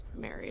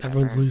married.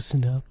 Everyone's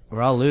loosened up.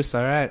 We're all loose.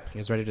 All right. You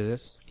guys ready to do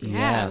this?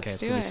 Yeah, Okay, let's it's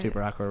do going to it. be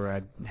super awkward where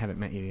I haven't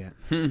met you yet.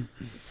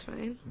 It's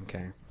fine.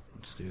 Okay,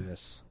 let's do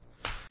this.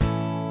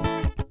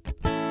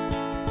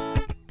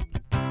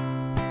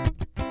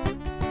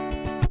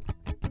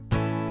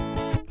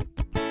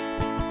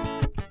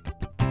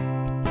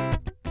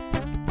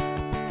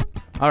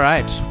 All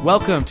right,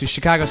 welcome to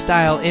Chicago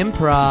Style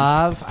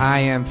Improv. I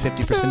am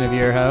 50% of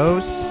your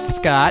host,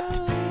 Scott,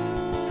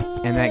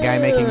 and that guy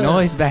making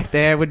noise back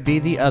there would be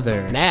the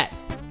other. Matt,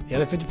 the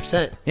other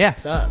 50%. Yeah.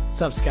 What's up?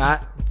 What's up,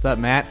 Scott? What's up,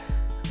 Matt?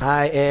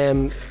 I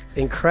am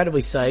incredibly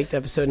psyched.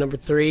 Episode number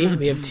 3.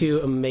 We have 2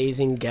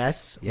 amazing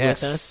guests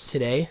Yes. with us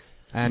today.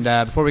 And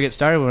before we get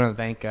started, we want to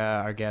thank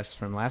our guests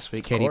from last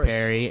week, Katy course.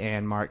 Perry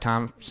and Mark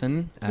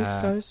Thompson. Thanks,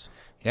 guys.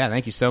 Yeah,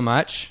 thank you so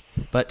much.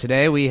 But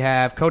today we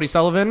have Cody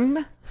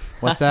Sullivan.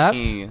 What's up?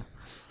 Hey.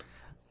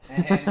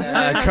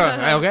 And,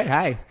 okay,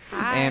 hi.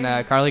 Hi.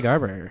 And Carly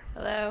Garber.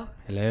 Hello.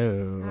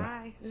 Hello.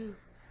 Hi.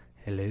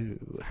 Hello.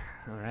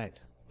 All right.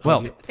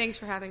 Well, Thanks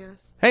for having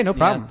us. hey, no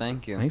problem.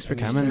 thank you. Thanks for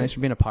coming. Thanks for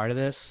being a part of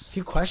this. A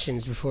few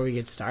questions before we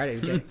get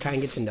started. Kind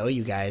of get to know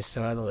you guys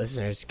so other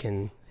listeners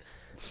can,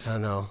 I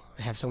don't know,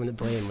 have someone to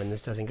blame when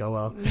this doesn't go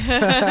well.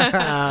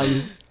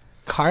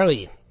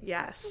 Carly,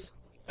 Yes.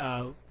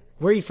 where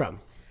are you from?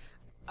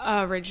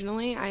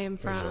 Originally, I am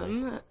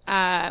from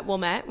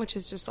Wilmette, which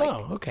is just like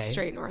Oh, okay.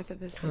 straight north of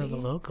the city. Kind of a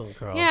local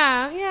girl.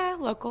 Yeah,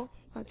 local.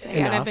 I'd say.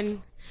 And I've been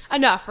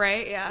enough,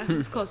 right? Yeah,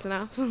 it's close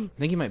enough. I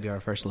think you might be our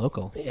first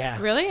local. Yeah.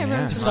 Really?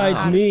 Everyone's from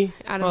Besides out- me.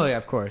 out of- Oh, yeah,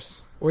 of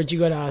course. Where'd you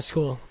go to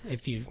school?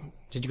 Did you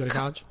go to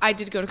college? I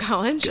did go to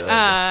college.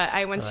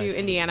 I went to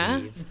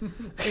Indiana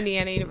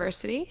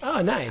University.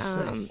 Oh, nice.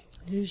 Nice.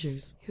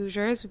 Hoosiers.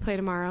 Hoosiers. We play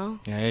tomorrow.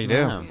 Yeah, you do.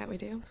 Wow. Yeah, we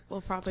do.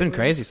 We'll probably. It's been lose.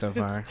 crazy so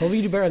far. Hopefully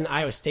you do better than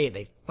Iowa State.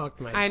 They fucked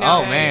my... I know.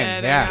 Oh, yeah,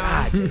 man, they yeah. know.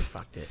 God, they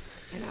fucked it.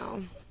 I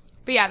know.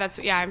 But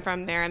yeah, I'm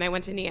from there, and I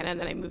went to Indiana, and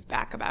then I moved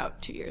back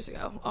about 2 years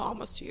ago. Oh,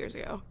 almost 2 years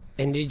ago.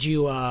 And did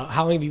you,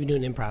 how long have you been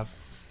doing improv?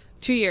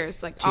 2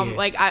 years. Like, 2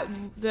 years.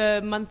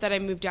 the month that I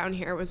moved down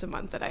here was the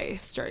month that I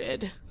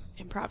started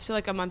improv. So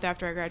like a month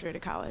after I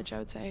graduated college, I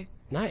would say.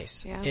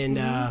 Nice. Yeah.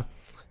 And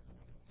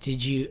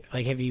did you,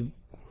 have you...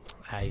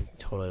 I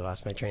totally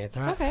lost my train of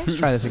thought. Okay. Let's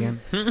try this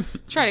again.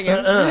 Try it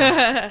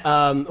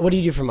again. What do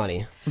you do for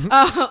money?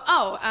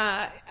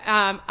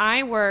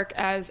 I work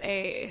as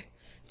a...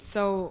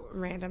 So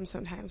random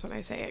sometimes when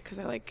I say it, because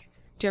I like...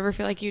 Do you ever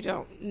feel like you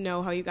don't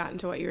know how you got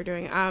into what you were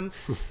doing?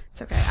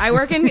 It's okay. I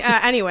work in...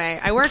 anyway,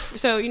 I work...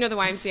 So you know the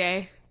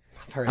YMCA?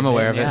 I've heard I'm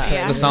aware of it.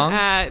 Yeah. The song?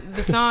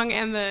 The song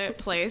and the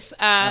place.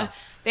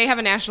 They have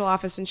a national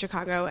office in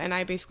Chicago, and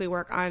I basically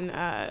work on...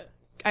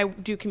 I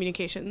do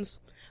communications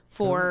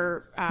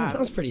for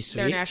sounds pretty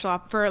their sweet. national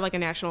for like a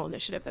national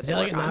initiative that Is they that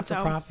like work a on. So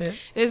not-for-profit?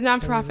 it is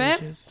non-profit,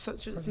 Organizations? so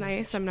it's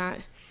nice. I'm not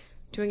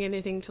doing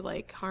anything to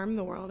like harm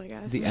the world, I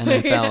guess. The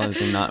NFL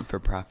is a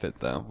not-for-profit,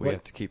 though. We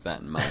have to keep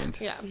that in mind.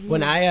 Yeah.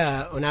 When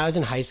I was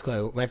in high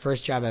school, my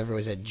first job ever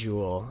was at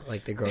Jewel,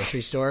 like the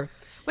grocery store.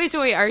 Wait.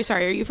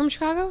 Are you from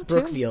Chicago too?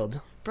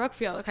 Brookfield.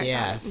 Brookfield. Okay.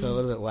 Yeah, got it. so a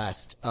little bit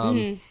west.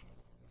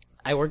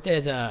 I worked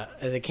as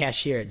a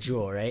cashier at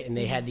Jewel, right? And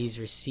they had these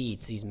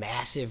receipts, these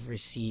massive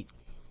receipt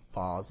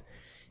balls.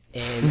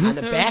 And on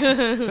the back,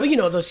 well, you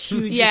know, those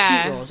huge Yeah.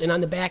 receipt rolls. And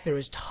on the back, there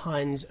was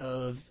tons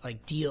of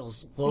like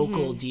deals,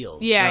 local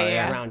deals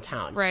Yeah. around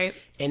town. Right.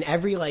 And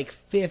every like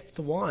fifth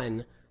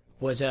one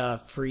was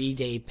a free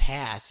day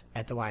pass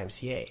at the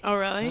YMCA. Oh,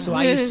 really? So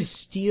I used to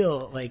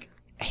steal like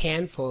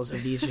handfuls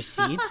of these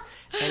receipts,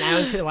 and I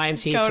went to the Go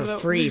YMCA to for the-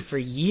 free for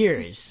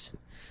years.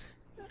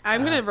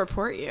 I'm gonna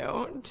report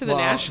you to the Well,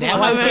 national. that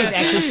YMCA has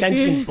actually since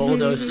been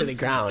bulldozed to the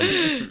ground.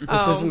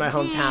 This is in my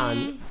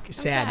hometown.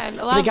 Sad. sad. A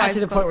But lot it of got high to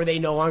the point schools- where they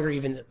no longer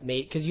even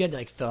made, because you had to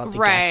like fill out the guest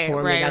Right.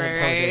 form. They got to the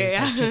point where they just,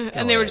 like, just And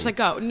go they were in. just like,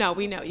 "Oh no,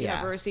 we know you Yeah.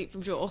 have a receipt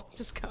from Jewel.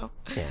 Just go."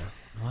 Yeah,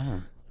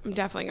 Wow. I'm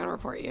definitely gonna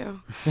report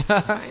you.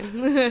 It's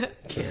fine.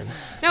 can.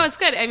 No, it's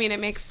good. I mean, it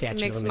makes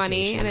Statute of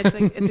money, and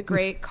it's a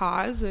great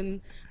cause and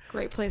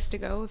great place to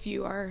go if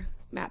you are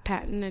Matt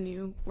Patton and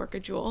you work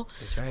at Jewel.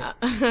 That's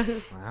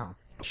right. Wow.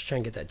 Just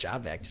trying to get that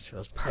job back just for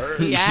those perks.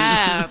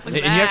 Yeah, look And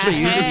at you actually that.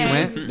 use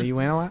it? Hey. You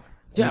went a lot?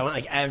 Dude, I went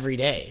like every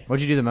day.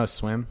 What'd you do the most?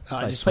 Swim?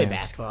 I just play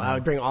basketball. I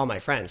would bring all my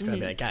friends because I'd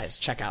be like, guys,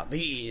 check out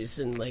these,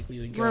 and like we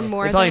would go. We're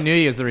more. They probably than, knew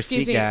you as the excuse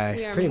receipt me, guy.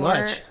 We are Pretty more,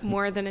 much.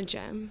 more than a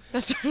gym.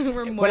 That's we're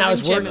more When than I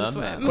was gym working, and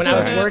swim. when I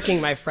was working,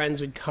 my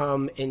friends would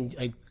come and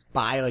like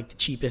buy like the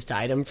cheapest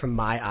item from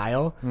my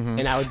aisle,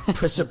 and I would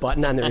push a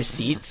button on the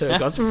receipt so it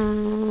goes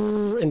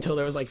until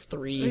there was like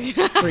three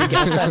free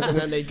guest passes, and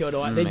then they'd go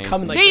to they'd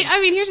come in like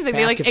I mean, here's the thing.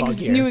 They like basketball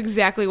gear. knew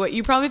exactly what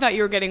you probably thought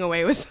you were getting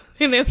away with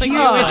something. They like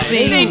the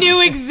thing. they knew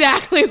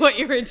exactly what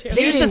you were doing.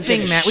 Here's the didn't give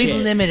thing, a Matt. We've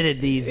shit.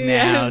 limited these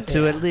Yeah. now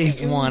to at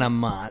least one a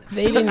month.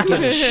 they didn't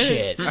give a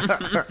shit. They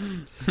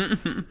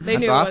That's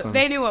knew awesome.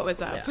 they knew what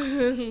was up.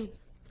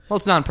 Well,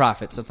 it's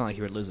non-profit, so it's not like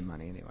you were losing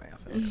money anyway.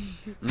 Off of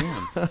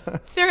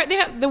it.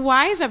 The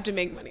Ys have to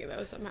make money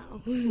though somehow.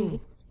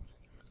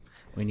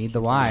 We need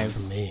the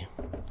wives. For me.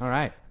 All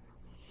right.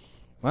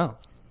 Well,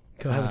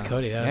 Go ahead with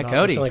Cody. That was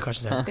Cody. That's the only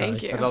questions I have. Thank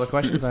Carly. you. That's all the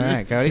questions. All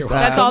right, Cody.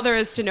 That's all there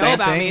is to know same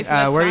about thing. me. So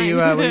that's where fine.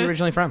 are you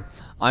originally from?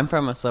 I'm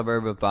from a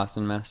suburb of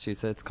Boston,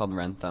 Massachusetts called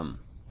Wrentham.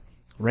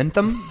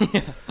 Rentham.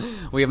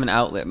 We have an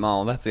outlet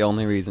mall. That's the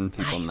only reason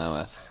people know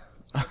us.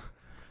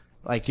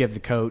 Like you have the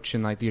Coach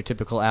and like your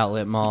typical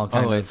outlet mall.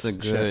 Kind Oh, of it's a shit,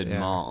 good yeah.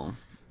 mall.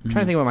 I'm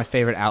trying to think what my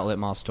favorite outlet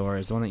mall store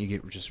is. The one that you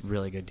get just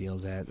really good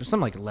deals at. There's some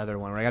like leather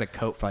one where I got a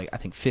coat for like I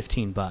think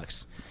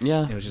 $15.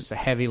 Yeah. It was just a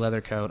heavy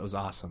leather coat. It was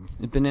awesome.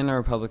 Banana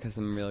Republic has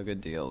some really good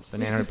deals.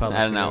 Banana Republic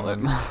At an outlet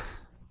mall.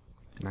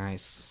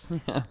 Nice.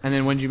 And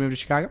then when did you move to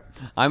Chicago?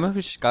 I moved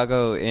to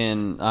Chicago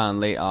in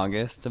late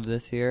August of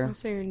this year.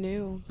 So you're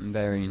new.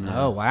 Very new.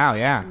 Oh wow,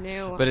 yeah.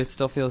 New. But it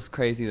still feels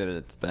crazy that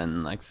it's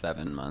been like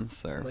 7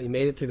 months or... Well, you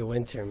made it through the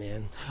winter,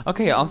 man.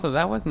 Okay, also,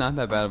 that was not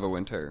that bad of a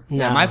winter.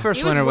 No. Yeah, my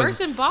first it was winter worse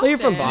was in Boston. Well, you're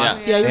from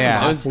Boston. Yeah, you're Yeah.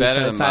 from It was Boston, better so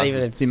than it's not Boston.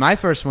 even. see my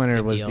first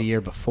winter was deal. the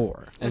year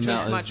before, And Which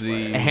that was was much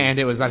the... worse. and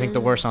it was I think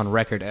the worst on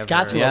record ever.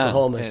 Scott's from Yeah.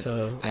 Oklahoma,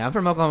 so Yeah, I'm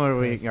from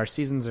Oklahoma. Our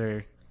seasons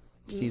are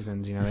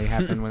seasons. You know, they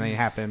happen when they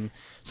happen.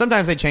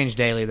 Sometimes they change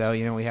daily, though.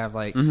 You know, we have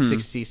like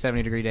 60,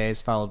 70 degree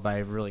days followed by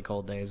really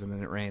cold days, and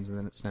then it rains, and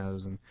then it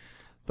snows.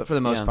 But for the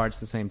most Yeah. part, it's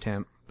the same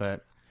temp.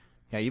 But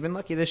yeah, you've been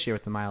lucky this year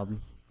with the mild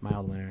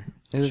winter.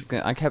 It was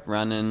good. I kept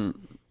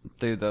running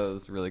through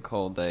those really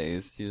cold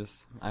days.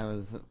 I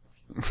was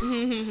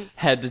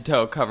head to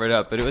toe covered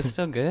up, but it was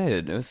still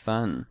good. It was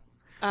fun.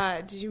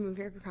 Did you move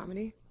here for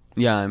comedy?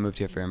 Yeah, I moved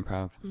here for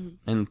improv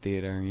and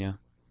theater, yeah.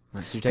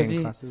 So you're taking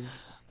you-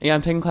 classes. Yeah,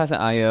 I'm taking class at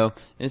IO.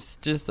 It's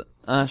just,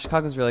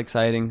 Chicago's really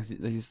exciting 'cause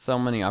there's so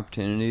many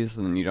opportunities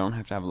and you don't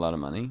have to have a lot of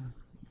money.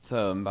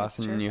 So in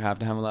Boston, true. you have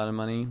to have a lot of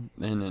money,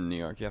 and in New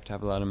York, you have to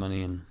have a lot of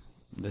money, and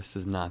this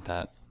is not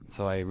that.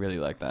 So I really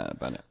like that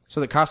about it. So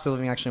the cost of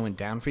living actually went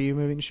down for you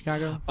moving to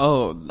Chicago.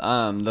 Oh,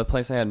 the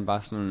place I had in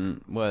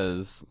Boston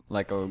was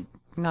like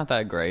not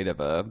that great of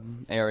a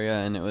area,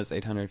 and it was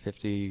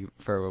 $850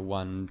 for a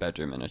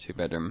 1-bedroom and a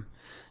 2-bedroom,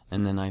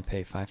 and then I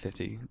pay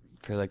 $550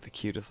 for like the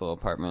cutest little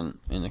apartment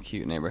in a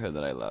cute neighborhood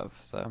that I love.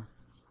 So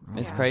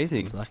it's crazy.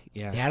 It's lucky.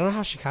 Yeah. yeah, I don't know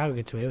how Chicago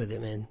gets away with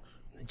it, man.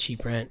 The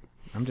cheap rent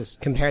I'm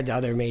just compared to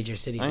other major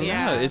cities. I know,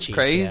 Yeah. it's cheap,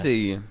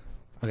 crazy.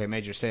 okay.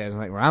 Major cities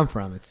like where I'm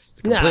from. It's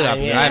the No, complete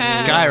opposite. yeah.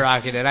 I've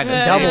skyrocketed. I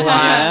just Yeah. Double Yeah.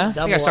 wide. I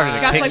think I started wide. a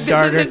Scott's like,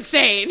 Kickstarter. this is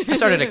insane. I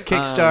started a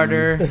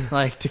Kickstarter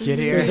like to get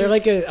here. Was there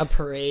like a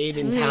parade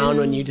in town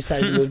when you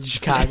decided to move to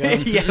Chicago?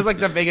 yeah, it was like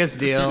the biggest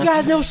deal. You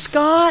guys know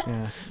Scott?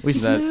 Yeah. We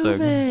That's so good.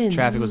 Moving.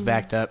 traffic was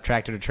backed up,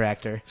 tractor to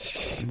tractor.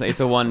 It's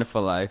a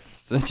wonderful life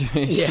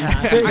situation.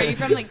 Yeah. Are you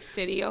from like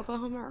city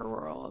Oklahoma or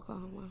rural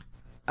Oklahoma?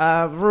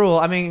 Rural.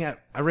 I mean,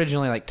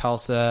 originally like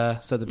Tulsa,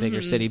 so the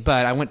bigger city.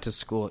 But I went to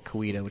school at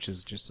Coweta, which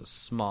is just a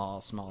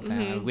small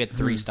town. We had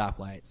 3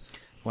 stoplights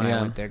when I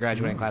Yeah. went there.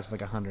 Graduating class of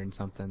like 100 and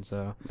something.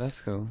 So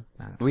That's cool.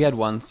 We had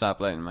 1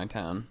 stoplight in my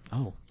town.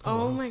 Oh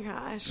my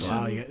gosh.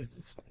 Wow,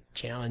 it's a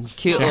challenge.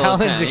 Cute Challenge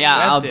little town. Yeah,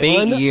 I'll accepted. beat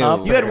One you.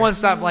 up. you had 1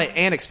 stoplight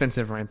and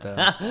expensive rent though.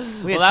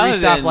 We had Well, that 3 was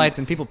stoplights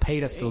and people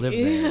paid us to live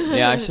there.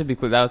 Yeah, I should be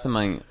cool. That was in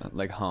my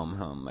like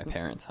home, my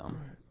parents' home,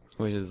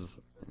 which is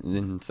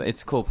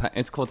it's cool.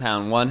 It's a cool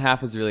town. One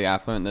half is really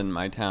affluent, then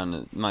my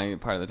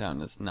part of the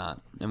town is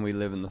not, and we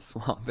live in the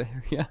swamp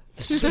area.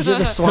 You're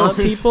the swamp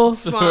people?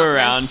 Swamp. We're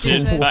surrounded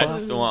Jesus. by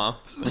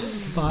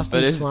swamps, Boston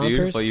but it's swampers?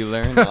 beautiful. You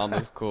learn all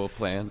those cool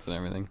plants and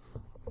everything.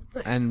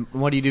 And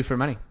what do you do for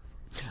money?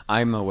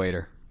 I'm a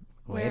waiter.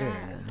 Where?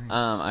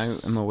 I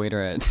am a waiter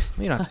at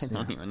You don't have to I say.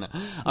 don't even know a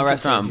say if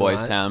restaurant in you Boys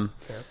want. Town,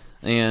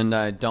 and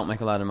I don't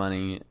make a lot of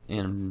money, and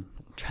I'm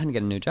trying to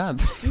get a new job.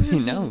 Who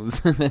knows?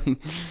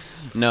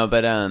 No,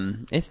 but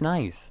it's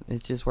nice.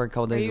 It's just work a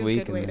couple Are days you a a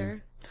week. good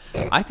waiter?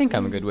 I think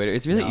I'm a good waiter.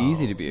 It's really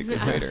easy to be a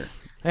good waiter.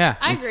 Yeah.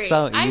 I It's agree.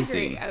 so I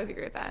easy. agree. I would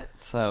agree with that.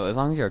 So as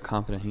long as you're a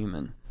competent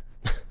human.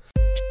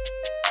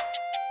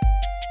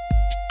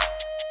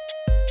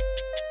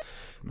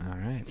 All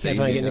right. You guys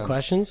want to get into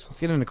questions? Let's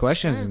get into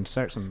questions and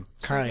start some.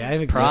 Carly, I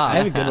have a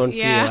Prov. good one for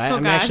Yeah, you.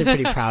 I'm oh actually God.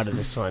 pretty proud of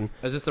this one.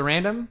 Is this the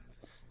random?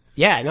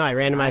 Yeah, no, I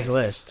randomized the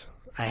list.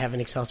 I have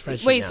an Excel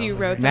spreadsheet Wait, now. so you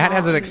wrote them Matt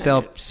has all an in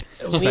Excel there? Me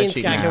and spreadsheet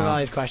Scott came up with all now.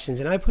 these questions,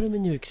 and I put them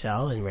into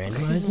Excel and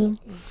randomized them.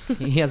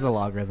 He has a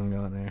logarithm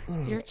going there.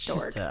 You're a It's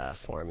dork. just a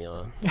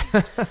formula.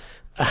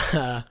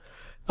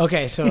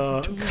 Okay,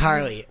 so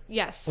Carly,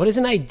 Yes. what is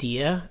an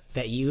idea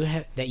that you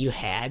had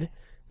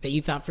that you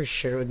thought for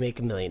sure would make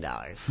 $1 million?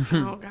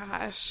 Oh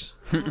gosh,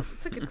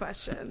 that's a good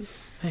question.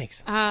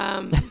 Thanks.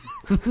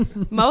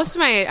 Most of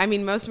my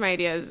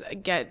ideas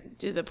get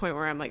to the point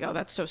where I'm like, oh,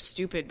 that's so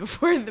stupid.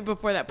 Before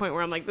that point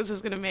where I'm like, this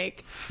is gonna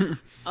make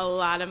a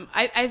lot of.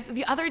 I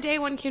the other day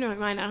one came to my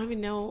mind. I don't even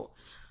know.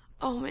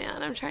 Oh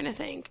man, I'm trying to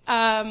think.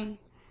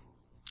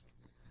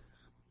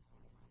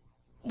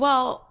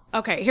 Well,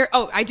 okay, here.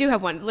 Oh, I do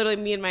have one. Literally,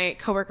 me and my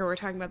coworker were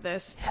talking about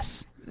this.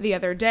 Yes. The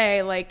other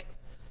day, like,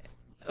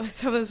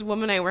 so this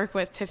woman I work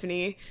with,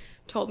 Tiffany,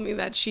 told me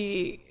that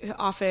she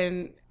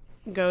often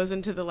goes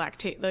into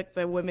the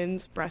the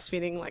women's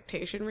breastfeeding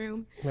lactation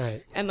room.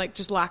 Right. And like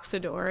just locks the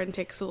door and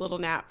takes a little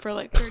nap for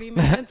like 30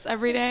 minutes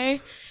every day.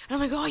 And I'm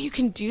like, oh, you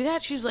can do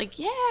that? She's like,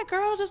 yeah,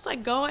 girl, just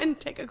like go and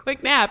take a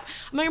quick nap.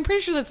 I'm like, I'm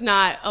pretty sure that's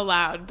not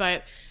allowed,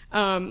 but,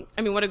 I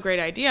mean, what a great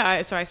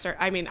idea. So I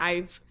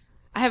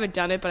haven't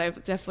done it, but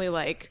I've definitely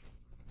like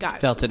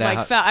Felt it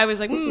out. I was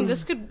like,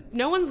 this could,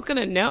 no one's going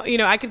to know, you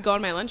know, I could go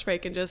on my lunch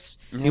break and just,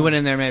 You went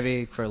in there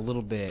maybe for a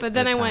little bit. but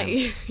then at I a went,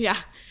 time. yeah.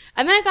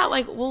 And then I thought,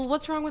 like, well,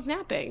 what's wrong with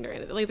napping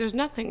during it? Like, there's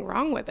nothing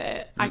wrong with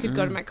it. I could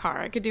go to my car.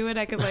 I could do it.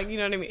 I could, like, you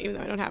know what I mean? Even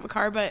though I don't have a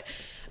car. But,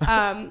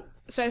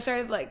 so I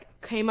started, like,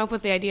 came up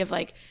with the idea of,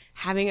 like,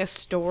 having a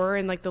store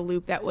in, like, the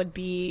Loop that would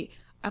be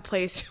a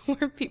place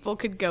where people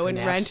could go and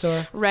nap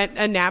store? rent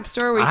a nap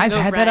store. Where you I've could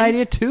go had that rent.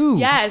 idea too.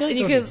 Yes. feel like And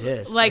you those could,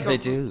 exist. like, They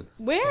do.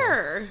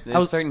 where?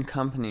 There's certain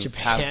companies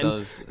Japan. have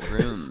those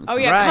rooms. Oh,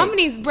 yeah. Right.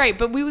 Companies, right.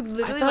 But we would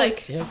literally, thought-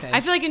 like, yeah, okay.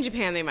 I feel like in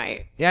Japan they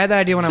might. Yeah, I had that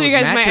idea when So I was you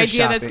guys, my mattress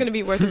idea shopping. that's going to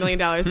be worth $1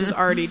 million is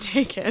already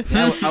taken.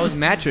 I was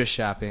mattress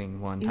shopping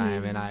one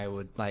time, and I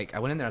went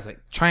in there. I was like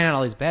trying out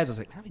all these beds. I was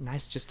like, that'd be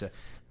nice just to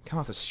come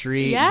off the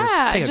street, and Yeah,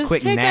 just take a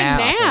quick take nap,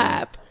 a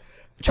nap.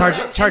 and charge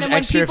And then when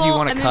extra if you people-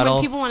 want to and then when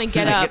cuddle. people wanna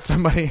get Like, up, get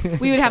somebody.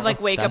 We would have like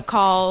wake up That's-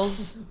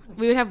 calls.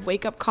 We would have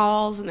wake up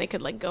calls, and they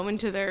could like go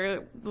into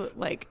their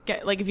like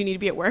get like if you need to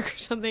be at work or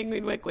something,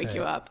 we'd like wake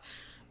you up.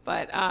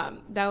 But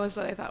that was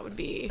what I thought would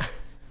be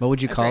What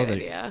would you a call great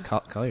the idea.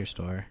 call your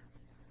store?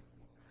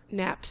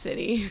 Nap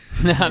City.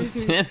 That's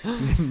it.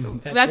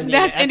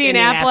 That's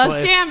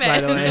Indianapolis. Damn by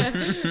it!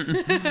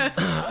 the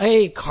way.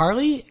 Hey,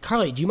 Carly,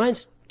 do you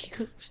mind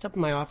can you step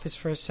in my office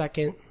for a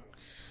second?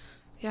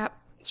 Yep,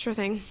 sure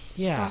thing.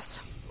 Yeah. Boss.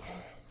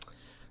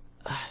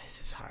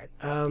 This is hard.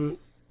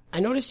 I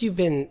noticed you've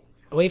been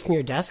away from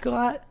your desk a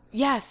lot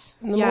Yes.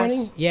 in the yes.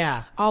 morning.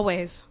 Yeah.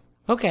 Always.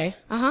 Okay.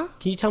 Uh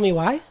Can you tell me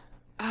why?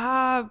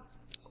 huh.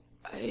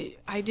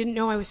 I didn't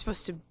know I was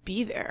supposed to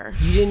be there.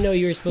 You didn't know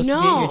you were supposed to be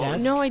at your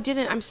desk? No, I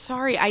didn't. I'm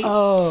sorry.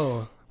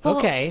 Oh. Well-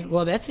 Okay.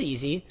 Well, that's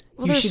easy.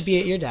 You there's- should be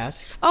at your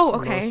desk. Oh,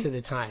 okay. Most of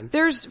the time.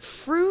 There's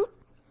fruit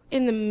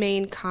in the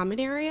main common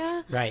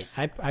area. Right.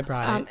 I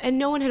brought it. And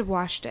no one had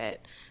washed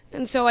it.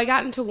 And so I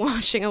got into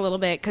washing a little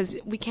bit because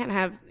we can't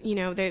have, you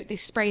know, they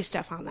spray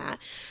stuff on that.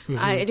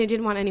 I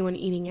didn't want anyone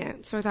eating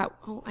it. So I thought,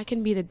 oh, I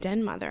can be the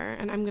den mother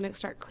and I'm going to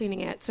start cleaning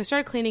it. So I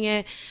started cleaning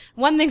it.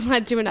 One thing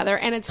led to another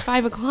and it's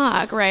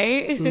 5:00,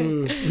 right?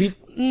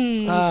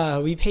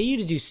 We pay you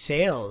to do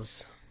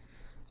sales.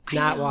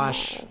 Not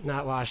wash the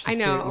I fruit in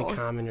know. the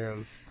common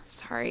room.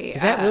 Sorry.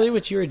 Is that really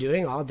what you were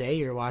doing all day?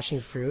 You're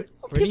washing fruit?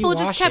 Where do you People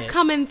just wash kept it?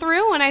 coming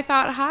through and I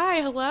thought,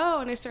 hi, hello.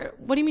 And I started,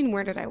 what do you mean,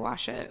 where did I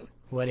wash it?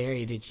 What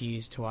area did you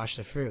use to wash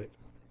the fruit?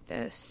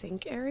 The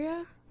sink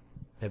area?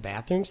 The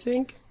bathroom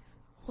sink?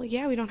 Well,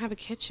 yeah, we don't have a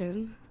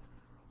kitchen.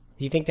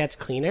 Do you think that's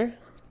cleaner?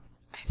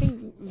 I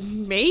think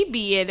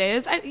maybe it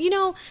is.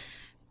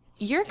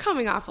 You're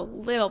coming off a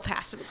little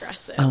passive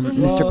aggressive.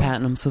 Mr.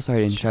 Patton, I'm so sorry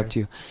to interrupt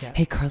you. Yeah.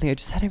 Hey, Carly, I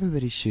just had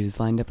everybody's shoes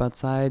lined up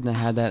outside, and I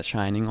had that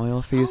shining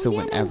oil for you, so yeah,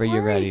 no whenever you're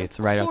worries, ready, of it's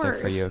right out there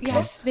for course. you, okay?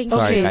 Yes, thank you.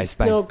 Sorry, okay, guys,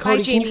 bye. No,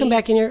 Cody, can you Jamie. come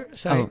back in here?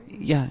 Sorry. Oh,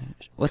 yeah.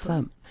 What's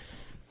up?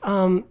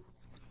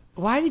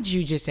 Why did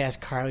you just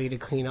ask Carly to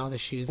clean all the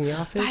shoes in the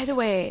office? By the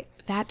way,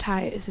 that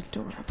tie is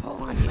adorable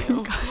on you.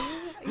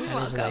 You're is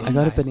welcome. nice. I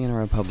got a Banana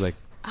Republic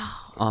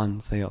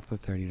on sale for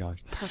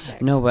 $30.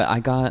 Perfect. No, but I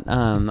got,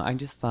 I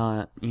just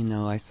thought,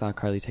 I saw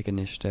Carly take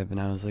initiative, and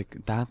I was like,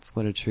 that's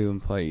what a true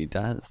employee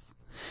does.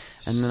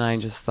 And then I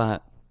just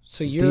thought,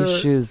 So these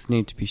shoes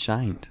need to be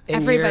shined.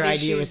 and your Everybody's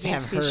idea shoes was to need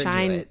have to be her do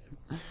shined. it.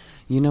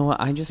 You know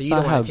what? I just So you saw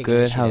don't wanna how take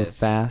good, how initiative.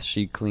 fast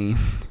she cleaned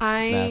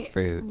that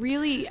fruit.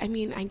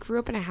 I grew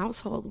up in a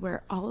household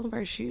where all of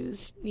our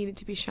shoes needed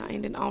to be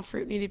shined and all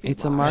fruit needed to be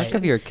It's a washed. mark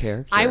of your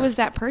character. I was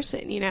that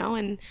person,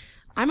 and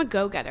I'm a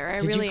go-getter. I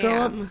Did really you grow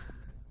am. up?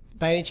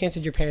 By any chance,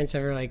 did your parents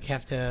ever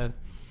have to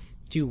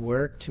do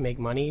work to make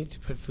money to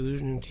put food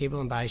on the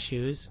table and buy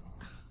shoes?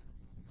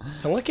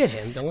 Don't look at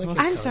him. Don't look at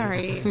I'm Cody.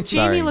 sorry. Jamie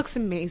Sorry. looks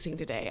amazing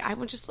today. I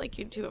would just like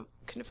you to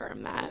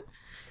confirm that.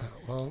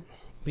 Well,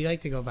 we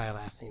like to go by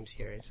last names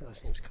here. His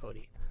last name's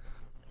Cody.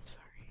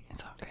 Sorry.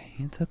 It's okay.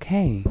 It's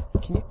okay.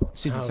 Can you?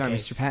 Excuse me, Oh, sorry, okay.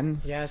 Mr.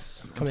 Patton.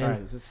 Yes. I'm Come sorry,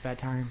 in. is this a bad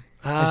time?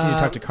 I just need to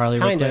talk to Carly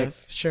real Kind quick. of.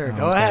 Sure. Oh,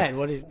 Go I'm sorry. ahead.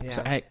 What did? Yeah.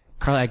 So, hey,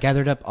 Carly, I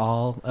gathered up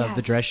all of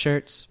the Yes. dress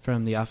shirts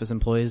from the office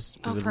employees.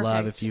 We Oh, would perfect.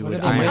 love if you What are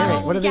would they iron wearing?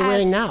 them. What are they yes.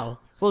 wearing now?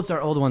 Well, it's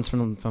our old ones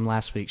from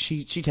last week.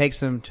 She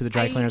takes them to the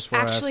dry cleaners for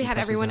I us. actually and had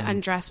presses everyone them.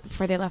 undress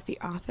before they left the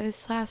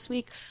office last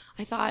week.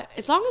 I thought,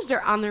 as long as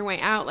they're on their way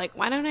out,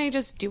 why don't I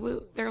just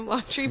do their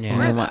laundry Yeah.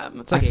 for You know them?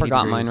 It's like I 80 forgot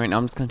degrees. mine right now.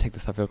 I'm just going to take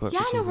this off real quick. Yeah,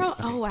 for no, cheese. bro.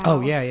 Okay. Oh, wow.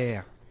 Oh,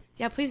 yeah.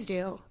 Yeah, please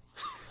do.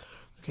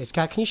 Okay,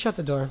 Scott, can you shut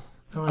the door?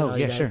 I wanna Oh, know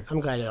yeah, you guys- sure. I'm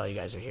glad that all you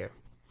guys are here.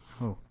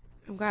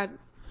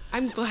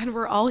 I'm glad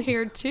we're all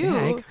here too.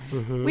 Yeah,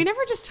 We never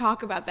just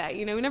talk about that,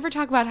 We never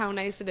talk about how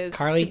nice it is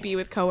Carly? to be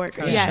with coworkers.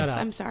 Carly, Yes, shut up.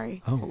 I'm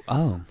sorry.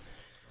 Oh.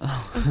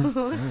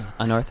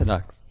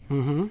 Unorthodox.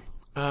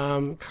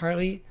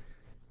 Carly,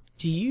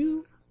 do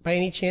you, by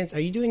any chance, are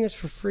you doing this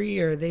for free,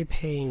 or are they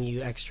paying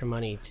you extra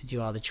money to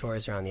do all the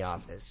chores around the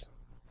office?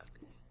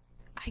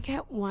 I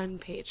get one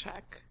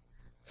paycheck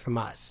from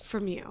us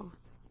from you.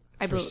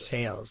 I for believe.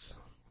 sales.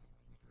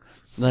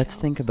 Let's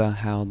think about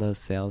how those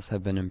sales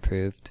have been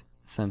improved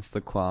since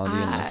the quality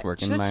in this work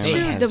That's environment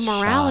true. has The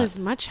morale shot. is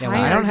much Yeah, higher.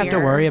 when I don't have to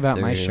here. worry about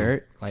my Through.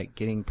 shirt like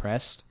getting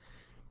pressed,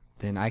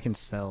 then I can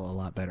sell a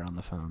lot better on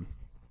the phone.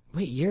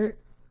 Wait, you're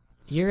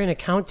in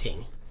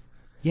accounting.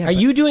 Yeah, Are but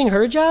you doing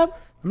her job?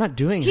 I'm not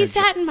doing. He her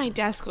sat in my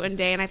desk one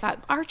day, and I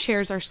thought our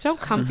chairs are so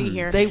comfy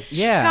here.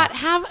 yeah. Scott,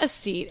 have a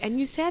seat, and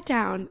you sat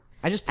down.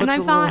 I just put And the I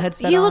little thought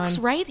headset he on. looks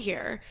right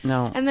here.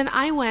 No. And then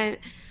I went,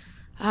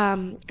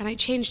 and I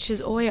changed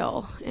his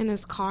oil in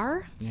his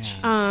car. Yeah.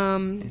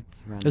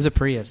 It's It was a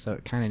Prius, so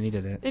it kind of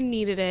needed it. It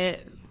needed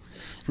it.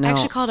 No. I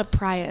actually called it a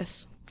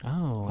Prius.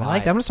 Oh, I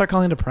like that. I'm gonna start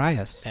calling it a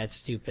Prius. That's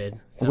stupid.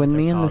 That's not When what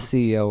me they're and the called.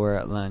 CEO were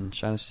at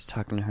lunch, I was just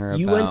talking to her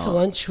You about... went to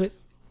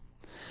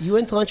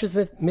lunch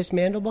with Miss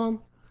Mandelbaum?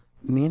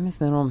 Me and Miss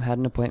Mandelbaum had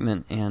an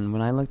appointment, and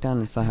when I looked down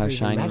and saw how Never even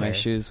shiny met my her.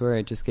 shoes were,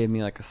 it just gave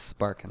me like a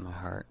spark in my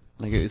heart.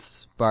 Like it I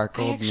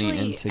sparkled me actually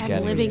into am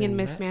getting... living in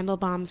Miss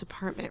Mandelbaum's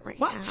apartment right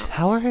What? now.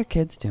 How are her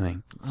kids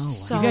doing? Oh,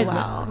 So You guys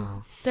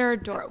well. They're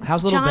adorable.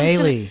 how's little John's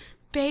Bailey?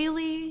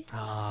 Bailey.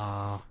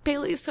 Oh,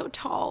 Bailey's so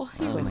tall.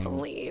 He Oh wouldn't my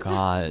believe.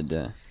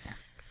 God.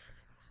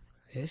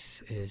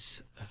 This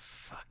is a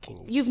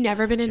fucking... You've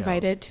never been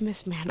invited to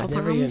Miss Mandelbaum's? I've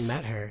never even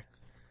met her.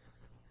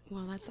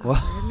 Well, that's What?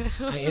 awkward.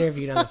 I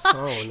interviewed on the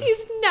phone.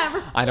 He's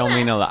never. I don't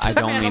mean to. I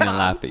don't mean to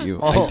laugh at you.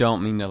 Oh. I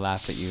don't mean to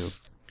laugh at you.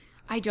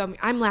 I don't.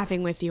 I'm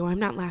laughing with you. I'm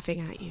not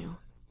laughing at you.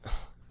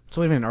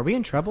 so wait a minute. Are we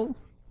in trouble?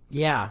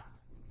 Yeah.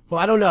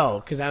 Well, I don't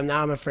know, because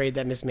I'm afraid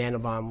that Miss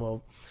Mandelbaum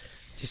will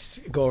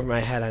just go over my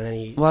head on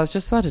any... Well, I was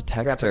just about to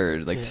text her,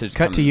 like to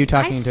Cut to you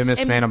talking I to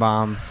Miss am-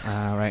 Mandelbaum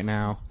right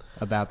now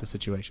about the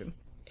situation.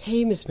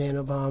 Hey, Miss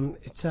Mandelbaum,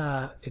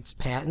 it's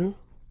Patton.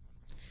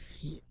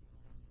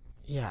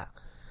 Yeah.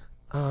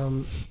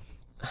 Do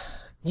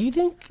you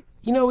think,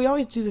 we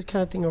always do this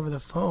kind of thing over the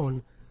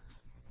phone.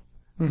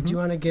 Do you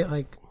want to get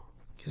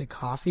a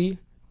coffee?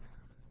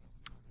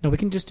 No, we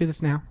can just do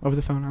this now over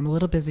the phone. I'm a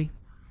little busy.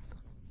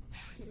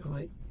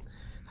 Like,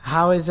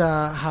 how is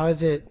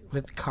it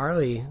with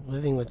Carly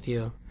living with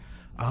you?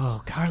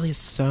 Oh, Carly is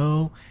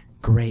so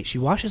great. She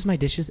washes my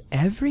dishes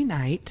every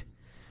night.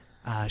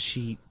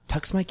 She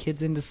tucks my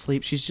kids into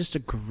sleep. She's just a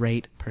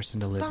great person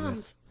to live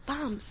with.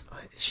 Bombs.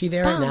 Is she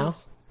there right now?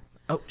 Bombs.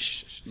 Oh,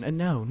 shh.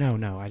 No.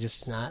 I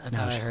just Not. I no,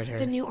 thought I she's- heard her.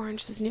 The new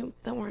orange is new.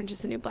 The orange is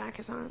the new black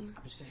is on.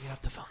 I'm just gonna get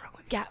off the phone real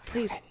quick. Yeah,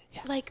 please.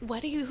 Like,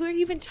 what are you? Who are you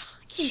even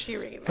talking to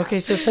right now? Okay,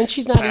 so since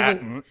she's not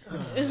even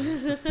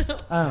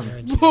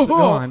So go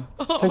on.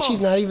 since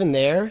she's not even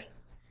there,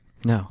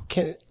 No.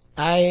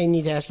 I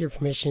need to ask your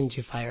permission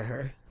to fire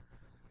her.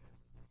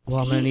 Well,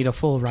 I'm gonna need a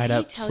full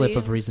write-up tell slip you?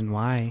 of reason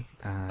why.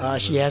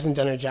 She hasn't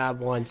done her job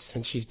once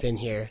since she's been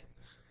here.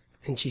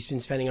 And she's been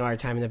spending all her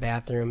time in the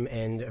bathroom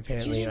and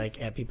apparently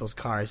at people's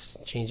cars,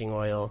 changing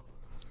oil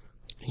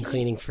and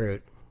cleaning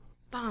fruit.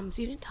 Bombs.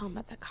 You didn't tell him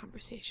about that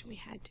conversation we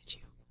had, did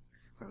you?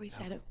 Where we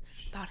said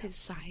about his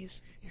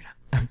size.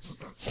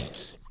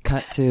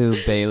 Cut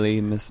to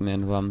Bailey, Miss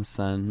Mandelbaum's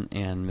son,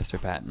 and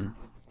Mr. Patton.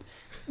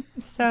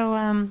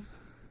 So,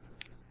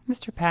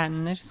 Mr.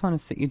 Patton, I just want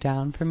to sit you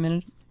down for a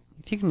minute.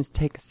 If you can just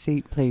take a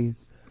seat,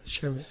 please.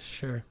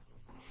 Sure.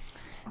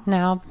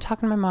 Now, I'm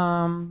talking to my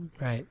mom,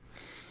 Right.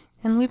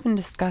 and we've been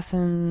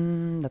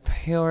discussing the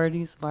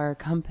priorities of our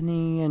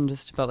company and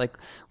just about,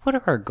 what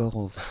are our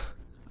goals?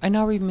 I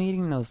know we're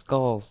meeting those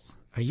goals.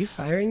 Are you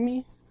firing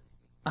me?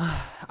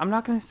 I'm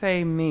not going to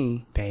say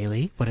me.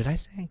 Bailey, what did I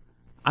say?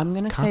 I'm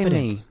going to say me.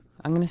 Confidence.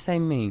 I'm going to say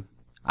me.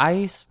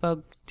 I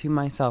spoke to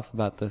myself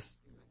about this.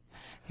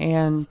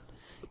 And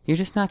you're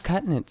just not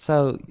cutting it.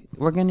 So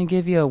we're going to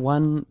give you a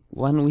one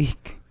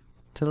week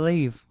to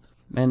leave.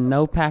 And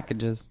no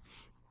packages.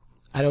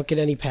 I don't get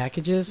any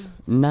packages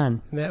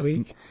None. that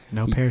week.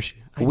 No parachute.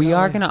 We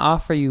are going to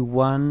offer you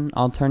one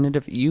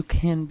alternative. You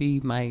can be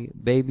my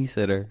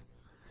babysitter.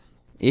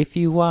 If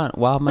you want,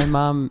 while my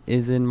mom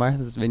is in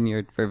Martha's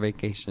Vineyard for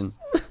vacation.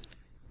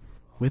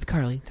 With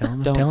Carly. Tell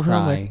him. Don't tell him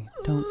cry.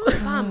 Don't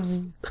cry.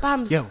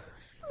 Bombs. Yo,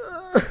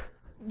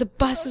 The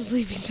bus is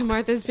leaving to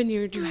Martha's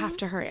Vineyard. You have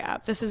to hurry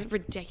up. This is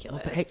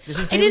ridiculous. hey, this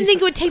is I didn't Bailey's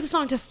think it would take this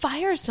long to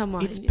fire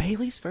someone. it's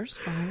Bailey's first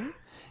fire.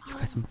 You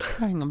guys, I'm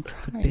trying. I'm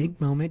trying. Big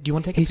moment. Do you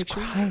want to take He's a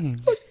picture?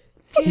 crying.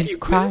 He's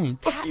crying.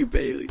 Fuck you,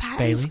 Bailey. Patton's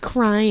Bailey?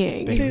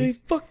 crying. Bailey?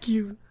 Fuck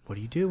you. What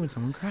do you do when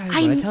someone cries? I What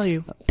I kn- tell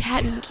you?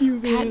 Patton, you,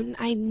 man.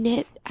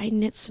 Patton, I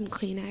knit some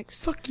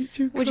Kleenex. Fuck you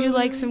too, Would you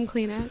like some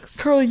Kleenex?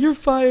 Carly, you're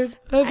fired.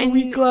 I have I a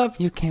week kn-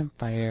 left. You can't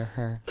fire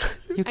her.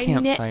 You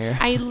can't fire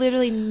her. I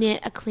literally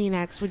knit a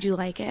Kleenex. Would you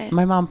like it?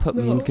 My mom put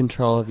me in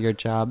control of your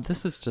job.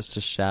 This is just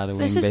a shadowing,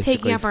 This is basically,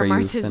 taking up for our you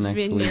Martha's the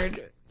next Vineyard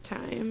week.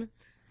 time.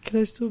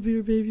 Can I still be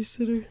your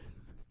babysitter?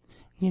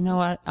 You know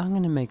what? I'm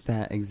going to make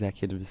that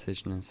executive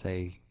decision and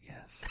say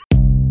yes.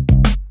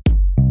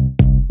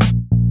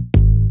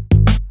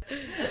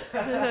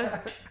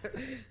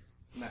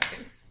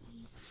 Nice.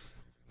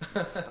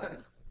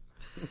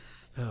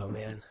 Oh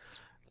man,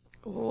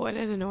 What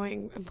an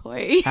annoying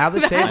employee. How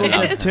the tables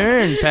have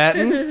turned,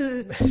 Patton.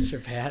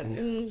 Mr.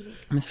 Patton.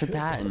 Mr.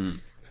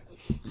 Patton,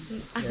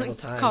 Terrible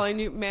time. Calling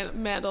you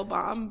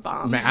Mandelbaum.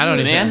 I don't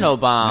even.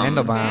 Mandelbaum.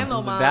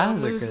 Mandelbaum. That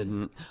was a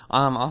good.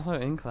 Also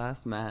in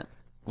class, Matt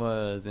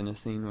was in a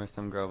scene where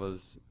some girl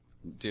was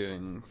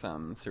doing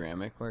some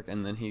ceramic work,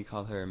 and then he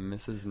called her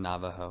Mrs.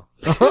 Navajo.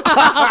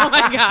 Oh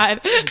my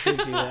god. To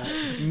do that.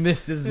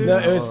 Mrs. No,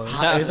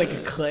 it was like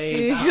a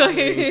clay.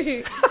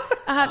 Mrs.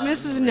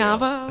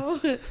 Navo.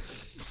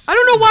 I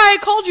don't know why I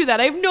called you that.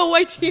 I have no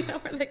idea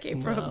where that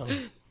came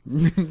from.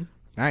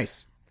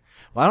 Nice.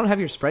 Well, I don't have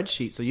your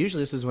spreadsheet, so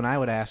usually this is when I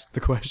would ask the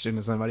question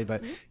to somebody,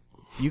 but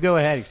you go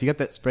ahead because you got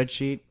that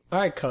spreadsheet. All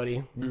right,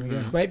 Cody.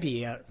 This might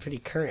be pretty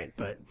current,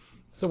 but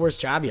it's the worst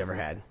job you ever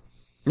had.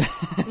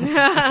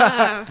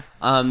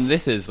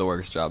 This is the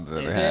worst job I've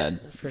ever Is had.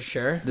 it? For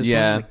sure. This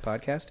Yeah. one, like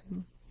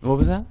podcasting? What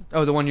was that?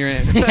 Oh, the one you're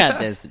in. Yeah,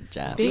 this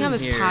job. Being on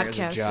this Here is a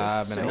podcast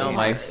job is and so I No, hate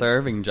my hard.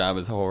 serving job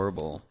is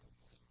horrible.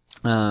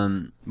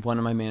 One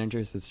of my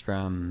managers is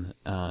from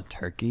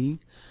Turkey,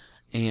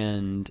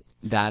 and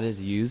that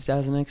is used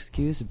as an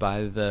excuse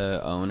by the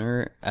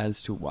owner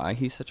as to why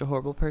he's such a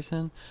horrible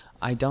person.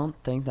 I don't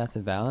think that's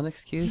a valid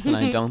excuse, and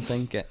I don't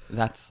think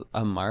that's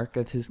a mark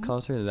of his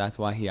culture. That's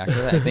why he acted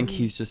that. I think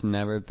he's just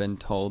never been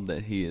told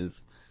that he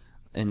is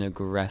an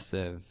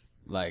aggressive,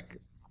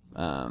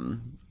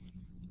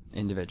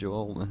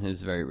 individual, and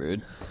is very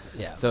rude.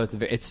 Yeah. So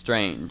it's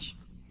strange.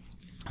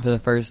 For the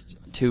first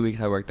 2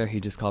 weeks I worked there, he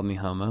just called me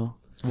homo.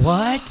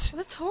 What?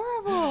 That's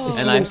horrible. Is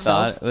And he I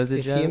himself- thought it was a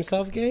Is joke. he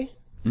himself gay?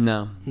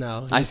 No.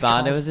 No. I He's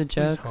thought it called- was a he's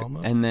joke,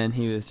 homo? and then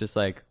he was just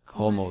like,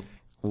 homo,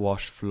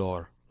 wash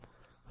floor.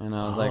 And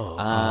I was like,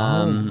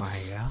 Oh my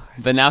god.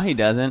 But now he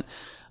doesn't.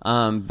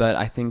 But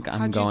I think I'm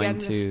How'd you going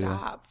get him to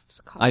stop?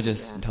 I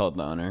just told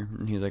the owner,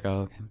 and he was like,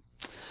 "Oh, okay."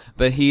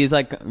 But he's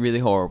like really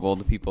horrible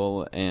to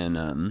people, and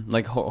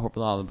horrible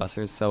to all the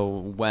bussers. So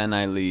when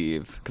I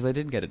leave, because I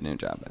did get a new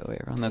job by the way,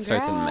 everyone that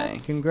starts in May.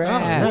 Congrats. Oh,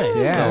 nice.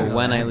 Yeah. So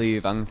when I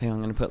leave, I'm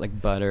gonna put like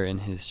butter in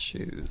his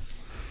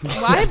shoes.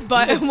 Why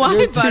butter?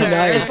 Why butter?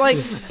 nice. It's like,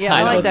 yeah, I I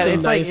know, like that. it's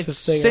It's the like, it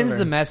nicest thing sends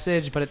ever. the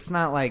message, but it's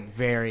not like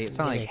it's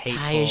not like Tie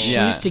hateful. his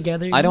shoes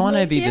together. I don't want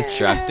to Like, be yeah.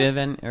 destructive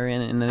in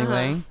any Uh-huh.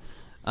 way,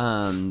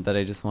 but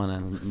I just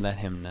want to let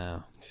him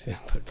know.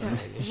 Put butter in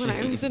his When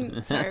I shoes. was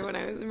in, sorry,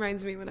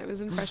 reminds me when I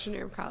was in freshman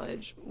year of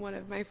college, one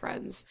of my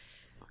friends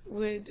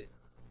would,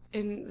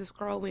 and this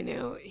girl we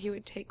knew, he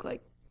would take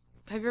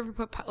have you ever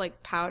put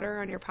powder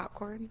on your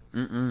popcorn?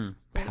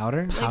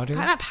 Powder?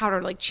 Not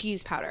powder, like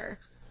cheese powder.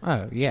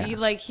 Oh, yeah.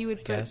 He would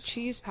put guess.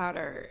 cheese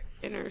powder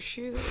in her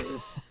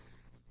shoes.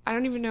 I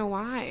don't even know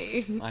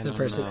why. I The don't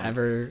person know.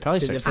 ever. Probably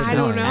did the starts person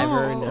smelling. I don't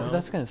ever know. know? 'Cause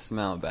that's gonna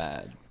smell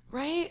bad.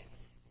 Right?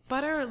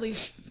 Butter at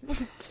least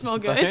smell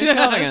good. Butter's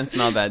probably gonna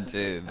smell bad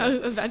too. but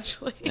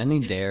Eventually. Any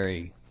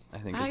dairy, I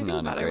think, I is think not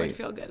a butter would great.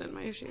 feel good in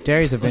my shoes.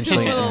 Dairy's A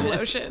eventually. little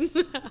lotion.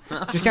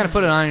 Just kind of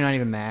put it on. You're not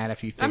even mad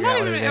if you I'm figure not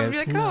out even. what it I'd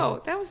is. be like,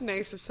 oh, that was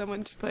nice of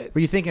someone to put.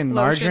 Were you thinking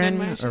lotion in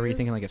margarine, my or were you shoes?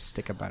 thinking like a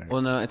stick of butter?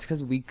 Well, no, it's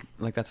because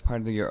that's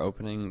part of your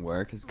opening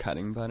work is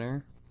cutting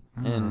butter,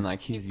 and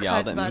he's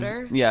yelled cut at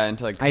butter? me. Yeah,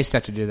 until I used to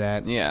have to do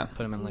that. yeah,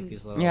 Put them in like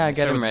these little. Yeah, I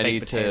get sort of them ready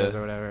baked potatoes to-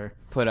 or whatever.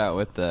 put out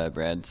with the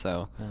bread.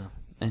 So, Oh.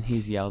 and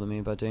he's yelled at me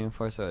about doing it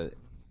before, so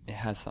it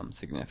has some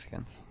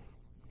significance.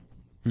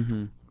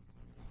 Mm-hmm. Oh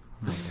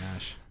my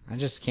gosh, I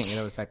just can't get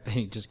over the fact that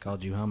he just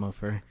called you homo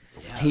for.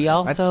 He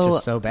also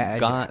just so bad.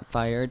 got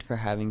fired for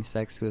having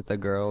sex with a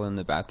girl in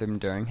the bathroom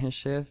during his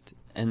shift,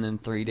 and then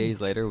 3 days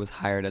later was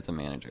hired as a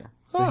manager.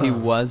 So he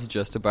was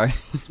just a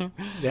bartender.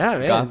 Yeah,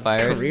 man. Got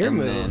fired. Career and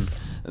move.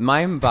 then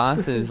my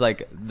boss is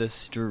like the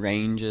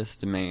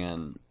strangest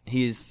man.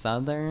 He's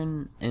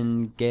southern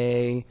and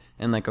gay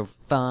and like a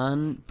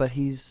fun, but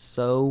he's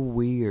so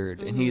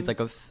weird, and he's like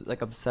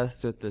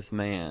obsessed with this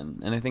man.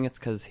 And I think it's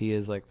because he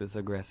is like this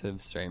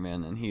aggressive straight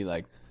man, and he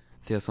like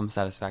feels some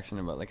satisfaction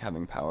about like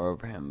having power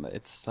over him. But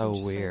it's so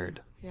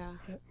weird. Yeah.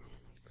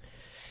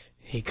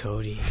 Hey,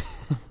 Cody.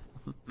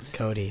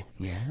 Cody.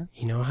 Yeah.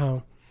 You know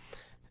how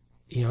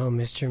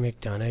Mr.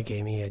 McDonough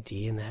gave me a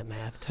D in that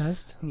math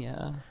test?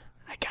 Yeah.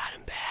 I got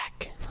him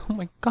back. Oh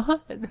my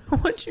god!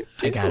 What'd you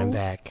do? I got him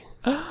back.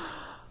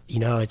 You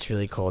know, it's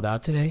really cold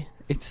out today.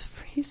 It's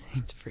freezing.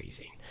 It's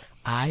freezing.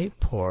 I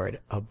poured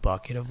a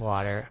bucket of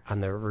water on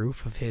the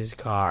roof of his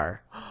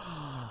car,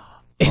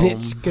 and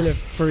it's gonna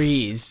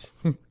freeze.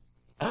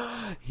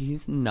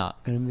 He's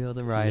not gonna be able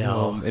to ride No.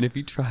 home, and if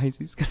he tries,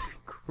 he's gonna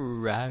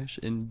crash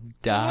and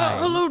die.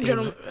 Hello,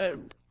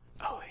 gentlemen.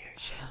 Oh, yeah,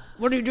 shit.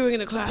 What are you doing in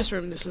the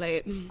classroom this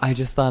late? I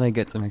just thought I'd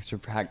get some extra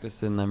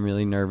practice, and I'm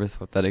really nervous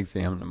with that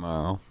exam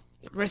tomorrow.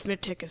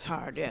 Arithmetic is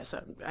hard. Yes,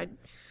 I'm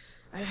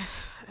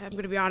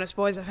going to be honest,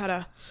 boys. I've had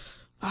a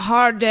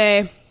hard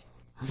day.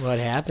 What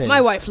happened?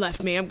 My wife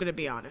left me. I'm going to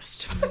be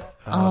honest.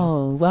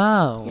 Oh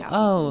wow! Yeah.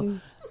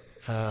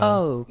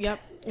 Oh, Yep,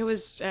 it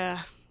was. You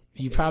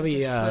It probably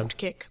was a swift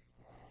kick.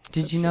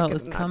 did you know it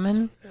was Nuts.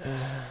 coming?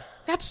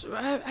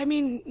 I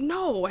mean,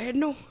 no, I had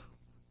no.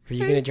 Were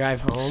you gonna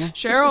drive home?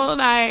 Cheryl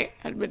and I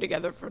had been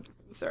together for.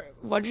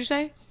 What'd you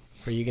say?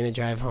 Were you gonna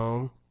drive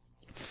home?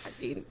 I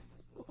mean,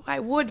 I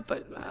would,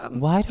 but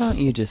Why don't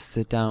you just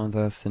sit down with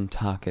us and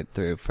talk it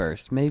through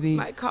first? Maybe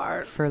my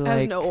car for has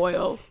like no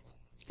oil.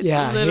 It's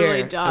Yeah, literally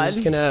here, done.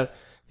 I'm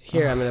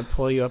gonna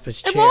pull you up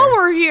his chair. And while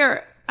we're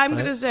here, I'm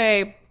gonna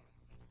say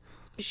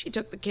she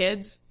took the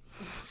kids.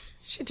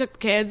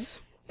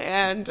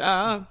 And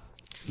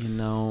You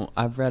know,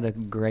 I've read a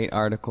great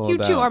article you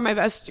about... two are my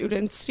best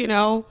students, you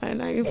know,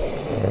 and I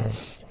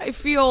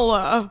feel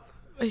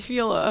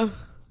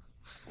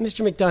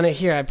Mr. McDonough,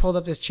 here, I pulled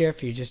up this chair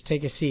for you. Just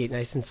take a seat,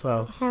 nice and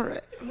slow. all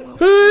right.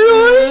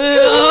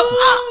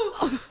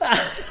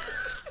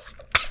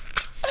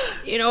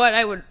 You know what?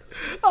 I would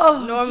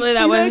normally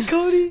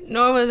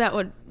that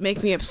would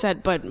make me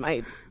upset, but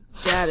my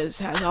dad has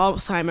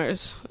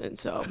Alzheimer's, and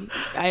so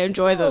I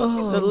enjoy the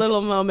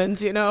little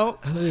moments, you know.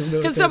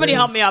 Can somebody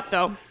help me up,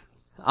 though?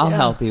 I'll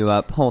help you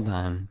up. Hold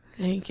on.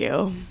 Thank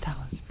you. That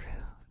was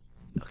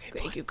rude. Okay,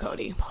 Thank you,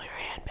 Cody. pull your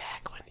hand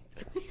back when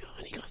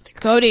he goes to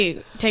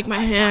Cody, take my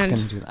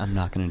hand. I'm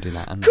not gonna do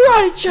that.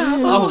 karate chop.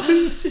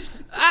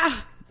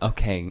 Oh,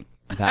 Okay,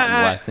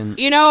 that wasn't...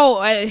 You know,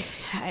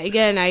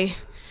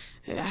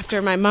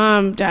 after my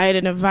mom died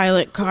in a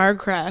violent car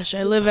crash,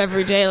 I live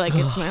every day like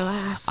it's my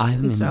last.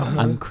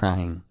 I'm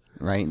crying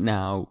right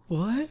now.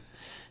 what?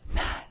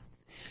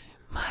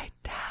 My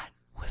dad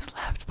was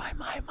left by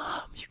my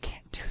mom. You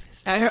can't do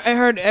this. I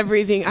heard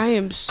everything. I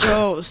am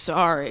so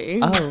sorry.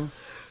 Oh.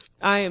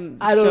 I don't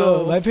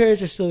know. My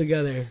parents are still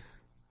together.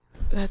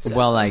 That's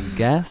Well, I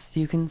guess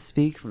you can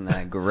speak from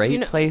that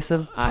great place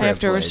of privilege. I have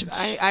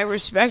to. I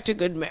respect a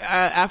good.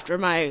 After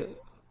my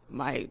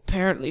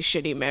apparently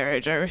shitty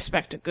marriage, I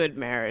respect a good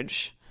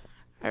marriage.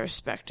 I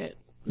respect it.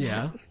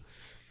 Yeah.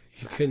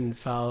 You couldn't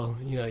follow.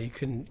 You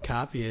couldn't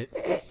copy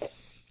it.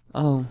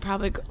 Oh.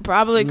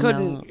 Probably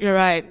couldn't. You're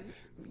right.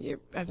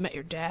 I've met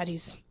your dad.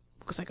 He's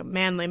looks like a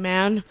manly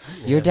man.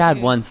 Your dad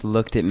once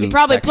looked at me He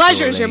probably sexually.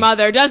 pleasures your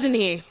mother, doesn't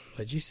he?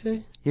 What'd you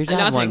say? Your dad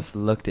Nothing. once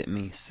looked at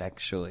me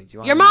sexually. Do you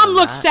want Your to mom know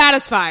looked that?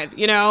 satisfied,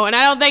 you know, and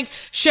I don't think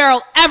Cheryl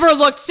ever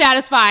looked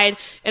satisfied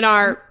in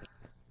our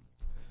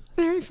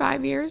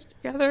 35 years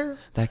together.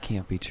 That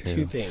can't be true.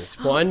 Two things.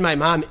 One, my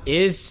mom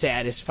is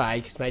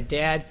satisfied because my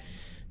dad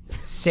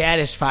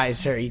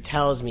satisfies her. He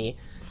tells me.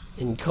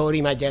 And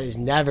Cody, my dad has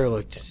never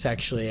looked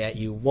sexually at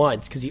you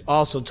once because he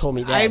also told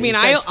me that. I mean, He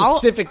said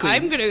specifically.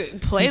 I'm going to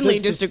plainly he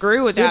said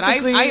disagree with that.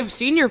 specifically, I have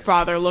seen your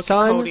father look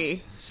at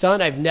Cody.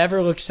 Son, I've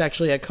never looked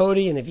sexually at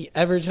Cody, and if he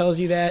ever tells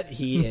you that,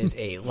 he is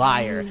a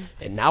liar.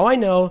 And now I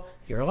know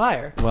you're a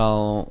liar.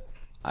 Well,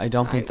 I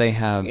don't think they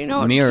have You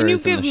know, mirrors can you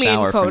in give the me and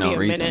shower for Cody no a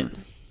reason. minute?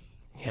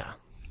 Yeah.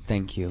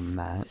 Thank you,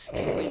 Matt. I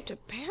need to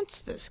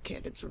pants this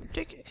kid. It's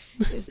ridiculous.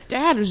 His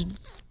dad has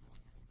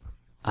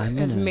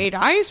made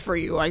eyes for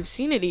you. I've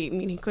seen it. I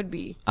mean, he could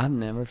be. I've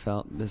never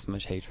felt this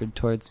much hatred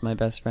towards my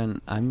best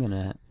friend. I'm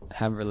gonna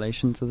have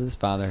relations with his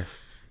father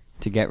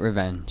to get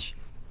revenge.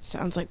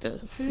 Sounds like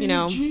the, you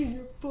know, Gene,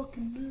 you're a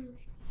fucking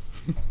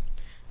nerd.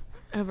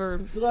 ever.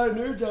 There's a lot of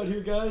nerds out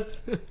here,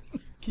 guys.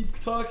 Keep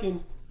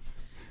talking.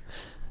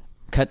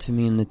 Cut to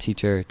me and the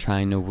teacher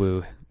trying to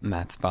woo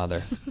Matt's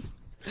father.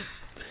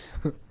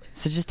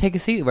 So just take a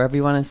seat wherever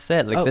you want to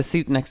sit. Like, the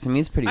seat next to me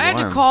is pretty I warm.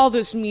 had to call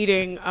this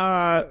meeting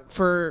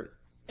for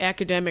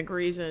academic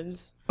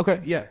reasons.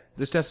 Okay, yeah.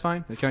 This desk's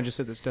fine. Can I just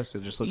sit at this desk?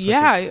 It just looks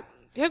Yeah, like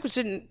you could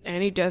sit in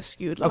any desk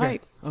you'd Okay.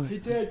 like. Hey,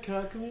 Dad, can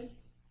I come in?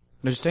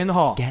 No, just stay in the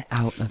hall. Get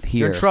out of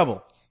You're here. in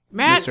trouble,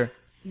 Matt, mister.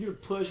 You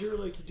get pleasure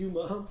like you do,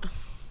 Mom.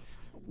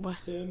 What?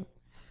 Him.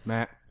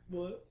 Matt,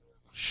 What?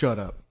 shut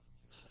up.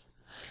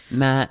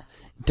 Matt,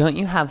 don't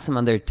you have some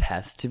other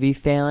tests to be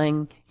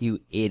failing, you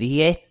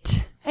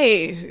idiot?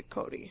 Hey,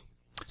 Cody.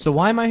 So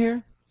why am I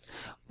here?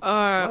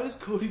 Why does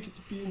Cody get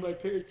to be in my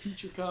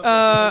parent-teacher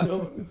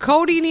conference?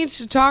 Cody needs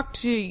to talk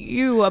to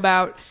you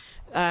about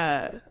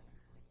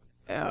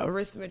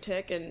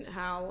arithmetic and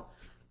how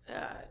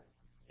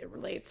it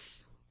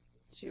relates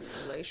to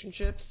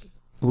relationships.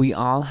 We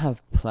all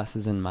have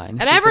pluses and minuses.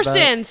 And ever about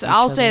since, each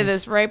I'll say other.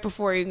 this right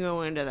before you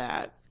go into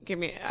that.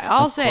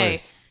 I'll Of say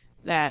course.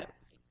 that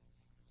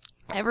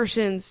ever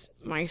since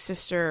my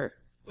sister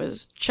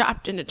was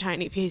chopped into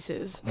tiny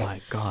pieces,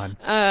 My God.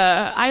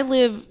 I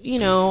live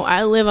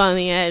on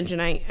the edge,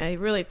 and I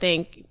really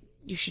think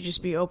you should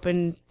just be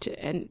open to,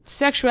 and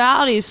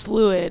sexuality is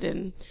fluid.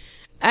 And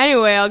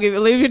anyway,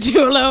 leave you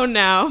two alone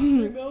now.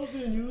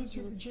 Melvin, you lose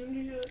your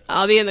virginity yet?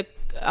 I'll be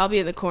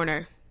in the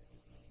corner.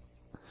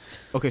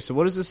 Okay, so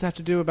what does this have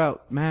to do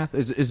about math?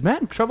 Is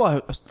Matt in trouble?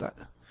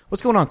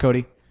 What's going on,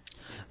 Cody?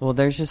 Well,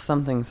 there's just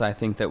some things I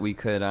think that we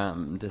could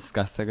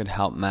discuss that could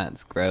help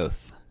Matt's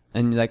growth,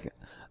 and like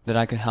that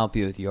I could help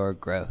you with your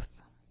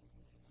growth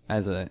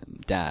as a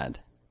dad.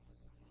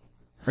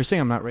 Are you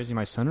saying I'm not raising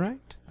my son right?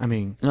 I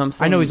mean, No, I'm I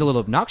saying- know he's a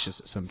little obnoxious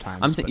at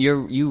sometimes. I'm saying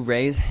but- you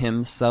raise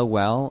him so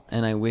well,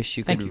 and I wish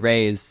you could Thank you.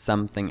 raise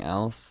something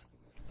else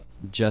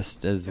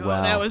just as Oh,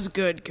 well. that was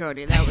good,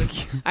 Cody. That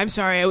was. I'm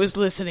sorry. I was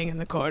listening in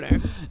the corner.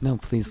 No,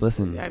 please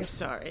listen. I'm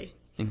sorry.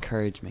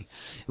 Encourage me.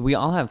 We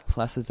all have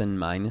pluses and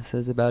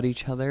minuses about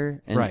each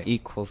other and Right.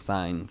 equal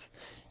signs.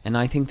 And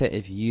I think that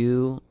if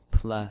you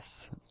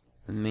plus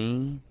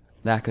me,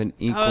 that could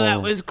equal... Oh,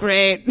 that was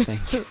great.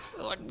 Thank you.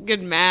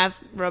 Good math,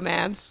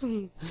 romance.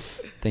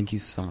 Thank you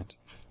so much.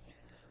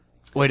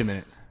 Wait a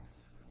minute.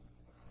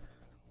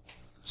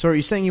 So are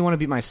you saying you want to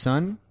be my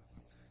son?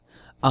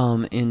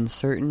 In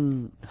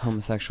certain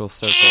homosexual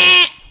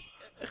circles.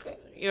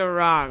 You're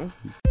wrong.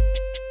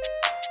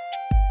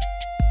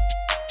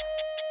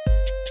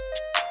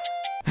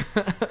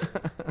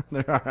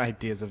 There are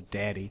ideas of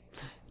daddy.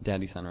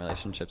 Daddy-son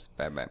relationships.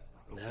 Bye-bye.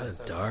 That was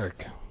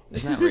dark.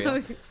 Isn't that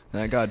real?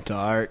 That got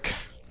dark.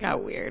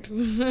 Got weird.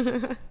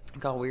 It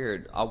got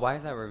weird. Why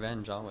is that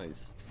revenge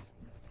always?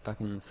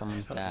 Fucking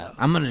someone's dad.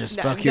 I'm gonna just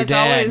fuck your That's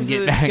dad always and get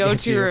the back at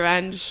go-to you.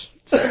 revenge.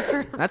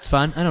 That's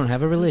fun. I don't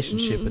have a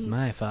relationship with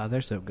my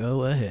father, so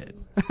go ahead.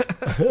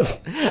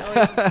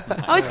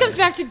 Always comes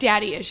back to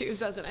daddy issues,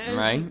 doesn't it?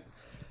 Right?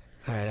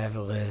 All right, I have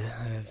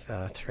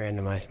to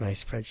randomize my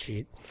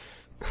spreadsheet.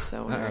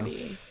 So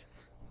nerdy.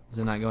 Is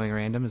it not going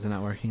random? Is it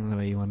not working the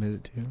way you wanted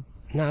it to?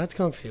 No, it's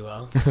going pretty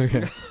well.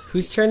 Okay.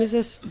 Whose turn is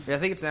this? I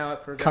think it's now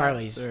up for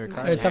Carly's.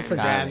 It's up for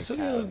grabs.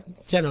 Carly.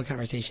 General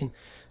conversation.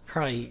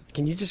 Carly,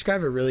 can you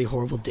describe a really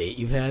horrible date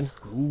you've had?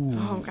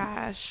 Oh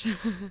gosh.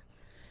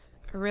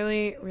 A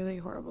really, really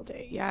horrible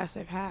date. Yes,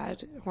 I've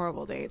had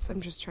horrible dates.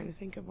 I'm just trying to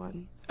think of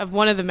one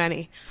of the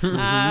many.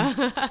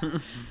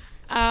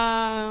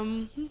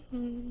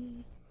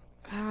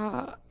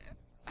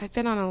 I've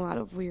been on a lot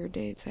of weird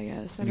dates, I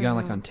guess. You gone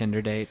like on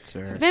Tinder dates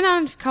or? I've been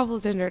on a couple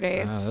of Tinder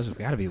dates. Oh, those have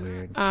got to be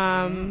weird.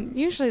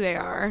 Usually they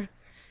are.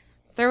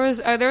 There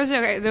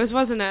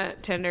wasn't a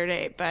Tinder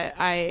date, but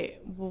I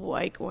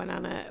like went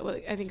on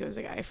I think it was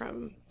a guy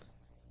from,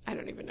 I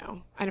don't even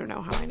know. I don't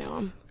know how I know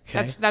him.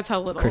 Okay. That's how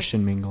little.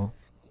 Christian mingle.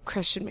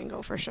 Christian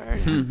mingle for sure.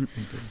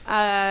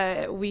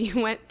 We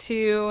went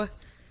to.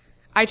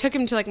 I took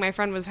him to like my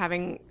friend was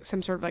having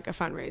some sort of like a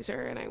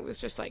fundraiser, and I was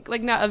just like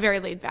not a very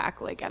laid back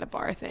like at a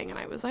bar thing, and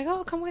I was like,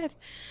 oh, come with.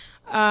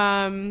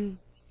 And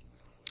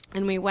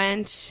we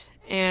went,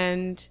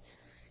 and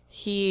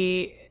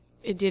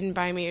it didn't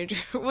buy me a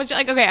drink, which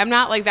like okay, I'm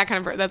not like that kind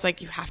of person that's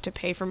like you have to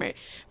pay for me,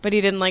 but he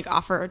didn't like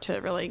offer to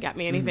really get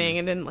me anything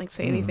and didn't like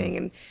say anything,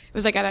 and it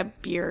was like at a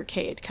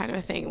beer-cade kind of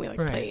a thing. We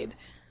like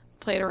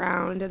played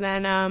around, and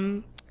then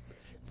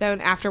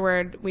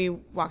afterward we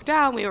walked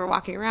out. We were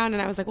walking around,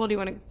 and I was like, well, do you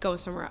want to go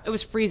somewhere else? It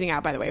was freezing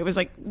out, by the way. It was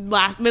like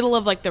middle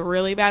of like the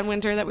really bad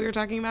winter that we were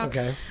talking about.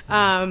 Okay.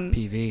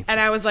 PV. And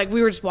I was like,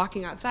 we were just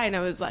walking outside, and I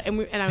was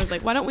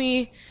like, why don't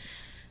we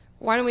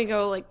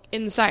go like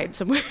inside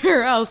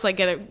somewhere else, like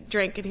get a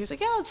drink? And he was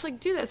like, yeah, let's like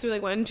do this. So we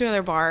like went into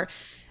another bar,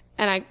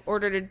 and I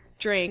ordered a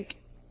drink,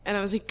 and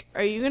I was like,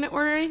 are you gonna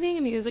order anything?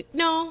 And he was like,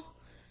 no.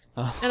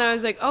 Oh. And I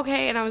was like,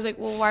 okay. And I was like,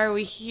 well, why are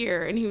we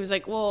here? And he was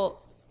like,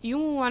 well, you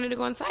wanted to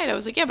go inside. I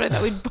was like, yeah, but I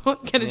thought we'd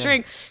both get a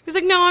drink. He was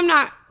like, no, I'm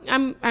not.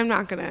 I'm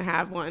not gonna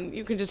have one.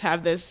 You can just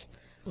have this.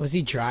 Was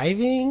he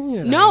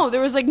driving? No,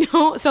 there was like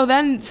no. So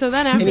then after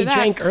and he that,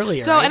 drank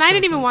earlier. So right? and I So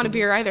didn't it's even like- want a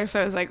beer either. So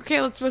I was like,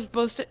 okay, let's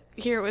both sit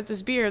here with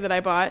this beer that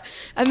I bought.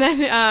 And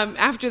then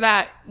after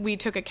that, we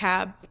took a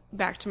cab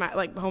back to my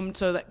like home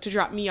to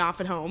drop me off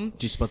at home.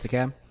 Did you split the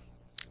cab?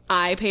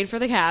 I paid for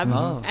the cab,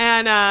 Oh.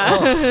 and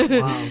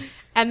Wow.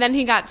 and then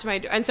he got to my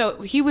and so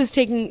he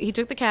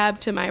took the cab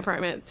to my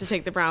apartment to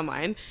take the brown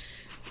line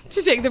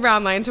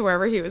to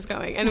wherever he was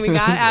going, and we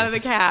got out of the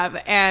cab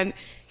and.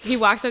 He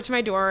walks up to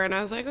my door, and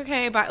I was like,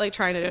 okay, but like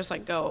trying to just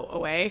like go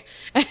away.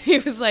 And he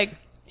was like,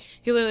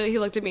 he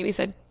looked at me and he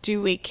said,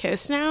 do we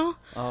kiss now?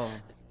 Oh.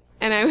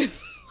 And I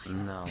was,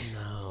 No.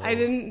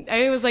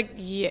 I was like,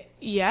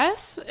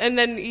 yes. And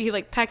then he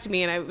like pecked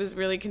me, and I was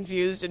really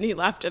confused, and he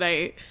left,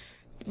 and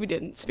we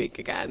didn't speak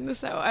again.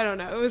 So I don't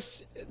know. It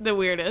was the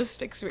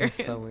weirdest experience.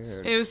 That's so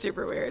weird. It was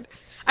super weird.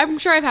 I'm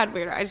sure I've had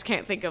weirder. I just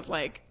can't think of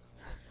like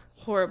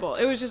horrible.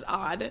 It was just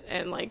odd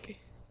and like,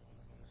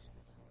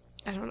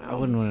 I don't know. I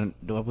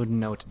wouldn't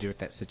know what to do with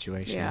that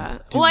situation. Yeah.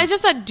 Well, I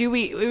just said, it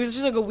was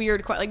just like a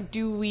weird question. Like,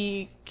 do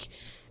we,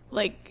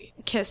 like,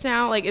 kiss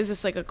now? Like, is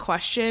this like a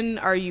question?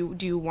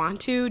 Do you want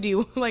to? Do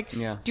you, like,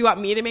 Yeah. do you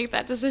want me to make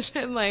that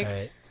decision? Like, All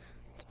right.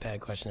 It's a bad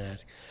question to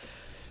ask.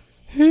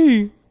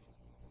 Hey,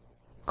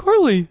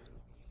 Carly,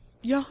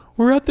 yeah,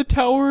 we're at the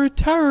Tower of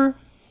Terror.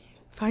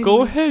 fine.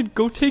 Go ahead,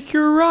 go take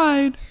your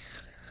ride.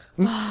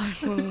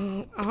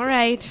 All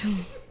right.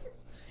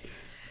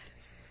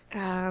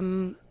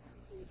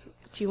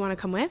 Do you want to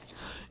come with?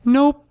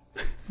 Nope.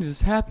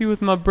 Just happy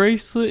with my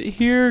bracelet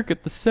here.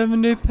 Get the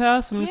 7-day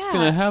pass. I'm just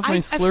gonna have my I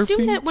Slurpee.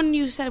 assumed that when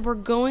you said we're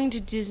going to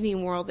Disney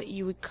World that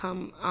you would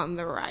come on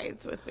the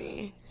rides with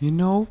me. You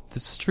know, the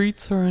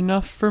streets are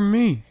enough for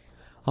me.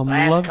 I'm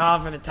Last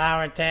call for the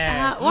Tower of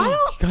Terror. Why You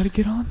don't? gotta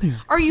get on there.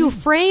 Are you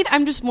afraid?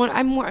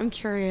 I'm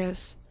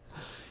curious.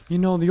 You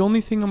know, the only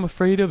thing I'm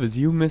afraid of is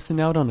you missing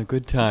out on a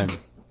good time.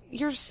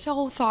 You're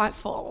so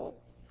thoughtful.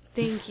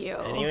 Thank you.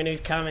 Anyone who's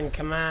coming,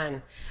 come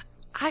on.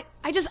 I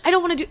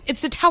don't want to do,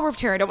 it's the Tower of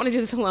Terror. I don't want to do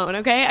this alone,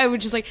 okay? I would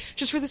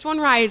just for this one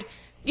ride,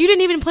 you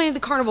didn't even play the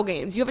carnival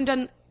games. You haven't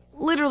done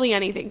literally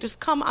anything. Just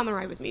come on the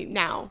ride with me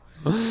now.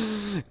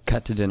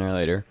 Cut to dinner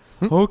later.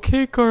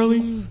 Okay,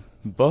 Carly.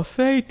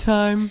 Buffet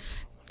time.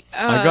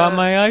 I got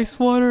my ice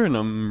water and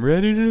I'm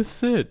ready to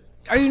sit.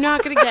 Are you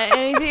not going to get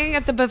anything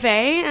at the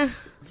buffet?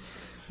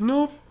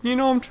 Nope.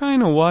 I'm trying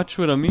to watch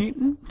what I'm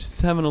eating.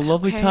 Just having a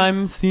lovely Okay.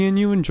 time seeing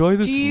you enjoy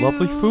this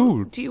lovely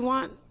food. Do you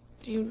want?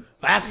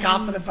 Last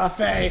call for the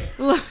buffet.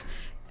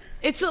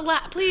 It's a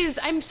lot. Please,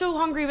 I'm so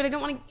hungry, but I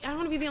don't want to. I don't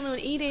want to be the only one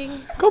eating.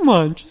 Come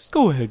on, just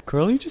go ahead,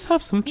 Carly. Just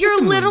have some chicken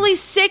You're literally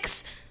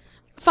wings.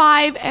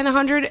 6'5" and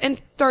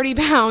 130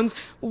 pounds.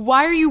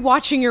 Why are you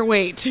watching your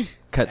weight?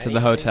 Cut to the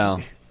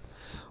hotel.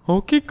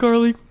 Okay,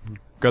 Carly.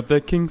 Got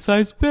that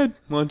king-size bed.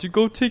 Why don't you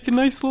go take a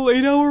nice little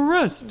 8-hour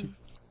rest?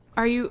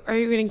 Are you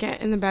gonna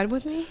get in the bed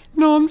with me?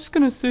 No, I'm just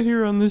gonna sit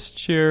here on this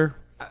chair.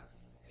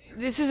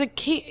 This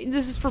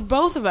is for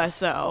both of us,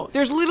 though.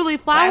 There's literally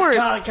Last flowers.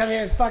 call, come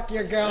here and fuck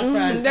your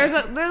girlfriend. There's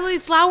literally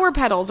flower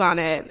petals on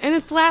it, and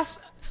it's glass.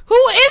 Who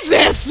is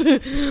this?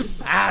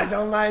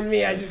 Don't mind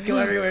me. I just go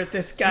everywhere with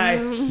this guy.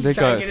 They Trying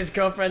got to get his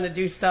girlfriend to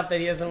do stuff that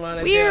he doesn't want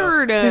to do.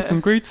 Weird. They some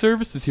great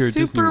services here at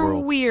Disney Super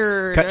World.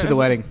 weird. Cut to the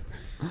wedding.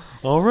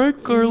 All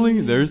right, Carly.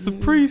 There's the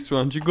priest. Why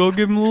don't you go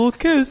give him a little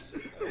kiss?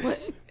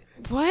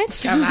 What?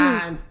 Come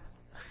on.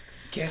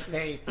 Kiss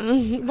me.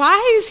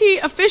 Why is he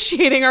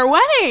officiating our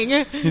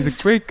wedding? He's a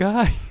great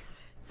guy.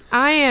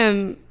 I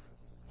am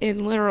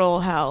in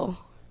literal hell.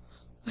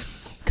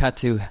 Cut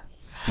to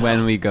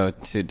when we go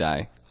to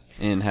die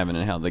in heaven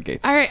and hell, the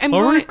gates. All right, I'm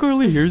All going. right,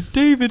 Carly. Here's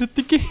David at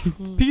the gates.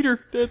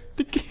 Peter at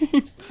the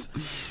gates.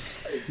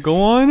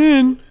 Go on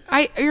in.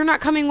 You're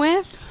not coming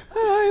with?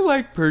 I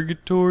like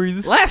purgatory.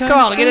 This Last is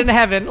call to get into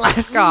heaven.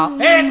 Last call.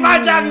 Hey, it's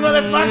my job, you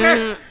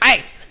motherfucker.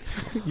 Hey,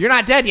 you're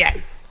not dead yet.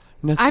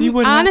 Now see I'm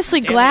what honestly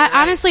Damn glad.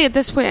 right. Honestly, at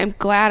this point, I'm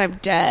glad I'm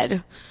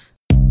dead.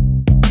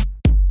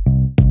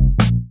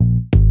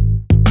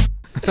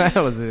 That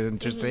was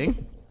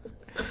interesting.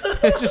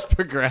 It just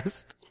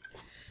progressed.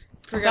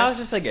 That was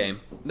just a game.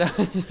 That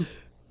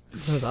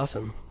was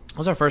awesome. That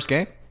was our first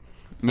game.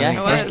 Yeah,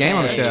 First game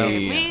on the show.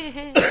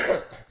 Yeah.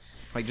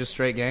 Like just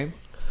straight game.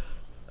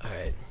 All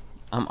right.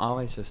 I'm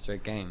always just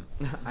straight game.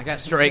 I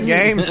got straight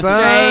game,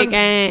 son. Straight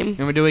game.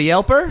 Can we do a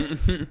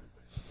Yelper?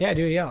 Yeah,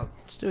 do a Yelp.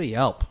 Let's do a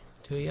Yelp.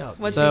 Do a Yelp.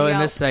 What's So the in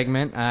Yelp? this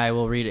segment, I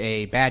will read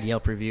a bad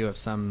Yelp review of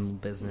some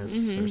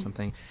business Mm-hmm. or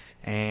something,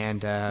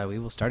 and we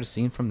will start a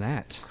scene from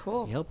that.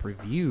 Cool. Yelp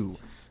review.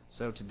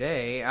 So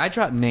today, I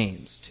dropped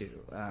names too.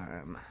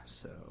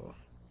 So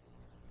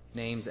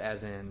names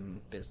as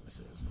in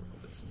businesses,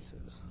 little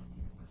businesses.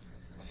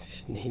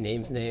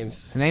 Names. The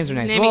names are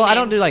names. Naming Well, I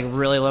don't do names. like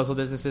really local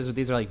businesses, but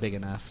these are like big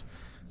enough.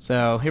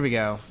 So here we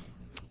go.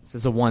 This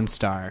is a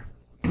 1-star.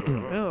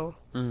 Oh,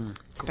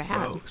 it's bad.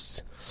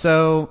 Gross.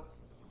 So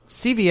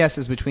CVS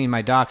is between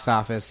my doc's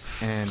office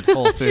and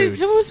Whole She's Foods.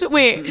 supposed to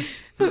wait.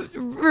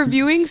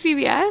 Reviewing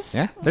CVS?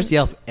 Yeah, there's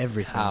Yelp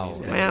everything. How?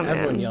 these days. Wow,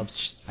 Everyone man.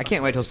 Yelps. I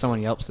can't wait till someone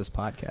Yelps this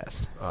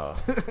podcast. Oh.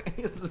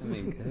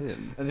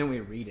 And then we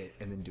read it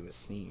and then do a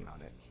scene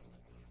on it.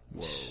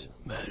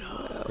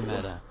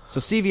 Meta. So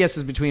CVS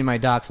is between my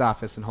doc's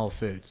office and Whole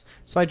Foods.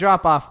 So I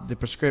drop off the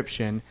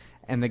prescription,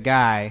 and the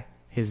guy,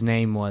 his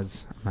name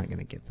was, I'm not going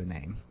to get the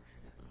name,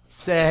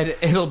 said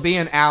it'll be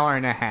an hour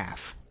and a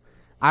half.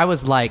 I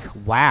was like,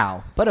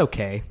 wow, but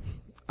okay.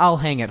 I'll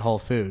hang at Whole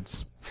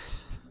Foods.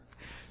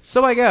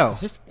 So I go.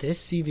 Is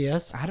this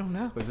CVS? I don't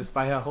know. Was this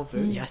by Whole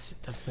Foods? Yes,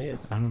 it definitely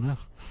is. I don't know.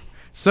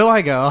 So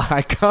I go.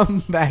 I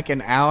come back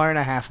an hour and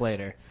a half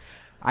later.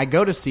 I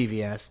go to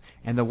CVS,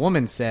 and the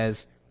woman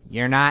says,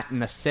 "You're not in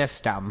the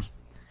system."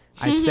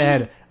 I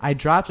said, "I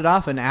dropped it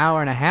off an hour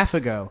and a half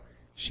ago."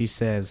 She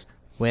says,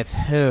 "With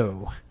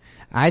who?"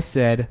 I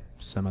said,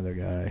 "Some other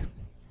guy."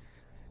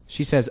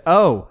 She says,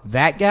 "Oh,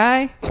 that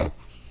guy?"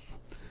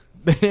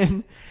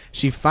 Then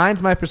she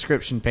finds my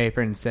prescription paper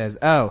and says,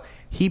 "Oh,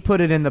 he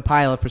put it in the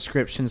pile of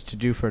prescriptions to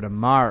do for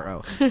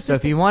tomorrow. So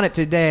if you want it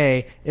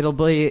today, it'll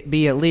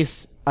be at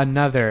least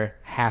another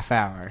half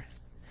hour."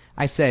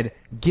 I said,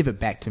 "Give it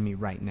back to me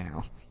right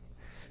now."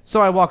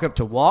 So I walk up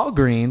to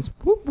Walgreens.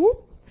 Whoop,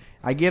 whoop.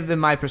 I give them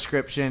my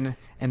prescription,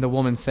 and the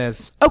woman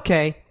says,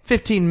 "Okay,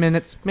 15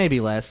 minutes, maybe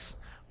less."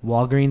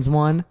 Walgreens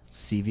 1,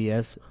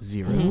 CVS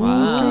 0.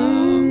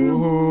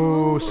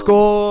 Ooh,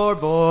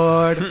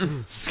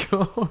 scoreboard.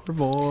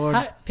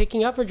 Scoreboard.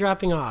 Picking up or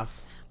dropping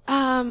off?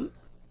 A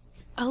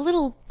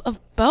little of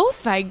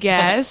both, I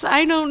guess.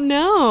 I don't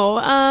know.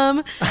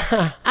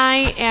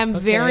 I am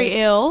very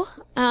ill.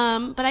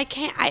 But I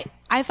can't.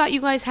 I thought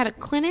you guys had a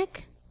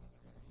clinic.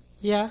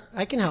 Yeah,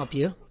 I can help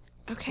you.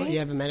 Okay. What, you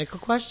have a medical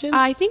question?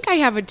 I think I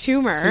have a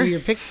tumor. So you're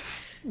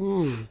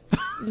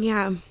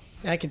Yeah.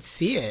 I can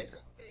see it.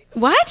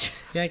 What?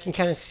 Yeah, I can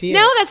kind of see it.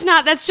 No, that's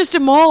not. That's just a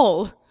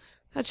mole.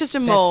 That's just a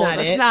mole.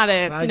 That's not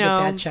it. I'll No.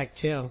 get that checked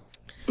too.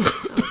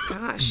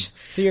 Gosh.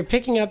 So you're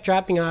picking up,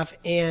 dropping off,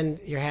 and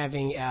you're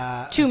having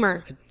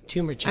Tumor. a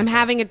tumor check. I'm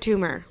having a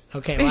tumor.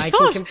 Okay, well, I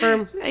can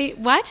confirm.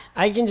 What?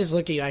 I can just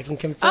look at you. I can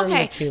confirm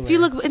Okay. the tumor. If you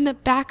look in the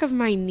back of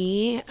my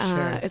knee,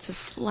 Sure. it's a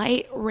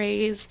slight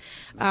raise.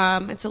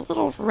 It's a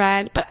little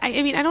red, but I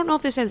mean, I don't know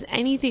if this has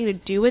anything to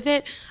do with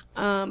it.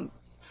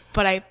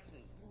 But I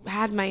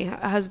had my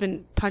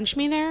husband punch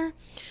me there.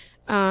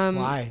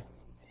 Why?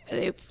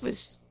 It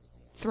was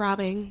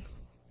throbbing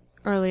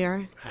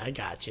earlier. I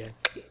got you.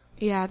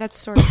 Yeah, that's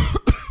sort of.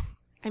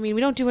 I mean,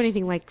 we don't do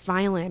anything like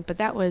violent, but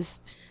that was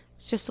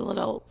It's just a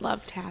little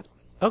love tap.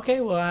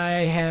 Okay, well,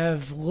 I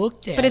have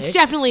looked at it. But it's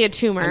definitely a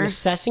tumor. I'm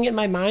assessing it in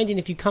my mind, and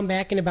if you come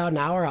back in about an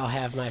hour, I'll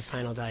have my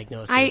final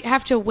diagnosis. I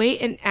have to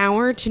wait an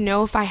hour to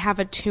know if I have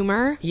a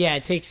tumor. Yeah,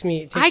 it takes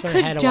my I head could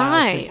a while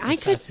die. to I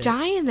could assess it.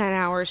 die in that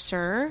hour,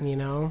 sir. You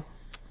know,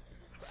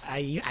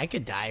 I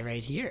could die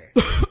right here.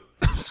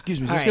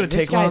 Excuse me, All is this right, going to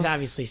this take long? guy's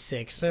obviously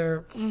sick.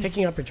 Sir,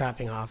 picking up or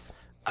dropping off?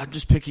 I'm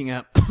just picking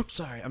up.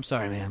 I'm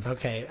sorry, man.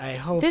 Okay, I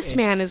hope This it's-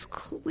 man is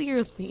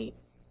clearly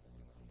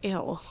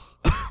ill.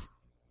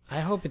 I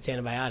hope it's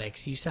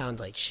antibiotics. You sound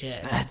like shit.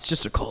 It's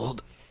just a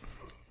cold.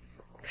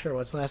 Sure,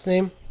 what's the last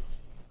name?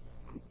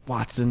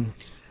 Watson.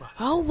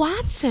 Oh,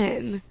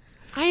 Watson.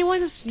 I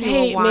once knew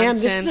Hey, a Watson. ma'am,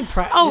 this is a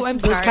pri- Oh, this I'm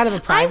is- this is sorry. kind of a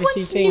privacy I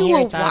once thing knew here.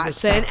 a It's out of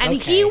Watson, respect. and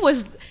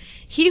Okay.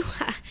 he.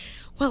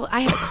 Well,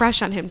 I had a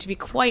crush on him, to be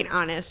quite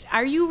honest.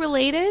 Are you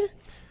related,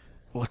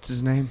 What's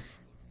his name?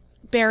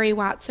 Barry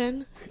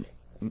Watson?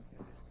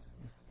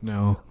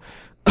 No.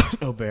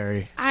 Oh,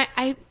 Barry.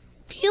 I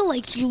feel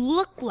like you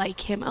look like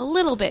him a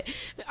little bit.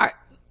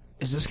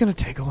 Is this going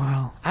to take a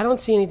while? I don't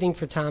see anything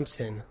for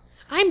Thompson.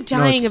 I'm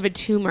dying it's- of a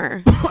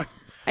tumor.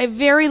 I have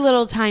very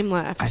little time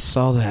left. I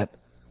saw that.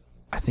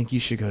 I think you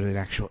should go to an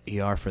actual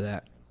ER for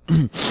that.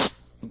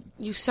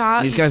 You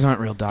saw These guys aren't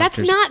real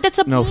doctors. That's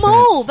a No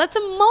mole. offense. That's a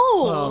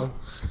mole. Well,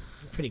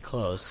 pretty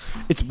close.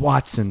 It's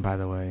Watson, by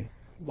the way.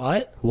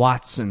 What?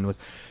 Watson with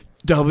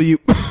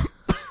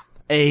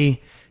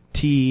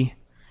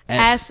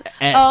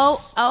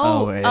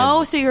W-A-T-S-S-O-N.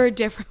 Oh, so you're a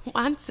different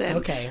Watson.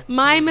 Okay.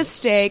 My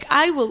mistake.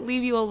 I will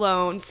leave you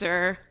alone,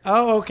 sir.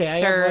 Oh, okay. I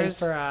have one Sirs.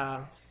 for.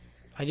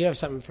 I do have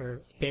something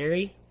for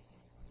Barry.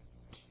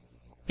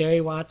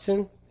 Barry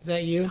Watson. Is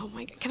that you? Oh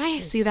my god. Can I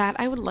see that?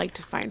 I would like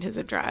to find his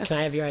address. Can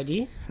I have your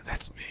ID?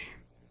 That's me.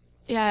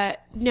 Yeah,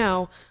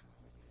 no.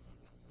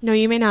 No,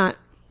 you may not.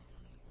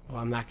 Well,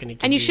 I'm not going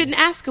to. And you shouldn't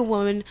ask a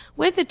woman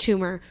with a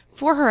tumor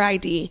for her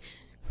ID.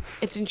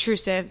 It's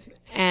intrusive,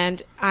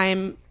 and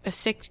I'm a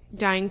sick,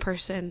 dying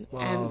person,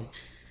 and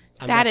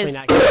I'm that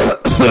definitely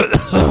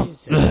is- not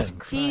Jesus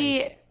he.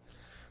 Christ.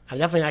 I'm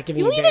definitely not giving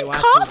You you Barry even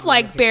Watson cough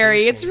like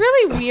Barry. It's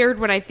really weird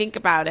when I think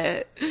about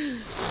it.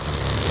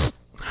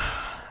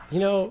 You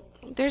know,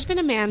 There's been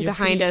a man You're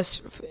behind pretty-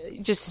 us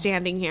just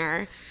standing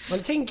here.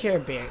 I'm taking care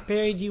of Barry.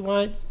 Barry, do you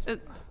want?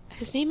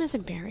 His name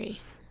isn't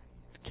Barry.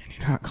 Can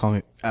you not call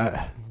me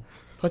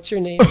What's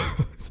your name,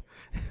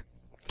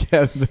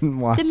 Kevin The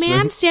Watson?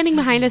 man standing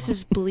behind us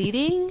is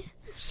bleeding.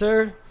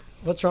 sir?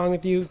 What's wrong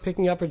with you?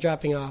 Picking up or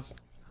dropping off?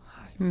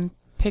 I'm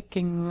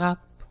picking up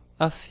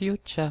a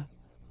future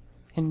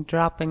and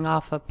dropping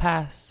off a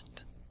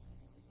past.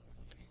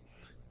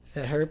 Is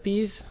that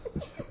herpes?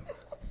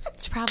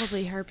 It's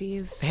probably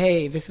herpes.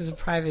 Hey, this is a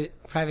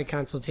private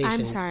consultation.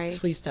 I'm sorry.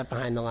 Please step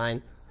behind the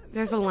line.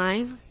 There's a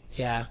line.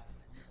 Yeah,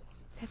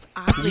 That's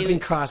you've been oddly.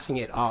 crossing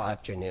it all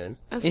afternoon.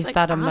 That's Is like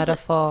that a oddly-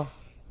 metaphor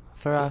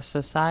for our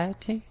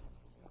society?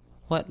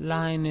 What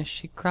line is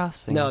she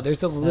crossing? No,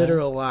 there's a sir?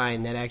 literal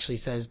line that actually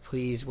says,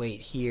 "Please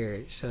wait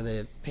here," so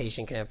the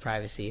patient can have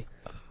privacy.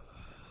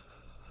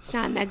 It's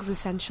not an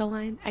existential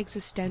line.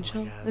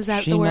 Existential. God. Is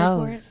that She the word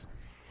knows. for it?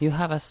 You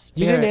have a You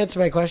spirit. didn't answer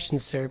my question,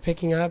 sir.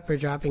 Picking up or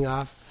dropping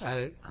off? I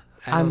don't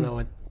I'm know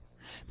what.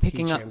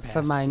 Picking future up and for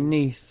past my means.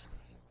 niece.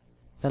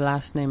 The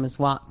last name is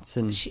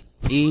Watson. She-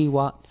 E.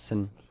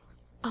 Watson.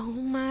 Oh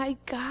my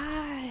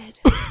god.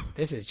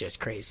 This is just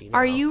crazy.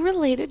 Are now. you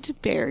related to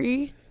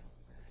Barry?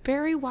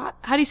 Barry Wat?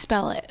 How do you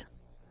spell it?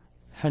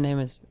 Her name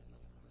is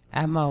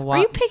Emma Are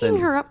Watson. you picking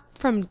her up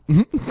from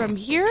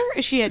here?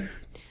 Is she a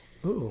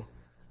Ooh.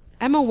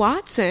 Emma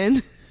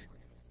Watson?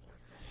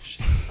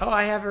 Oh,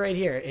 I have it right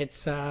here.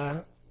 It's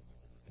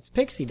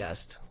pixie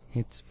dust.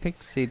 It's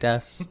pixie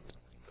dust.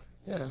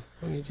 Yeah.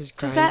 Let me just.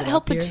 Does grind that it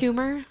help up a here.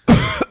 tumor?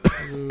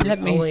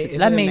 Let me Only- see, is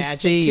let it a me magic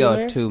see tumor?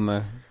 your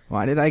tumor.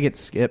 Why did I get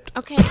skipped?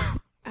 Okay.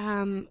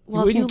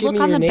 Well, if wouldn't you give look me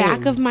on your the back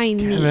name. of my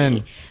Kevin.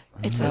 knee,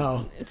 it's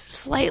Oh. it's a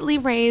slightly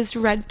raised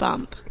red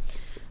bump.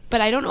 But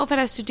I don't know if it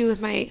has to do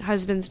with my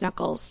husband's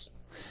knuckles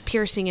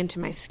piercing into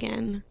my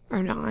skin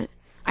or not.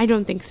 I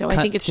don't think so. I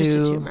think it's just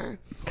a tumor.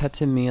 Cut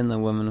to me and the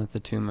woman with the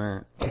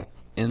tumor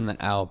in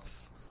the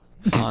Alps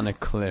on a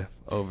cliff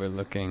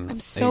overlooking. I'm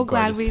so a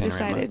glad gorgeous we panorama.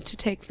 decided to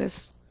take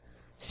this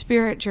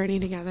spirit journey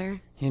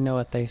together. You know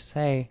what they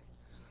say?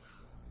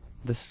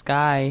 The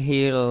sky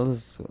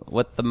heals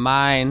what the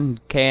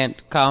mind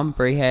can't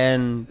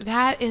comprehend.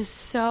 That is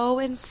so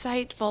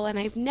insightful, and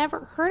I've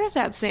never heard of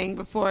that saying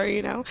before,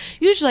 you know.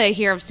 Usually I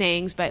hear of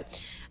sayings, but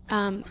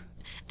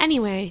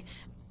anyway,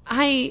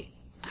 I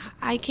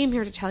came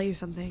here to tell you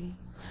something.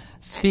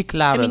 Speak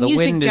louder. mean, The you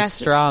wind is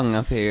suggested- strong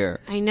up here.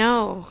 I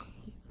know.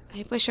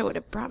 I wish I would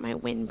have brought my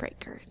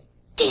windbreaker.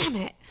 Damn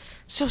it.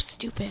 So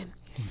stupid.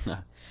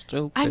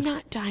 Stupid. I'm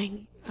not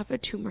dying of a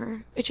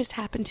tumor. It just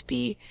happened to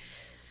be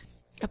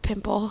a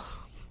pimple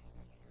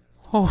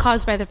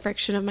caused by the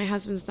friction of my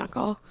husband's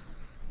knuckle.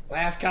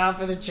 Last call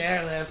for the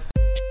chairlift.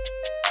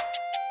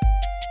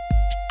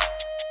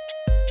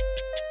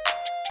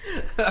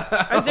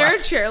 Is there a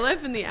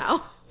chairlift in the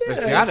owl?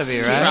 There's gotta be,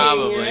 right?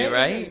 Probably,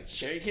 right?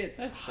 Sure, you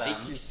can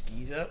hike your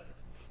skis up.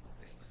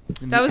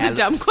 That was a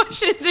dumb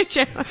question to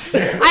check.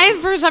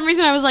 For some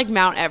reason, I was like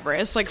Mount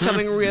Everest, like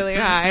something really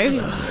high.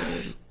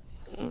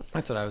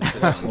 That's what I was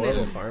doing.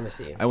 Horrible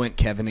pharmacy. I went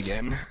Kevin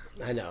again.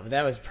 I know, but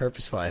that was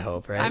purposeful, I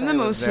hope, right? I'm the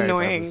most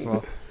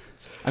annoying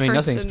I mean,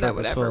 nothing's person that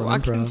would purposeful ever in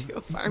walk improv. into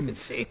a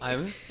pharmacy. I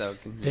was so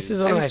confused. This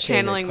is one I of my was favorite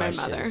channeling my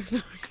mother.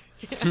 questions.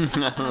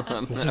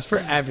 This is for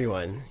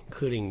everyone,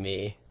 including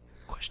me.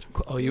 Question.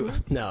 Oh, you.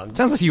 No, I'm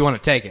Sounds like you want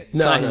to take it.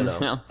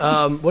 no.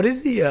 What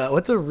is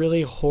what's a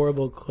really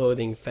horrible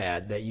clothing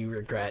fad that you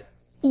regret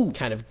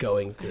kind of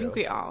going I through? think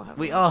we all have.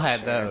 We all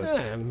had those.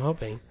 Yeah, I'm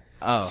hoping.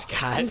 Oh.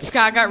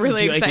 Scott got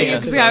really Do you like excited.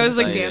 dancing? Scott was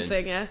like Excited.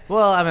 dancing, yeah.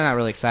 Well, I'm not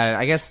really excited.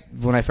 I guess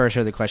when I first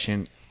heard the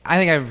question, I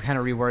think I've kind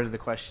of reworded the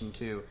question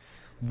to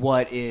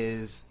what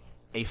is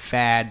a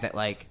fad that,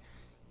 like,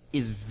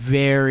 is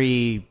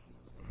very,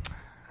 I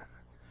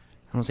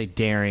don't want to say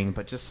daring,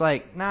 but just,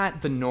 like,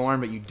 not the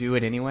norm, but you do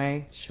it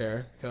anyway.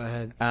 Sure, go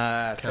ahead.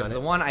 Because Count the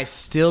it. one I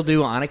still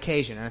do on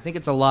occasion, and I think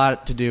it's a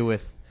lot to do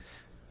with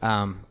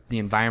the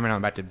environment I'm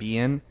about to be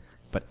in,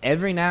 but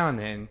every now and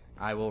then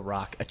I will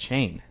rock a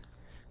chain.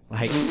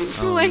 Like,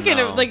 like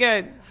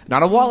a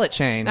not a wallet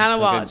chain. not a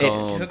Like wallet. a It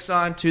gold. hooks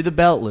on to the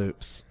belt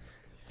loops.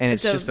 And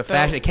it's It's a just a belt-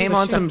 fashion. It came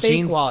on It's a some fake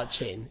jeans. wallet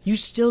chain. You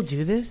still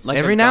do this? Like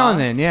Every a now goth? and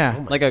then,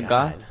 yeah. Like a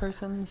God. goth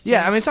person?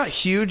 Yeah, I mean, it's not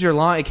huge or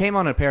long. It came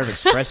on a pair of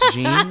Express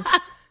jeans.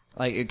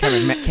 Like, it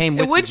kind of came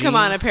with It would the come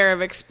on a jeans. pair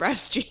of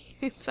Express jeans.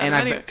 And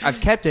I've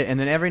kept it, and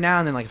then every now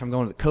and then, like if I'm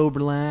going to the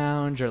Cobra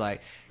Lounge or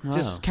like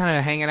just kind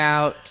of hanging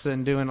out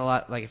and doing a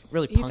lot, like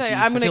really You punky. thought,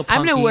 I I'm feel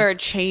gonna punky. wear a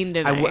chain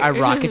tonight. I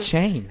rock a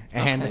chain,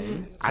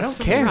 and I don't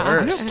care. rock.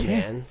 I don't care.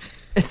 Man,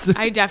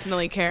 I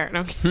definitely care.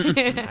 No,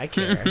 I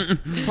care.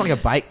 It's not like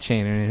a bike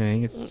chain or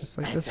anything. It's just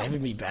like this. That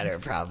would be better,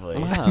 probably.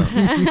 Wow.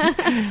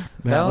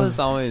 that was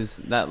always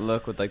that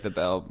look with like the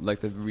belt, like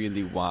the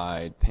really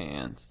wide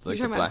pants, like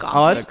You're the talking black. about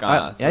Oh, goth? the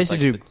goth I used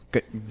to with, do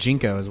like,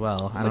 Jinko as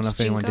well. I don't know What's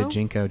if anyone did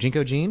Jinko?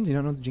 Jinko jeans. You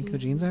don't know what the Jinko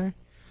jeans are?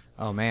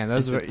 Oh man,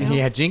 those were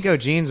No. Jinko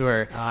jeans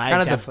were I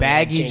kind of the definitely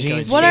had baggy Jinko jeans.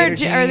 jeans. what are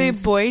skater they?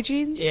 jeans. Boy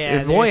jeans? Yeah,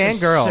 Yeah, boy there's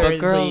and girl. absurdly-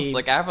 the girls,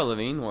 like Avril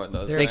Lavigne wore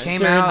those. They're They right?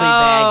 came out.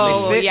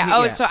 Oh, They fit- yeah.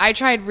 Oh, yeah. so I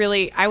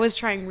was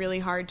trying really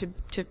hard to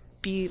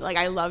be like,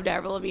 I loved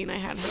Avril Lavigne. I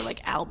had her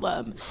like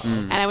album,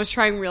 and I was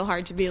trying real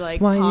hard to be like,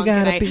 Why you punk,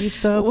 and gotta I be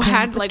so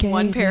had like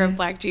one pair of complicated?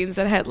 black jeans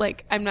that had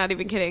like, I'm not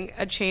even kidding,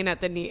 a chain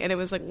at the knee, and it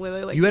was like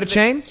literally like You had a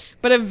chain?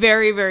 but a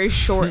very very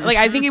short. Like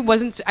I think it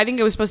wasn't. I think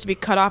it was supposed to be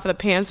cut off of the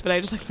pants, but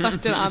I just like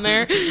left it on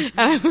there, and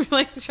I was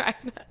like trying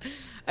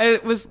to.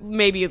 It was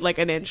maybe like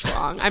an inch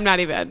long. I'm not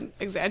even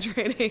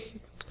exaggerating.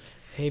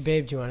 Hey,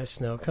 babe, do you want a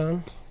snow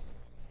cone?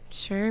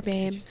 Sure,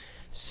 babe.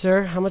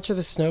 Sir, how much are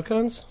the snow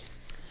cones?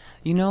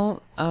 You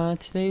know,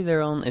 today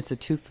they're on. It's a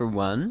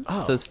 2-for-1,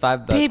 Oh. so it's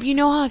 $5. Babe, you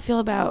know how I feel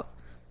about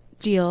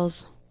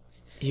deals.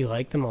 You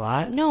like them a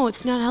lot? No,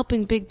 it's not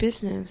helping big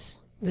business.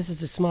 This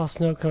is a small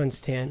snow cone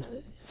stand.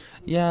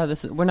 Yeah,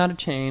 we're not a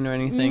chain or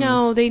anything.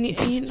 No, they need.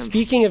 You know,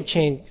 Speaking of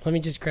chain, let me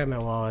just grab my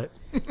wallet.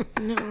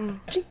 no.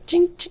 Ching,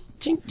 ching, ching,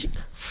 ching, ching.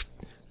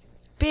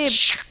 Babe,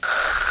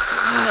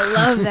 I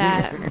love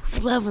that. I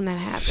love when that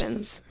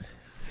happens.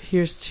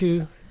 Here's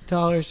 $2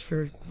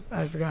 for,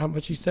 I forgot how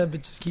much you said,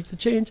 but just keep the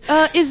change.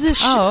 Is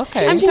this? Oh,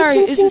 okay. I'm sorry.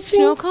 Ching, Is ching, the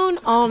snow ching. cone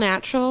all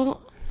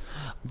natural,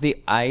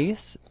 The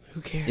ice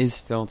Who cares? is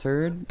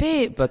filtered,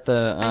 babe? but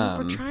the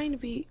we're trying to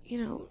be,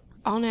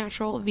 all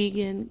natural,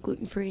 vegan,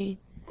 gluten free.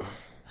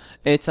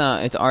 it's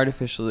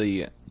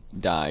artificially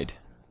dyed.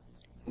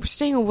 We're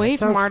staying away That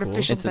from sounds cool.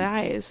 artificial It's a-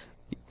 dyes,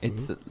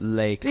 It's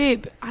lake.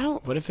 babe. I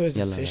don't. What if it was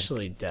Yellow.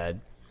 officially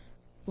dead?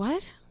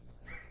 What?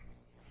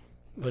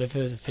 What if it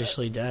was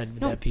officially dead?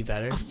 Would No. that be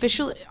better?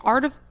 Official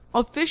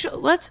official.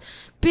 Let's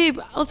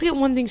get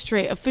one thing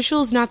straight.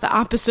 Official is not the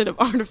opposite of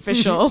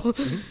artificial.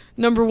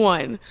 Number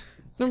one.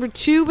 Number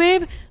two,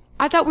 babe.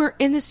 I thought we were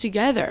in this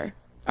together.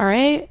 All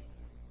right.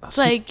 It's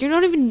like I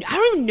don't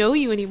even know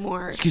you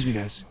anymore. Excuse me,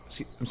 guys.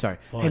 I'm sorry.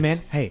 Hey, What?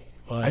 man. Hey,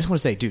 What? I just want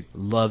to say, dude,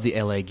 love the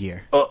LA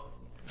gear. Oh,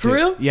 for Dude,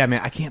 real? Yeah,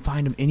 man. I can't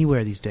find them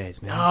anywhere these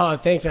days, man. Oh,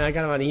 thanks, man. I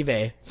got them on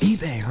eBay.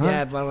 eBay, huh?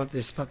 Yeah, I bought them off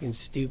this fucking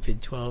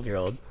stupid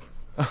 12-year-old.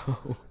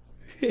 Oh,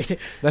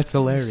 that's So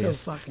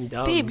hilarious. fucking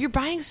dumb. Babe, you're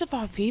buying stuff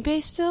off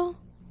eBay still?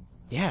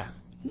 Yeah.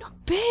 No,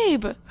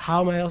 babe.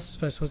 How am I else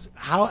supposed?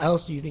 How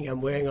else do you think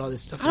I'm wearing all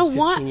this stuff? I don't at 15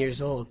 want-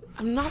 years old.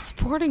 I'm not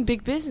supporting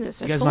big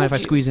business. You guys mind if I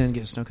squeeze in and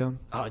get a snow cone?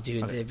 Oh,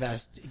 dude, the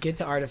best. Get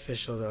the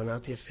artificial though,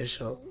 not the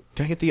official.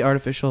 Can I get the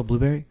artificial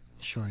blueberry?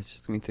 Sure, it's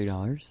just gonna be $3.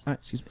 All right,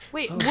 excuse me.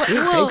 Wait, Oh, what? dude,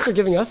 Well, thanks for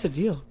giving us a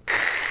deal.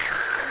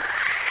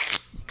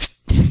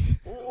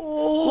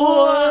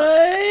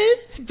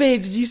 What,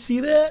 babe? Did you see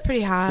that?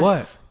 pretty hot.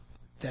 What?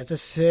 That's a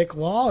sick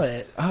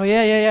wallet. Oh,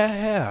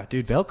 yeah.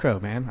 Dude,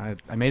 Velcro, man.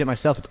 I made it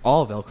myself. It's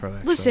all Velcro,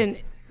 actually. Listen,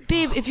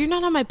 babe, if you're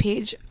not on my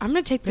page, I'm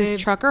gonna take this Babe.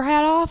 trucker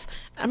hat off.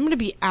 I'm gonna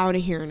be out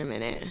of here in a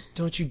minute,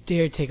 Don't you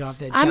dare take off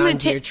that I'm John gonna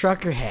Deere take-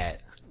 trucker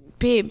hat.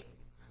 babe.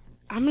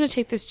 I'm gonna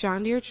take this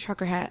John Deere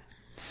trucker hat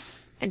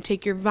and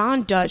take your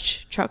Von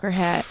Dutch trucker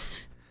hat.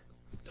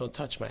 Don't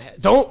touch my hat.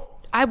 Don't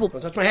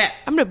Don't touch my hat.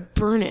 I'm gonna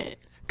burn it.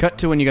 Cut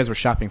to when you guys were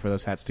shopping for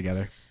those hats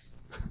together.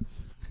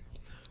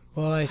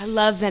 Well, I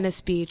love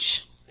Venice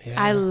Beach.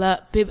 Yeah. I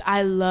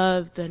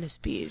love Venice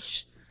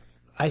Beach.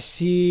 I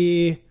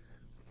see.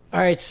 All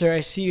right, sir. I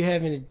see you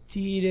have an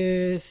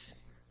Adidas.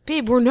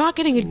 Babe, we're not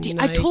getting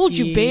I told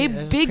you, Nike. babe,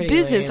 That's big pretty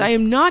business. lame. I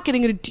am not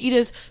getting an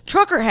Adidas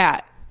trucker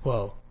hat.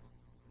 Whoa.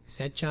 Is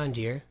that John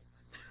Deere?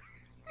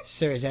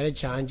 Sir, is that a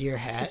John Deere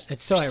hat?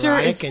 That's so Sir,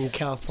 ironic in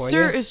California.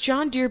 Sir, is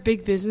John Deere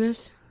big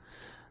business?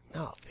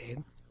 No, babe.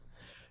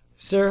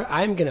 Sir,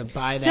 I'm going to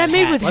buy that that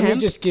made hat. with Let me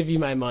hemp? just give you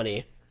my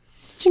money.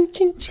 Ching,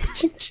 ching, ching,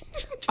 ching, ching.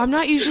 I'm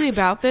not usually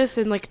about this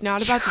and like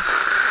not about the.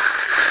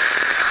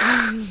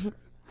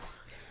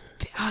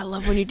 I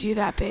love when you do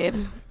that,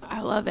 babe.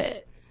 I love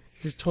it.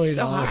 Here's $20.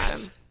 So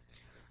hot.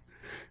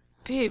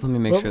 Babe, Let me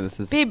make sure this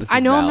is. babe, this I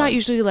is know I'm valid. not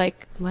usually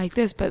like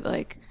this, but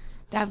like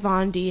that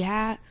Von D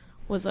hat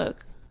would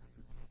look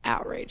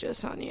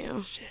outrageous on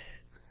you.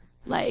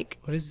 Like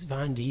What does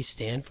Von D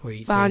stand for,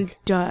 you Von think?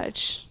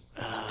 Dutch.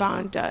 It's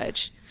Von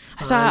Dutch.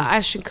 I saw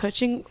Ashton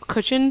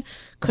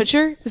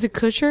Kutcher. Is it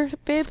Kutcher,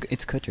 babe?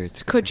 It's Kutcher.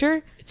 It's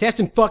Kutcher? It's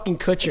Ashton fucking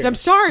Kutcher. I'm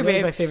sorry, You know, he's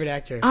babe. my favorite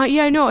actor.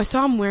 Yeah, I know. I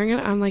saw him wearing it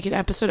on like an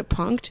episode of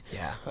Punked.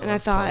 Yeah. And I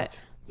thought,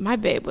 my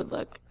babe would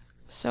look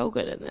so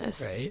good in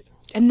this. Right?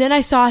 And then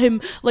I saw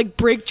him like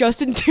break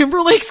Justin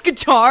Timberlake's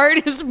guitar,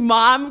 and his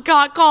mom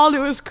got called. It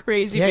was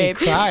crazy, Yeah, he babe.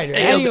 cried, right?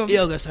 Hey, Anyway,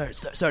 Yoga, sorry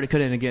to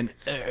cut in again.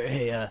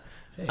 I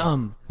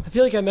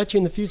feel like I met you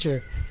in the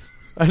future.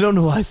 I don't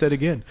know why I said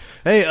again.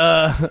 Hey,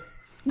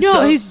 no,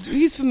 so-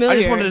 he's familiar. I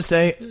just wanted to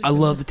say I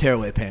love the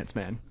tearaway pants,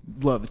 man.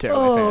 Love the tearaway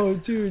Oh, pants.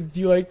 dude,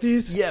 do you like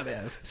these? Yeah,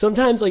 man.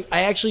 Sometimes, like,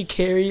 I actually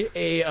carry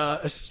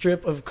a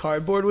strip of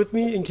cardboard with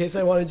me in case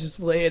I want to just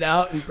lay it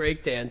out and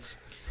break dance.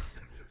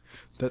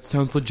 That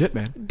sounds legit,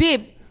 man.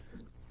 Babe,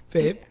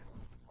 Babe,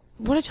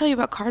 what did I tell you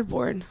about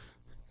cardboard?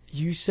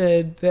 you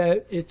said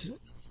that it's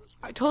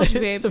I told you,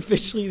 babe. it's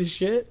officially the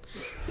shit.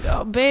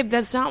 Oh, babe,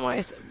 that's not what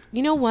I said.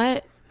 You know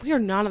what? We are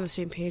not on the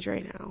same page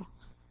right now.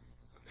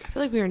 I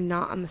feel like we are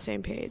not on the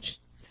same page.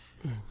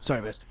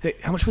 Sorry, man. Hey,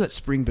 how much for that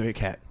spring break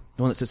hat?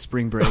 The one that says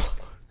spring break.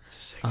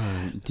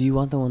 Do you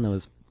want the one that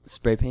was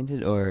spray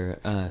painted or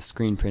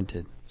screen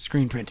printed?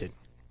 Screen printed.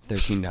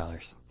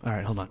 $13. All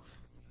right, hold on.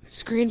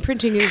 Screen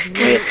printing is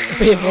really...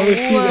 Babe, let me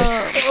see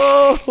this.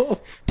 Oh,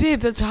 Babe,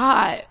 that's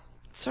hot.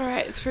 It's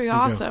alright. It's pretty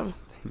awesome.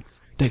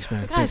 Thanks,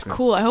 man. Guy's Thanks, man.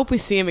 cool. I hope we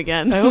see him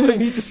again. I hope I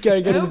meet this guy I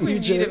again in hope the we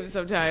meet future. him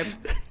sometime.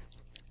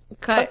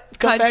 Cut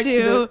back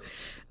to...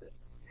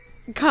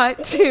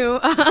 Cut to...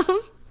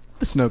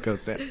 The snow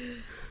coat's there.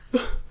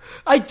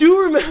 I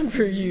do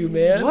remember you,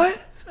 man.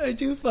 What? I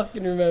do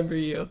fucking remember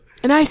you.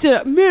 and I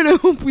said, man, I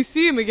hope we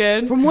see him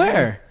again. From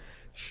where?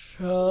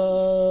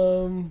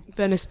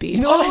 Venice Beach.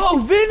 You know Oh,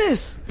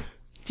 Venice!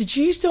 Did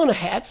you used to own a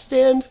hat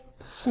stand,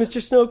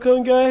 Mr. Snow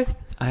Cone guy?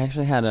 I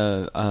actually had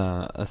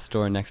a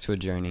store next to a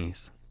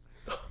Journeys.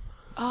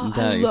 Oh,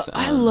 That used to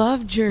I own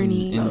love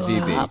Journey. in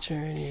VB.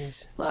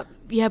 Journeys.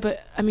 Yeah,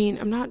 but I mean,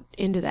 I'm not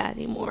into that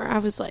anymore. I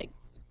was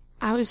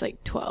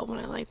like 12 when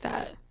I liked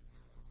that.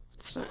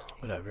 It's not.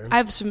 Whatever. I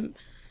have some.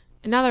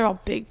 And now they're all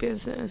big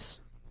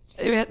business.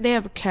 They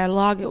have a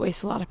catalog. It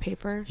wastes a lot of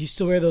paper. You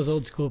still wear those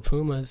old school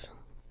Pumas.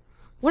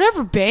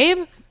 Whatever,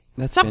 babe.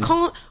 That's Stop been-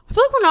 calling. I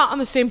feel like we're not on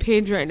the same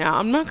page right now.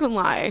 I'm not gonna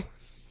lie.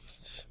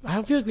 I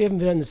don't feel like we haven't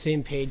been on the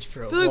same page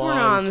for a I feel like long we're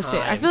not on the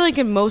same. time. I feel like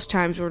in most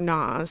times we're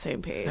not on the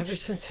same page. Ever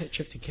since that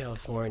trip to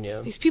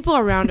California. These people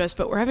are around us,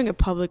 but we're having a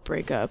public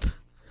breakup.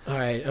 All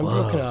right, I'm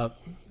broken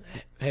up.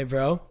 Hey,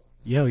 bro.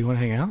 Yo, you want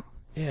to hang out?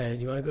 Yeah,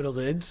 you want to go to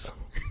Lids?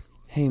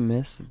 Hey,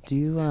 miss, do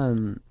you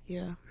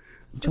Yeah,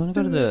 do you want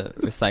to go to the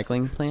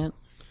recycling plant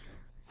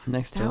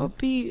next that door? would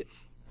be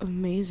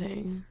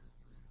amazing.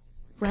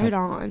 Right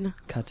on.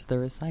 Cut to the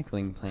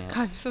recycling plant.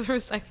 God, so the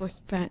recycling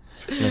bin.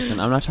 Listen,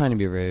 I'm not trying to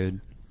be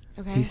rude.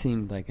 Okay. He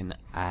seemed like an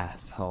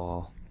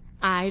asshole.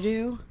 I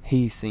do.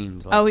 He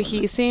seemed like Oh, an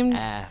he seemed.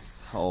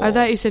 asshole. I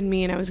thought you said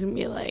me, and I was gonna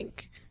be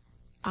like,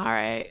 "All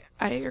right,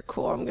 you're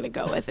cool. I'm gonna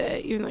go with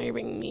it, even though you're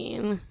being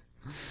mean."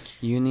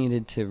 You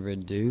needed to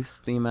reduce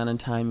the amount of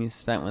time you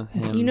spent with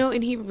him. You know,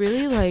 and he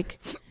really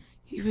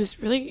he was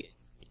really,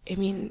 I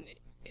mean,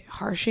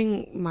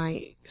 harshing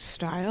my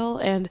style,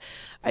 and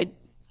I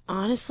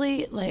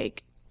honestly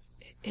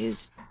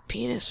his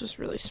penis was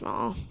really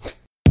small.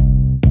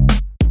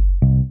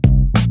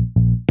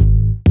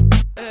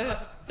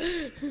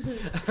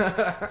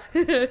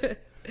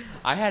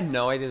 I had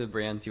no idea the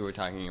brands you were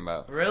talking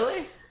about.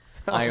 Really?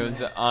 I was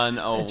John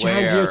Deere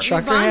unaware.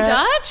 trucker Von hat?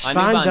 Dutch? I knew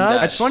Von Von Dutch?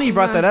 Dutch. It's funny you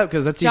brought that up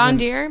because that's John even,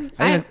 Deere?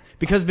 I didn't,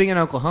 because being in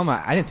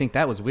Oklahoma, I didn't think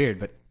that was weird,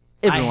 but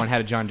everyone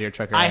had a John Deere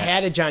trucker I hat.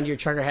 had a John Deere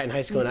trucker hat in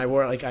high school, and I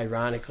wore it like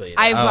ironically.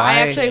 I I-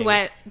 actually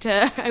went to.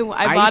 I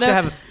I bought used to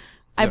have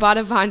I bought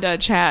a Von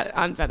Dutch hat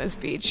on Venice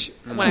Beach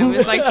when I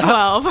was like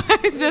 12.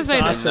 It's just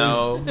like,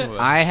 awesome. No.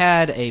 I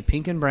had a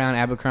pink and brown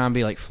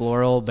Abercrombie like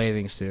floral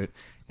bathing suit,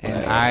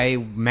 And I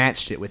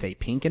matched it with a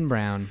pink and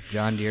brown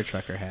John Deere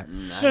trucker hat.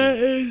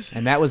 Nice.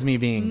 And that was me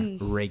being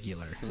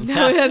regular.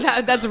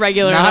 That's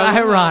regular. Not Oh,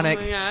 ironic.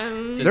 yeah.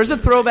 There's a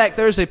Throwback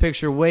Thursday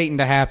picture waiting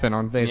to happen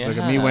on Facebook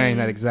of me Yeah. wearing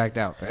that exact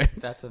outfit.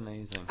 That's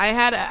amazing.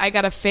 I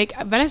got a fake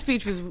Venice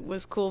Beach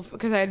was cool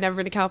because I had never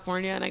been to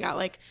California, and I got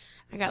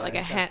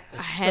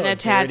a henna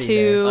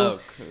tattoo. Oh,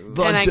 cool.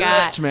 The And I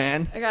Dutch, got-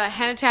 man. I got a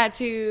henna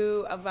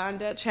tattoo, a Von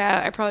Dutch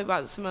hat. I probably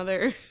bought some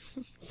other.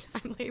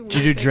 Did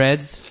you do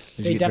dreads?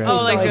 Did They you get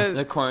definitely Oh, like Like- the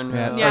The cornrow.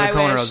 Yeah. Yeah, Or the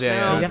I cornrows, wish. yeah, No.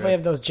 yeah. They definitely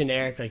have those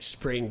generic like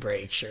spring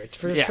break shirts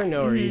for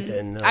no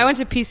reason. I went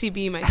to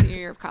PCB my senior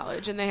year of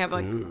college, and they have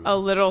like a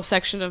little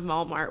section of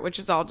Walmart, which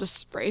is all just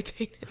spray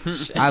painted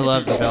shit. I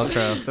love the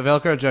Velcro. The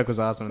Velcro joke was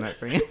awesome in that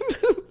scene.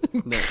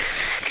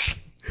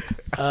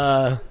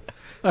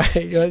 All right,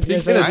 you guys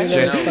Speaking wanna of do chains-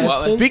 another what was-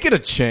 question? Speaking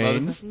of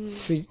chains,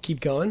 Should we keep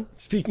going?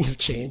 Speaking of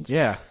chains,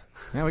 yeah,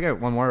 we got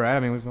one more, right? I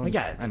mean, we've we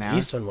got an at hour.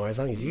 least one more as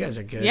long as you guys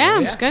are good. Yeah, I'm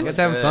right? just You good. guys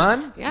having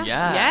fun? Yeah.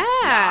 Yeah.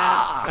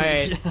 Yeah. All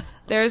right.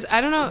 There's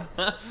I don't know.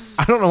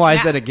 I don't know why I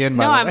said again.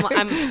 By No, the way.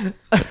 I'm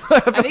I I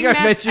think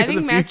met you in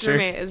the Matt's future.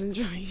 roommate is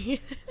enjoying it.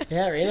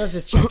 Yeah, Reno's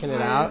just checking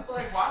it out.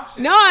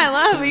 No, I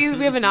love we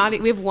have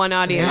an we have one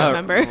audience Yeah.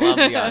 member. Love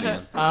the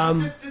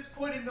audience.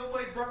 Disappointed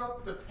nobody brought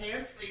up the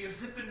pants that you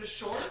zip into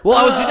shorts. Well,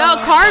 I was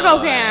No,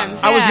 cargo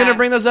pants. I was yeah. gonna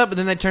bring those up, but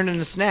then they turned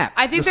into Snap.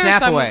 I think the there's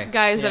Snap some away.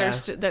 guys that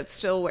Yeah. are that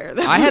still wear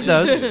them. I had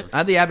those. I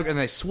had the Abigail, and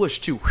they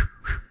swooshed too,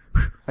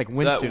 like That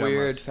windsuit weird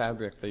almost.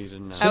 fabric that you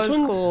didn't know. That was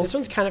cool. This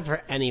one's kind of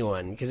for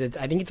anyone because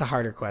I think it's a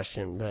harder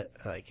question, but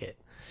I like it.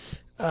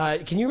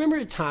 Can you remember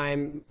a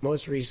time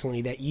most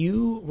recently that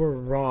you were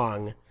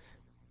wrong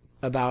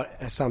about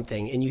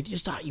something and you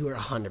just thought you were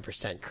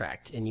 100%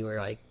 correct and you were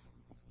like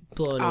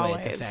blown away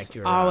at the fact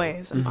you were wrong?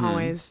 always, I'm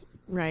always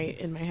right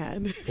in my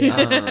head.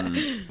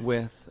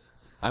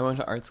 I went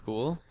to art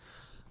school,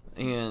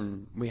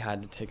 and we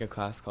had to take a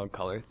class called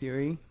color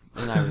theory,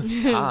 and I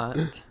was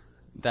taught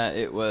that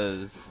it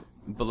was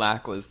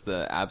black was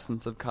the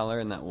absence of color,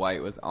 and that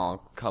white was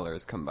all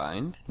colors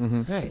combined,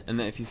 Right. and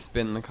that if you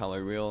spin the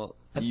color wheel,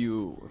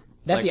 you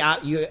That's like,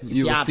 it's you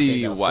the will opposite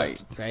see though, white.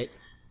 flipped, right?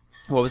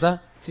 What was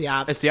that? It's the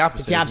opposite. It's the opposite,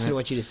 It's the isn't opposite it? of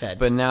what you just said.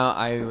 But now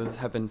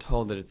have been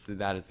told that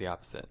that is the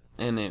opposite,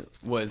 and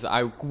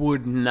I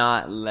would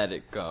not let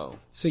it go.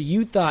 So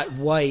you thought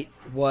white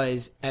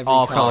was every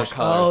All color. colors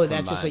Oh,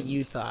 that's just what combined.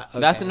 you thought. Okay.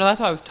 That's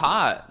what I was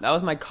taught. That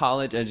was my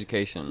college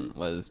education,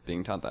 was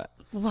being taught that.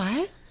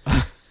 What?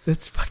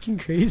 That's fucking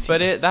crazy.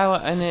 But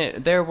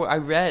I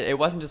read, it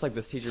wasn't just like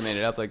this teacher made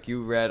it up. Like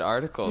you read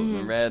articles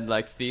and read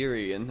like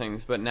theory and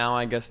things. But now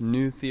I guess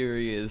new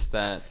theory is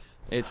that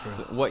it's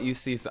what you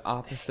see is the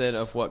opposite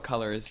of what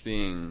color is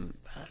being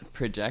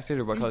projected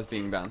or what color is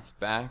being bounced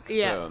back.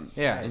 Yeah. So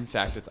Yeah. in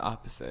fact, it's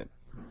opposite,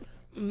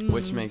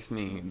 which makes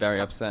me very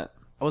upset.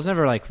 I was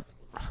never like,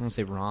 I don't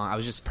say wrong. I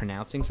was just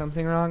pronouncing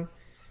something wrong.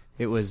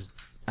 It was,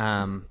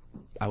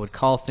 I would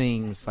call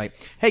things like,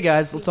 "Hey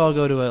guys, let's all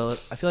go to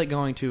I feel like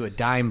going to a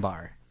dime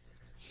bar,"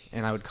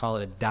 and I would call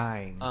it a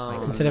dime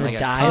Instead of a like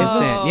dive? 10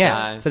 cent. Yeah,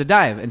 Dive. instead of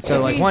dive. And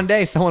so like one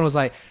day, someone was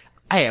like,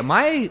 "Hey,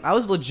 I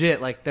was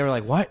legit like they were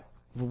like, what?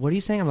 What are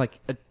you saying?" I'm like,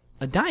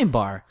 a dime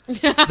bar.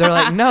 They're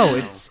like, "No,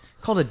 it's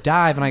called a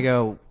dive," and I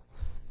go,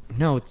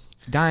 "No, it's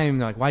dime."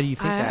 They're like, "Why do you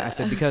think that?" I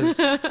said, because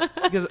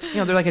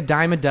they're like a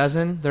dime a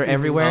dozen. They're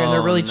everywhere and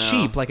they're really no.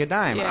 cheap, like a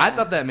dime. Yeah. I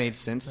thought that made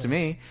sense to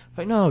me.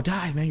 Like, no,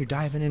 dive, man, you're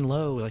diving in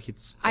low, like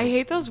it's. I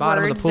hate those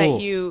bottom of the words pool.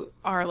 that you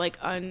are like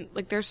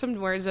like. There's some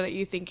words that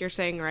you think you're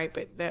saying right,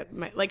 but that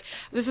might like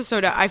this is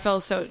so dumb. I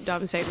felt so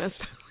dumb saying this,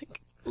 but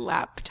like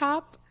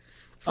laptop.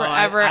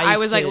 Forever, I I, used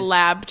was like to-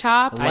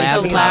 laptop. It's a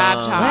Laptop.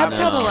 laptop.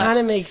 Laptop It's a kind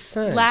of makes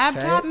sense.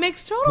 laptop right?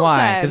 makes total Why?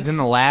 sense. Because in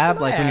the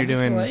lab, like when you're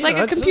Lab, doing. It's like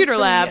No, a computer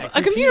lab. yeah,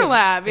 A computer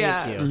lab, Thank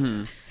yeah.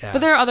 you. Yeah. But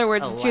there are other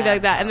words A too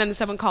like that, and laptop. then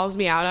someone calls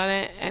me out on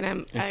it, and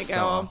I It's go,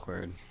 so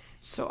awkward.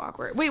 so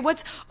awkward. Wait,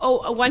 what's?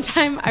 Oh, one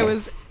time I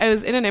was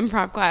in an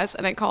improv class,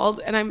 and I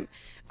called, and I'm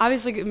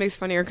obviously it makes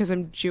funnier because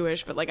I'm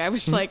Jewish, but like I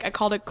was like I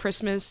called it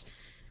Christmas.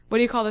 What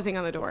do you call the thing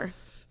on the door?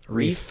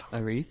 Reef.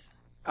 A wreath?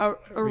 A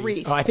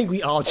wreath. Oh, I think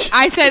we all.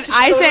 I said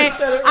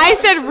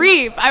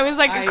reef. I was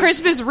like a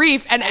Christmas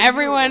reef, and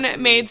everyone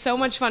made so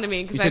much fun of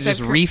me because You I said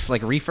just cr- reef,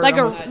 like reefer? like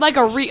almost?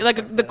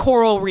 the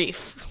coral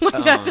reef.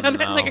 Like that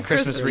sounded no. like a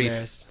Christmas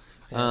Christmas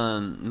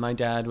reef. My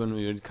dad, when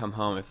we would come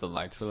home, if the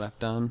lights were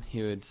left on,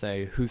 he would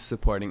say, "Who's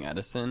supporting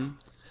Edison?"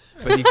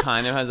 But he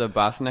kind of has a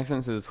Boston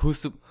accent, so it was,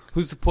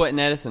 "Who's supporting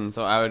Edison?"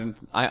 So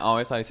I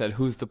always thought he said,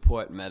 "Who's the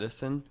port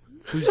medicine?"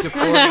 Who's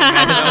deporting So,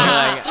 medicine?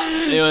 like,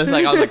 it was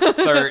like I was like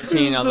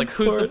 13. I was like,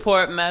 "Who's the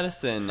port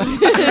medicine?"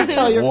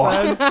 Tell your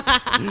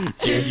friends.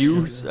 Did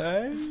you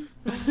say? You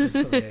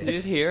Hilarious.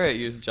 just hear it.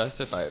 You just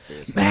justify it for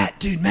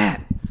yourself.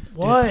 Matt.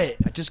 What?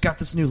 I just got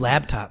this new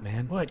laptop,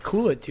 man. What?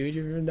 Cool it, dude.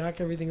 You're gonna knock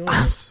everything over.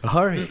 I'm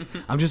sorry.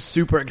 I'm just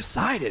super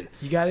excited.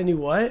 You got a new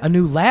what? A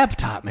new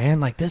laptop,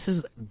 man. Like this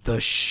is the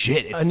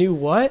shit. It's A new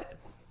what?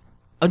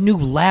 a new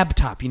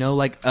laptop, you know,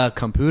 like a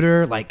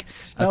computer, like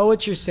Spell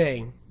what you're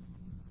saying.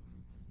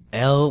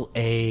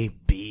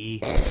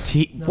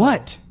 LABT.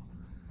 What?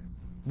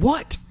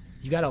 What?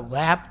 You got a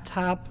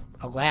laptop,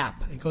 a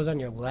lap. It goes on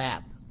your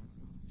lap.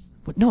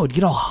 But no, it'd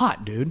get all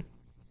hot, dude.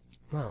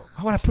 No.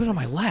 Why would I put it on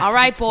my lap? All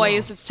right,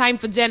 boys, it's time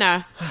for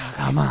dinner.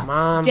 Come on.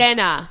 Mom.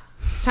 Dinner.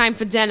 It's time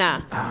for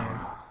dinner.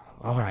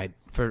 All right.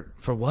 For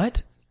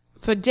what?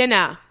 For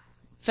dinner.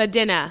 For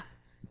dinner.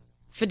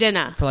 For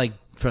dinner. For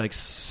like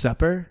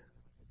supper?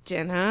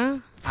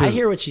 Dinner. I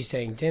hear what she's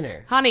saying.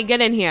 Dinner. Honey,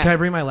 get in here. Can I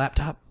bring my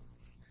laptop?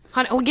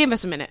 Honey, give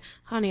us a minute.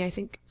 Honey, I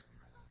think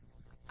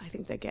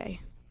they're gay.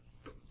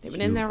 They've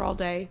been in there all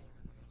day.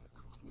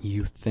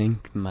 You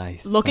think my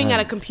Looking at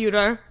a son-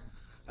 computer.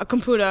 A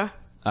computer.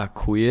 a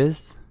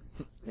quiz?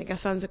 I think our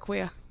son's a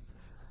queer.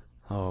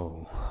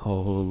 Oh,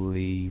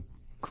 holy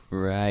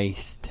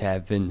Christ,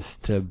 heavens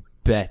to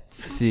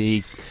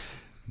Betsy.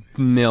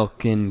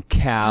 Milking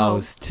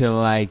cows till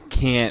I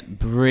can't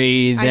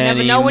breathe I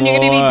never know when you're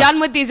going to be done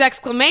with these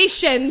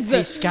exclamations.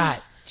 Hey,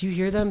 Scott, do you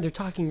hear them? They're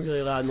talking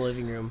really loud in the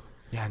living room.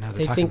 Yeah, no,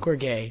 They think we're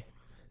gay.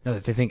 No,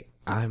 they think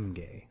I'm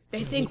gay.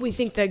 They think we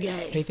think they're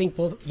gay. They think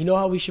both. You know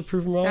how we should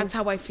prove them wrong? That's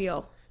how I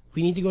feel.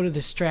 We need to go to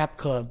the strap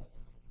club.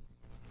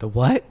 The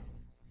what?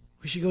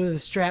 We should go to the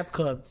strap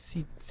club.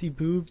 See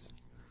boobs.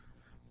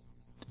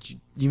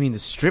 You mean the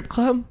strip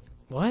club?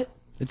 What?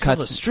 It's Cut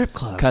called a to- strip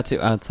club. Cut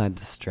to outside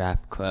the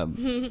strap club.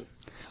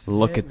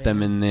 Look it, at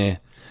them in there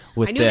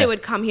with I knew their, they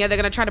would come here. They're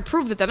going to try to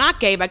prove that they're not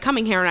gay by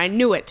coming here, and I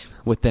knew it.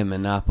 with their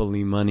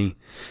monopoly money,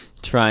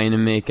 trying to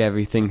make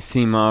everything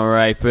seem all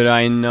right. But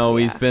I know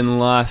he's been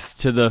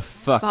lost to the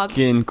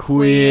fucking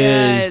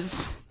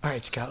quiz. All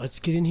right, Scott, let's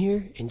get in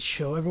here and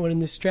show everyone in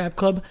the strap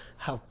club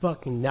how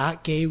fucking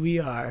not gay we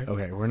are.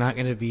 Okay, we're not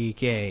going to be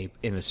gay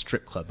in a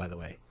strip club, by the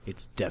way.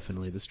 It's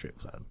definitely the strip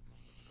club.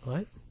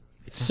 What?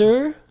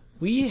 Sir,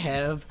 we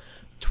have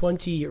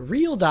 20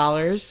 real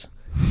dollars,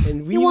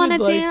 and we You want to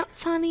would like...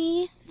 dance,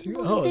 honey?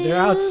 Oh, they're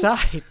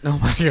outside. Oh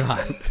my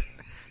god.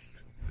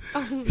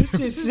 This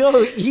is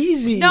so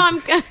easy. No,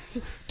 I'm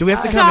Do we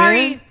have to come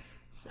sorry.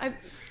 in?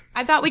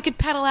 I thought we could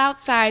pedal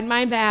outside.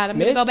 My bad. I'm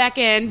going to Miss? go back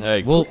in.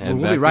 Hey, We'll and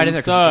be back right in there.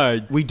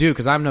 inside. 'Cause we do,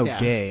 because I'm no Yeah.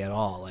 gay at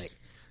all. Like,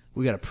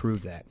 we got to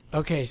prove that.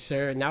 Okay,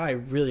 sir, now I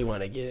really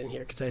want to get in here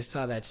because I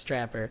saw that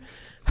strapper.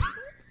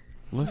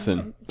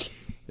 Listen,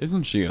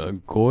 isn't she a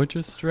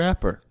gorgeous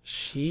strapper?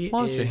 She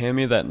Why don't you is... hand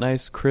me that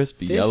nice crisp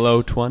This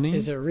yellow 20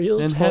 is a real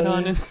and 20. head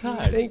on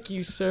inside? Thank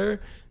you, sir.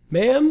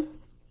 Ma'am,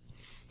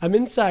 I'm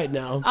inside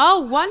now.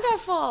 Oh,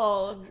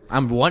 wonderful.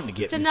 I'm wanting to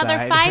get It's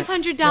another inside.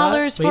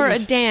 $500 What? for a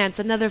Wait. dance.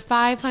 Another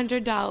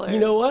 $500. You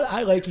know what?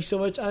 I like you so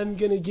much, I'm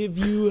going to give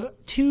you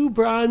 2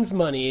 bronze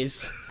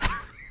monies.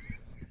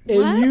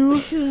 And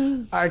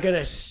you are going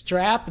to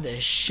strap the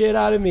shit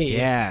out of me.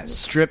 Yeah,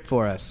 strip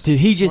for us. Did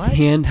he just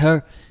hand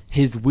her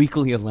his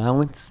weekly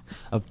allowance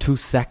of 2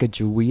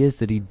 Sacagaweas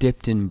that he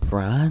dipped in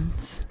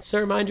bronze?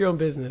 Sir, mind your own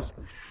business.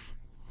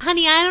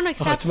 Honey, I don't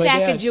accept it's my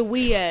dad.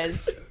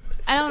 Sacagaweas.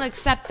 I don't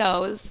accept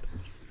those.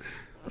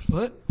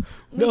 What?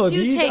 No, do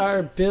these take-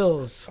 are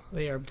bills.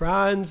 They are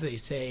bronze. They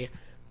say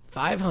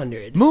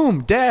 500.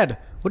 Moom, Dad,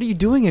 what are you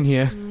doing in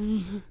here?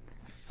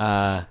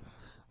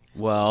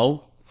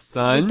 Well, We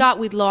son, thought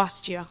we'd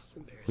lost you.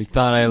 we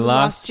thought I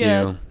lost you.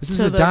 you. This is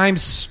So the the- Dime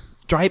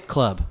Stripe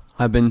Club.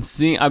 I've been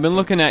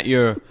looking at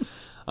your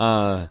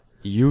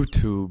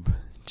YouTube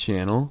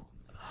channel,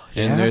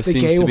 and Yeah? there The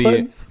seems gay to be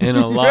one? an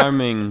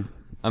alarming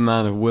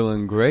amount of Will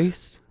and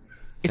Grace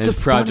It's and a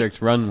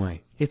Project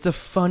Runway. It's a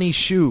funny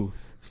shoe.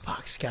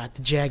 Fuck, Scott,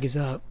 the jag is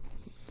up.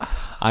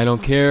 I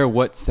don't care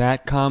what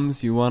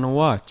satcoms you want to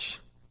watch.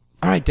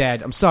 All right,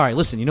 Dad, I'm sorry.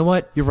 Listen, you know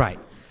what? You're right.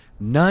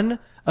 None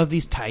of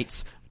these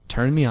tights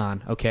turn me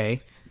on,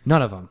 okay?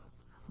 None of them.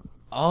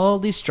 All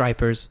these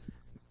stripers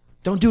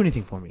don't do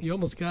anything for me. You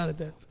almost got it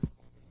then.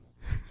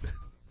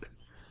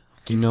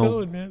 You know,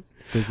 Going, man.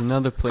 there's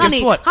another place.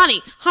 Honey, what?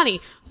 honey,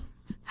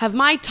 have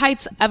my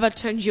tights ever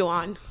turned you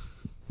on?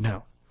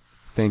 No.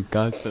 Thank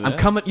God for that. I'm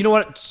coming. You know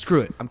what? Screw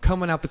it. I'm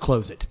coming out to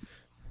close it.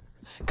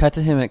 Cut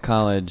to him at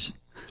college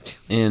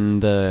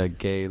in the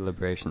Gay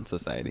Liberation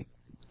Society.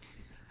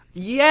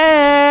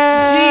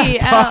 Yeah! GL.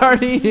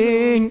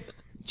 Partying!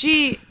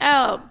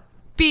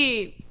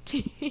 GLBT.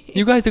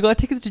 You guys have got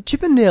tickets to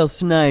Chippendales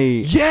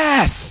tonight.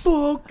 Yes!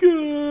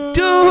 Okay.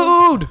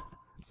 Dude!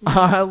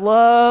 I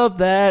love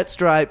that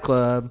Stripe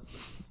Club.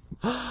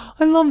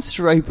 I love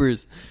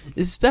stripers,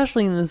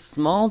 especially in this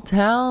small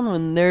town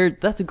when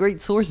that's a great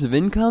source of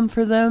income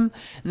for them,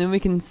 and then we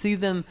can see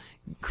them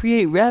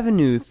create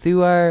revenue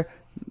through our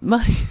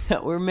money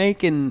that we're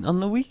making on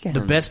the weekend. The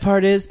best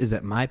part is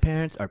that my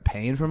parents are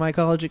paying for my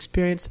college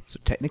experience, so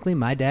technically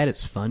my dad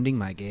is funding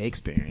my gay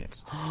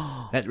experience.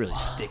 That's really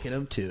sticking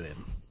them to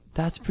him.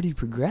 That's pretty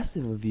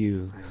progressive of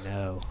you. I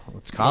know. Well,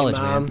 it's college,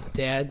 hey, Mom, man.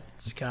 Dad,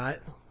 Scott.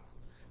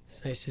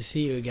 It's nice to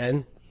see you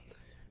again.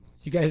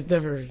 You guys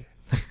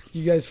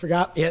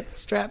forgot me at the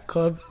strap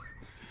club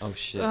Oh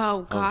shit.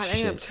 Oh, God, I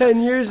am shit.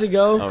 10 years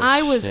ago. Oh,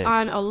 I was shit.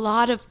 on a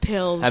lot of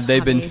pills. Have they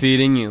been honey.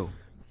 feeding you?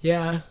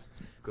 Yeah.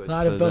 Good A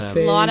lot of for them.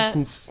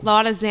 buffets.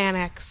 lot and of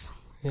Xanax.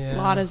 yeah.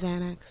 Lot of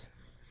Xanax.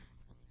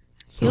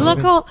 You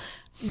look all,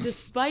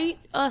 despite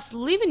us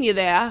leaving you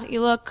there, you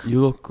look You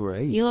look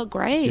great.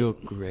 great. You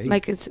look great.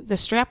 Like the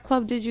strap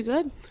club did you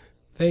good.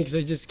 Thanks.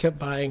 I just kept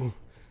buying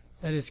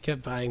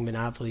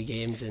Monopoly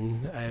games,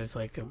 and I was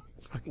like a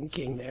fucking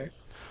king there.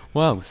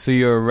 Wow, so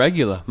you're a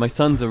regular. My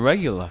son's a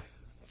regular.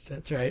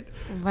 That's right.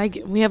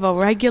 We have a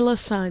regular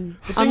son,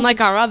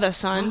 unlike our other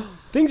son,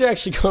 Things are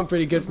actually going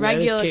pretty good for me. I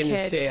Regular just came to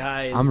kid. say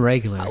hi. And I'm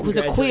regular. who's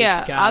a Congratulate queer.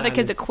 Scott Our other on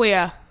kid's a his-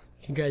 queer.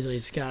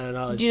 Congratulate Scott on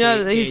all his Do you know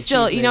gay- that gay he's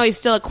still? You know, he's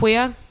still a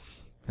queer.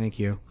 Thank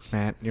you,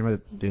 Matt. You're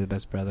the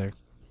best brother.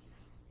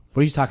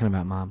 What are you talking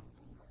about, Mom?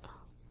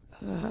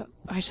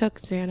 I took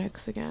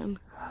Xanax again.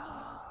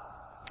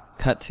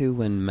 Cut to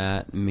when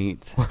Matt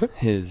meets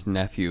his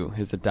nephew,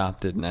 his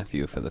adopted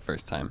nephew, for the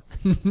first time.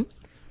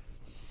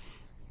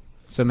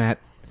 So, Matt,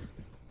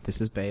 this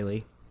is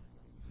Bailey.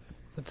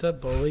 What's up,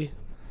 Bully?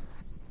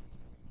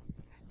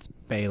 It's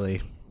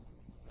Bailey.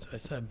 So I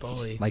said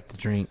Bully. Like the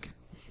drink.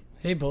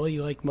 Hey, Bully,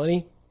 you like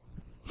money?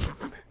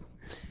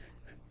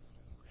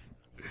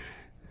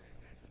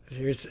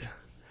 Here's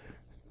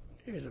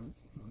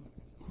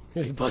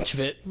a bunch of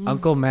it.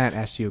 Uncle Matt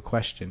asked you a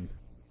question.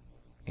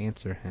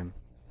 Answer him.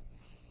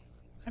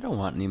 I don't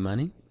want any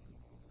money.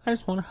 I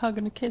just want a hug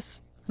and a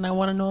kiss. And I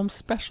want to know I'm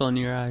special in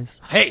your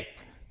eyes. Hey,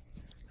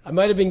 I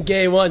might have been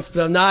gay once,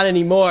 but I'm not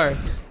anymore.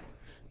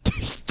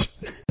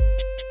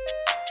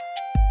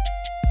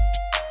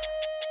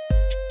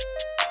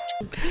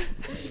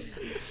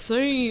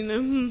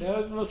 Scene. That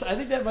was the most. I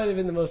think that might have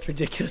been the most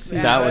ridiculous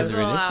thing That was a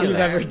little out we've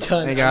there. ever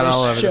done. They got on this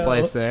all over the show.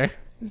 place there.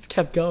 Just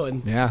kept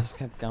going. Yeah. Just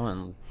kept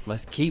going.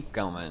 Let's keep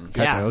going.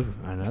 Yeah.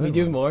 Another we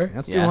do one. more?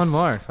 Let's do Yes. one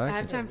more. I Fuck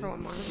have it. time for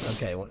one more.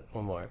 Okay, one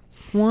more.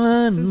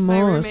 One Since my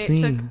more roommate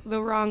scene. took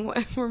the wrong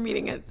way, we're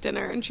meeting at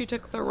dinner, and she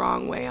took the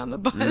wrong way on the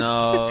bus.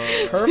 No.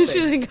 Perfect.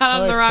 she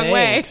got on the Oh, wrong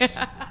thanks.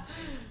 way.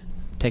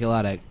 Take a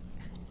lot of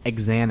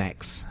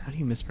Xanax. How do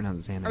you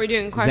mispronounce Xanax? Are we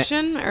doing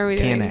question, or are we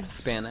doing? Xanax.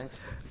 Hispanic.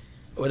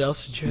 What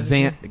else did you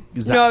have?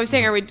 No, I was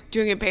saying, are we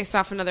doing it based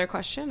off another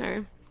question,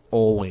 or?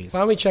 Always.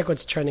 Why don't we check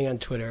what's trending on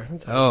Twitter?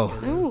 That's Oh.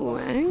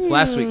 Ooh,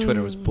 Last week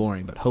Twitter was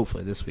boring, but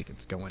hopefully this week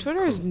it's going.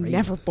 Twitter is crazy.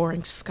 never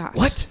boring, Scott.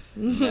 What?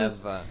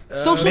 Never.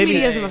 Social maybe-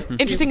 media is the most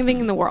interesting thing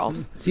in the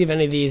world. See if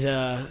any of these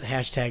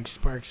hashtags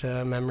sparks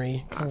a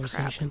memory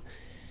conversation.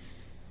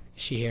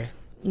 Is she here?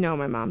 No,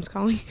 my mom's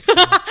calling.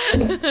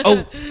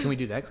 Oh, can we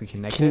do that? Can we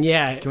connect it?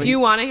 Yeah. Do you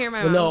want to hear my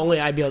Well, mom? no, only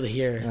I'd be able to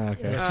hear.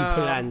 Okay. Unless you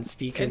put it on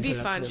speaker. It'd and be put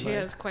it up fun. to the She mic.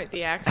 has quite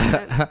the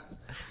accent.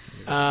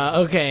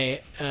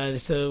 Okay.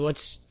 So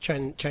what's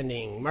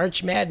trending?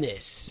 March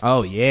Madness.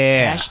 Oh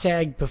yeah.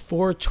 Hashtag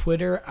before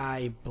Twitter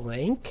I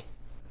blank.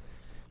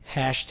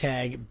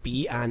 Hashtag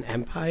be on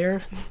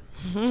Empire.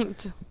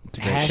 It's a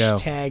great show.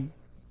 Hashtag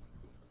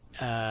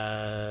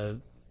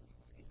trying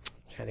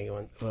to think of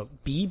one. Well,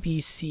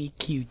 BBC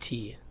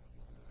QT.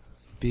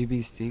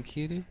 BBC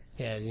cutie?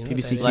 Yeah, you know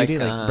BBC what that cutie,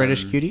 is? like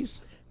British cuties.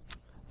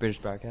 British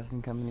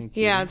Broadcasting Company.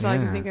 Cutie? Yeah, that's all I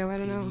can Yeah. think of. I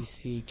don't know.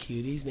 BBC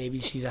cuties. Maybe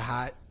she's a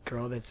hot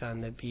girl that's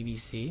on the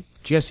BBC.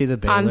 Did you guys see the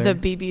Baylor? On the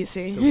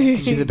BBC. Did you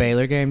see the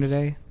Baylor game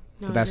today?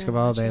 No, The I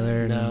basketball didn't watch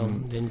Baylor. No,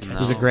 didn't catch It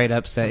was a it. great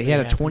upset. He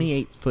had a Something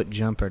 28-foot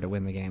jumper to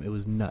win the game. It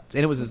was nuts,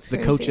 and it was the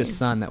crazy. coach's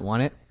son that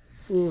won it.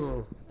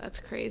 That's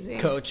crazy.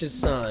 Coach's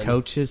son.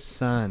 Coach's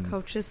son.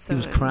 Coach's He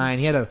was son. crying.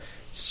 He had a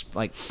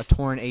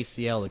torn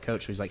ACL. The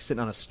coach was like sitting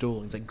on a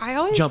stool. He's like I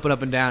always- jumping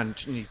up and down,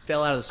 and he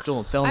fell out of the stool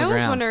and fell on I the always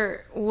ground.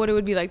 wonder what it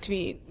would be like to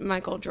meet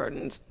Michael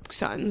Jordan's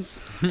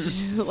sons,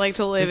 like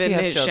to live Does he in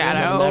have his children?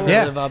 shadow. Never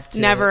Yeah. live up to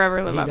Never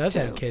ever live he up does to.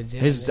 have kids. Yeah.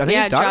 I think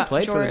Yeah, his daughter Jo-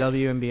 played for the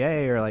Jordan.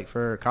 WNBA or like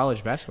for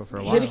college basketball for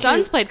a while. His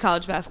sons played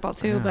college basketball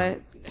too,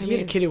 but I He had a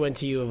mean, kid who went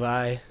to U of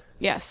I.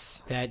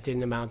 yes, That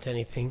didn't amount to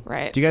anything.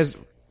 right. Do you guys?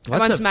 I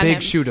What's once a met big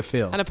him shoe to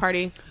fill? at a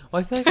party.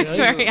 Well, I feel like I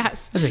swear,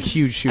 yes. That's a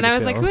huge shoe And to I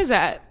was fill. like, "Who is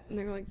that?" And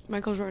they were like,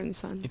 "Michael Jordan's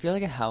son." if you're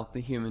like a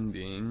healthy human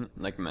being,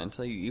 like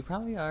mentally, you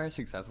probably are a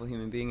successful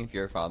human being if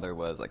your father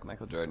was like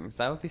Michael Jordan. Because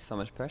that would be so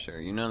much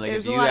pressure. You know, like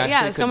There's if a you lot- actually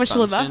yeah, could so much to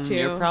live up function,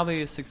 to. You're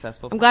probably a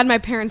successful. I'm glad my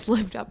parents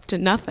lived up to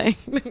nothing.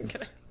 I'm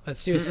kidding.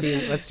 Let's do a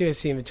scene. Let's do a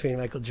scene between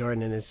Michael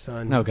Jordan and his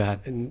son. Oh,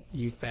 God. In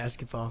youth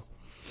basketball.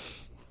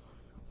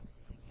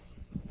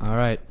 All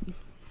right,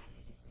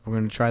 we're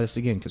going to try this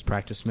again because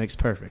practice makes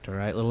perfect. All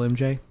right, little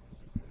MJ.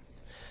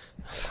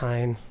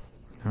 Fine.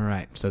 All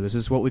right, so this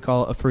is what we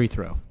call a free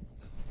throw.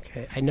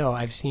 Okay. I know.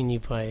 I've seen you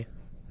play.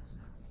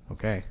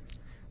 Okay.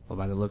 Well,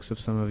 by the looks of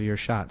some of your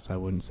shots, I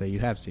wouldn't say you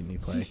have seen me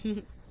play.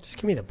 Just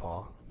give me the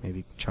ball.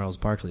 Maybe Charles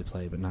Barkley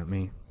played, but not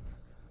me.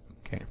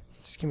 Okay.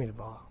 Just give me the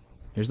ball.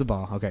 Here's the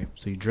ball. Okay,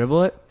 so you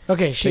dribble it.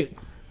 Okay. Shoot.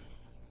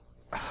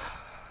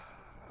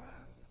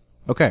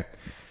 Okay.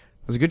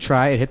 It was a good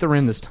try. It hit the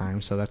rim this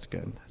time, so that's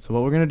good. So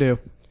what we're going to do,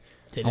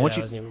 Did I it? want I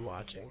you- wasn't even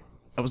watching.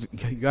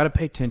 you got to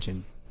pay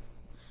attention.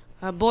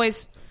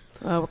 Boys,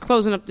 we're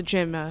closing up the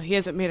gym. He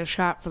hasn't made a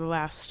shot for the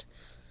last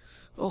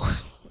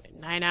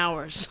 9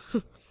 hours.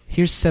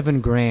 Here's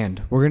 $7,000.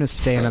 We're going to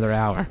stay another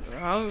hour.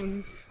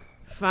 Oh,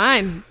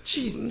 fine.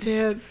 Jeez,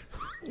 Dad.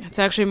 That's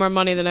actually more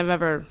money than I've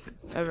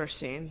ever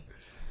seen.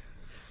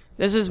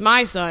 This is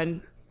my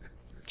son,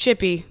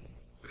 Chippy.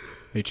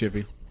 Hey,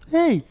 Chippy.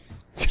 Hey.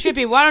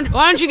 Chippy, why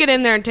don't you get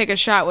in there and take a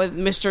shot with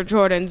Mr.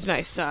 Jordan's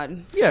nice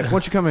son? Yeah, why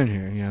don't you come in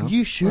here? You know,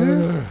 You sure?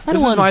 this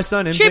is my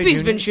son. MJ Chippy's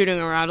Jr. been shooting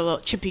around a little.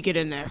 Chippy, get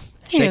in there.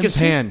 Shake his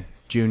hand,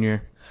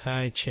 Junior.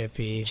 Hi,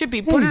 Chippy.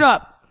 Chippy, put it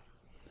up.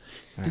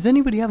 Does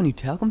anybody have any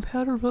talcum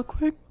powder, real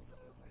quick?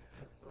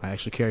 I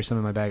actually carry some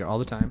in my bag all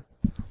the time.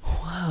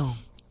 Wow.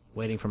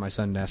 Waiting for my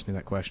son to ask me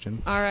that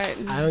question. All right.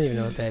 I don't even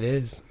know what that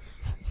is.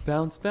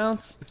 Bounce,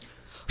 bounce.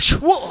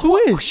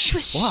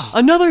 Swish. Wow.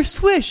 Another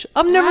swish.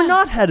 I've never Yeah.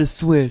 not had a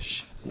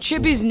swish.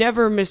 Chippy's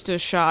never missed a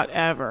shot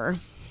ever.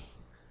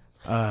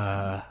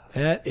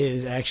 That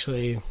is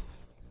actually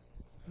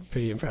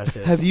pretty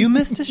impressive. Have you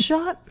missed a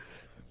shot,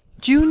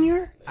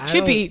 Junior? I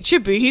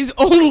Chippy, he's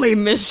only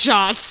missed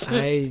shots.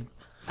 don't-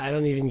 I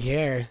don't even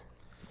care.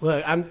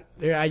 Look, I'm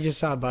there. I just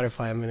saw a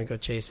butterfly. I'm gonna go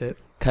chase it.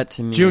 Cut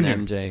to me Junior.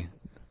 and MJ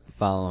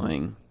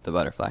following the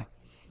butterfly.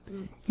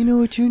 You know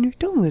what, Junior?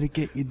 Don't let it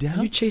get you Are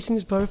down. you chasing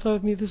this butterfly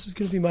with me? This is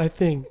gonna be my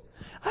thing.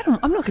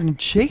 I'm not gonna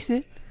chase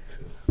it.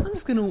 I'm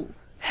just gonna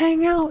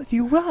hang out with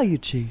you while you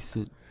chase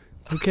it.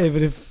 Okay,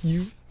 but if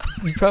you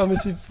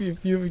promise if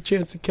you have a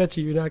chance to catch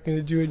it, you're not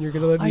gonna do it. and You're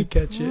gonna let me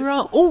catch it.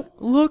 Oh,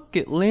 look!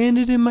 It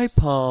landed in my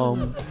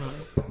palm.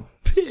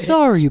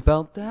 Sorry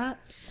about that.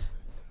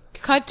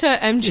 Cut to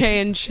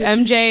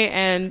MJ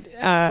and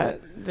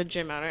the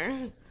gym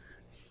owner.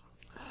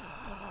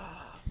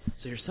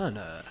 So your son,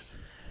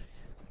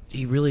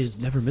 he really has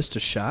never missed a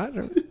shot?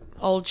 Or?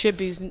 Old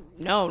Chippy's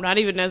no, not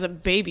even as a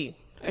baby.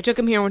 I took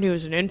him here when he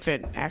was an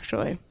infant,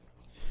 actually.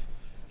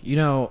 You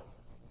know,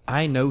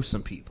 I know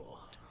some people.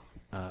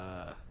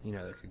 You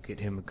know, that could get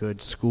him a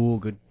good school,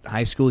 good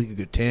high school he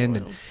could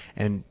attend,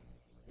 and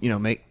you know,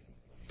 make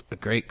a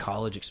great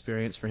college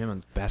experience for him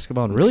on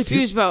basketball. And really,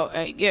 Confused about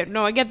I get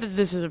that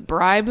this is a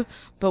bribe,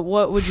 but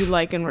what would you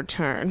like in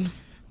return?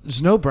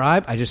 there's no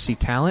bribe. I just see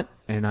talent,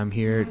 and I'm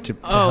here to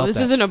Oh, help this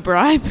that. isn't a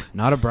bribe.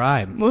 Not a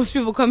bribe. Most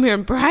people come here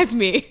and bribe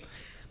me.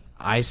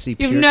 I see.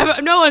 Pure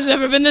No one's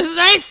ever been this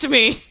nice to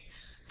me.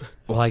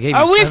 Well, I gave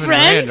Are you we $7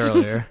 grand friends?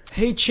 earlier.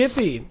 Hey,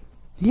 Chippy.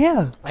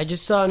 Yeah. I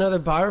just saw another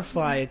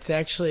butterfly. It's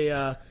actually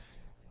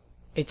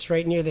it's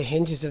right near the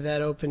hinges of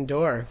that open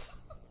door.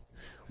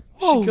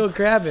 You Whoa. should go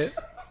grab it.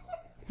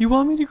 You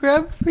want me to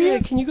grab it for you? Yeah,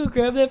 can you go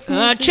grab that for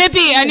me?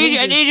 Chippy, I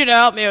need you to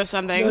help me with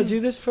something. No, do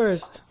this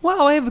first.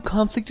 Wow, I have a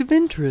conflict of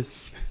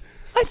interest.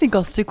 I think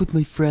I'll stick with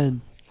my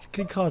friend.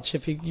 Good call,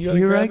 Chippy. You wanna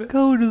Here I grab it?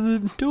 go to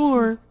the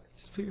door.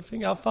 Just put your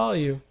finger. I'll follow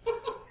you.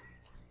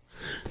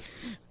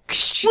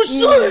 What's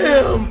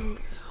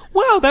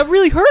Wow, that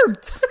really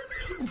hurts.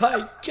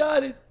 My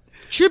God!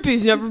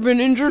 Chippy's never been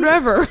injured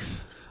ever.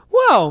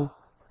 Wow.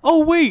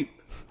 Oh, wait.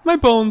 My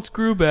bones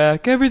grew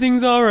back.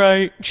 Everything's all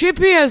right.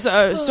 Chippy has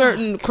a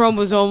certain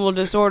chromosomal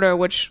disorder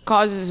which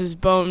causes his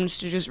bones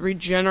to just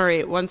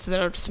regenerate once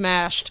they're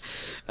smashed.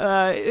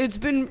 It's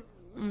been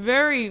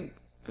very...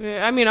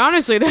 I mean,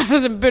 honestly, it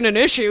hasn't been an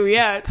issue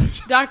yet.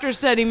 Doctor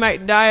said he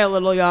might die a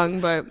little young,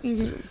 but...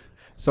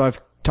 So I've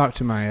talked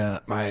to my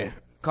my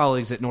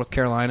colleagues at North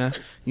Carolina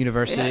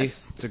University.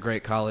 Yes. It's a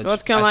great college.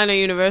 North Carolina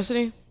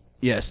University?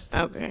 Yes,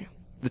 Okay.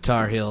 the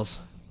Tar Heels.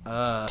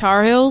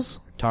 Tar Heels?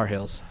 Tar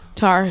Heels.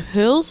 Tar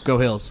Hills? Go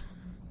Hills.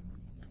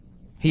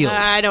 Heels.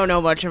 I don't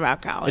know much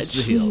about college. It's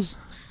the Heels.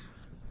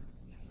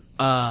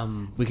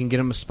 We can get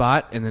him a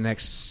spot in the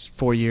next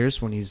 4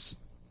 years when he's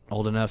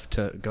old enough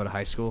to go to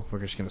high school. We're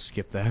just gonna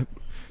skip that.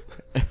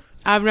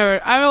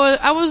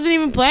 I wasn't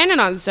even planning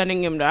on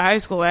sending him to high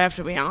school, I have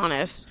to be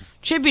honest.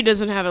 Chippy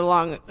doesn't have a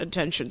long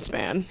attention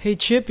span. Hey,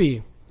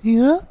 Chippy.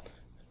 Yeah?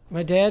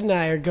 My dad and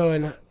I are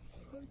going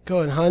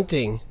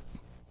hunting.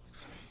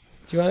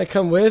 Do you want to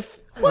come with?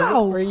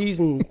 Wow. We're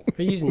using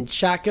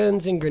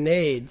shotguns and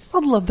grenades.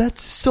 I'd love that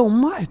so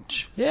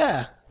much.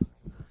 Yeah.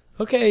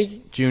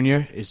 Okay,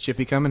 Junior, is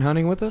Chippy coming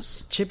hunting with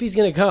us? Chippy's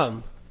gonna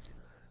come.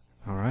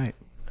 All right,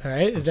 All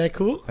right, is that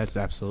cool? that's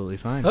absolutely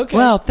fine. Okay.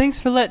 Wow, thanks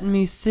for letting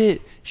me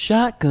sit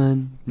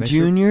shotgun, Thanks for-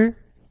 Junior.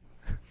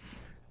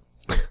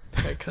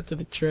 I cut to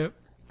the trip.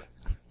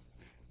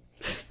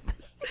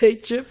 Hey,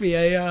 Chippy,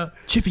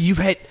 Chippy,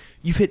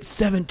 you've hit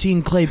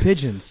 17 clay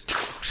pigeons.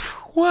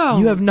 Wow.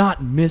 You have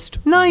not missed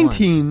one.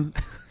 19.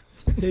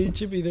 hey,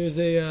 Chippy, there's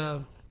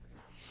a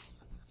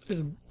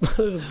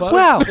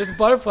Wow. There's a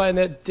butterfly in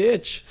that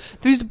ditch.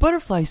 There's a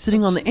butterfly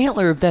sitting on the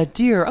antler of that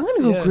deer. I'm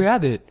gonna go Yeah.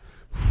 grab it.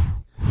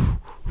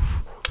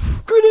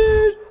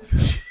 Grenade!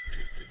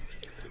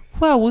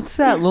 Wow, what's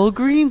that little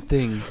green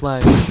thing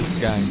flying in the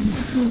sky?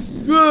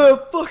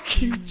 Oh,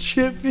 fuck you,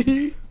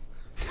 Chippy.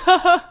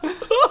 Oh, no!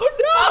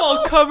 I'm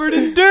all covered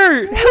in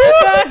dirt. How did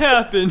that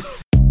happen?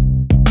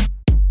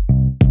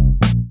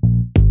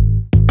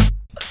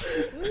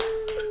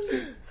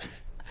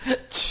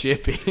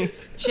 Chippy.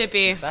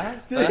 Chippy.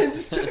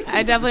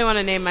 I definitely want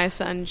to name my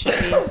son Chippy.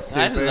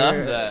 I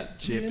love that.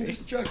 Chippy.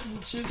 Indestructible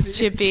Chippy.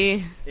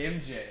 Chippy.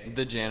 MJ.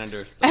 The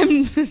janitor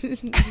I'm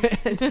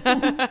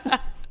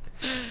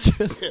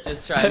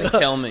just trying to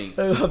kill me.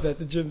 I love that.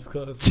 The gym's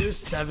closed. Here's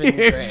 $7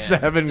 Here's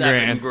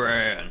grand. $7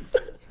 grand.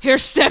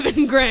 Here's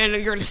 $7 grand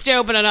and you're going to stay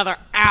open another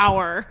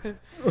hour.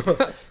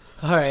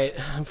 All right.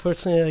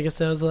 Unfortunately, I guess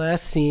that was the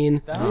last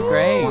scene. That was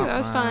great. That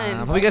was I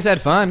fun. hope you guys had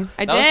fun.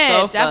 I That was did,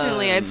 so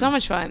definitely. I had fun. so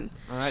much fun.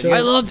 All right, So- you I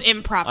guys, love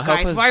improv, I hope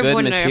guys. it's Why good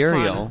wouldn't I have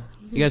material. fun?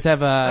 you guys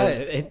have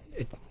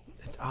It's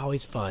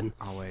always fun.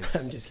 always.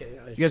 I'm just kidding.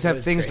 You guys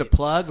have things to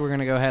plug. We're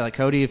gonna go ahead, like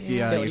Cody, if you,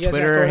 Yeah, what your you guys got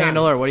Twitter going on?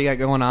 handle or what do you got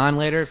going on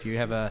later. If you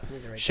have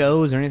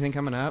shows or anything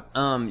coming up.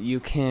 You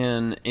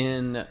can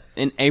in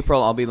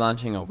April I'll be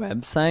launching a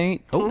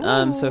website.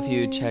 So if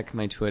you check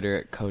my Twitter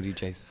at Cody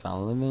J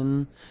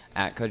Sullivan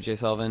at Cody J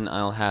Sullivan,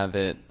 I'll have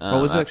it.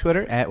 What was the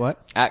Twitter at? What?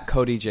 At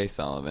Cody J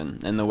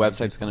Sullivan, and the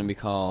website's going to be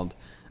called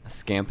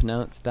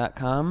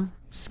scampnotes.com.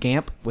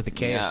 Scamp with a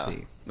K or Yeah,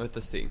 C. with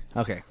the C.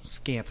 Okay,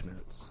 Scamp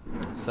Notes.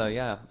 So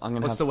yeah, I'm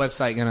gonna. What's have, the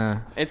website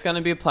gonna? It's going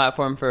to be a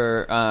platform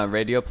for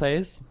radio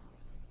plays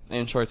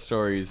and short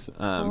stories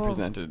Cool.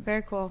 presented.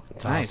 Very cool.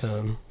 It's Nice.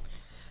 awesome.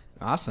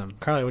 Awesome.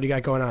 Carly, what do you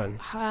got going on?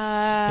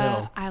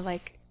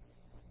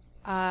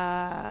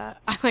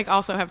 I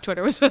also have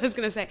Twitter, was what I was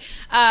going to say.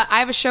 I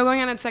have a show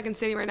going on at Second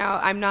City right now.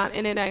 I'm not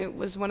in it. I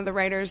was one of the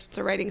writers. It's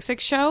a Writing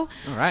Six show.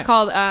 All right. It's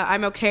called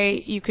I'm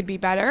Okay, You Could Be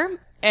Better.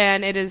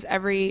 And it is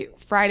every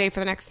Friday for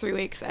the next 3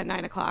 weeks at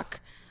 9 o'clock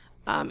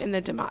in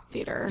the DeMott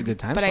Theater. It's a good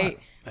time But slot.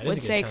 That is a would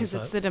good say, time because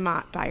slot. it's the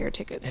DeMott, buy your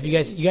tickets. Have you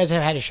guys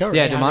have had a show?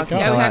 Yeah, right? How'd DeMont it go?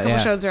 can Yeah, we had a out, couple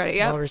yeah. shows already.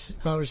 Yep.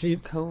 Well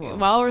received. Cool.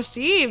 Well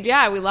received.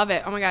 Yeah, we love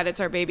it. Oh my God,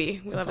 it's our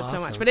baby. We love it so awesome.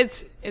 much. But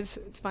it's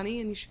funny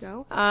and you should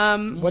go.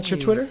 What's your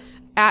Twitter?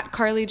 At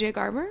Carly J.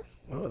 Garber.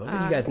 Oh, look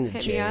at you guys in the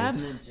Hit me up.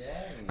 J's.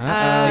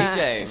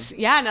 CJ.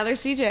 Yeah, another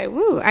CJ.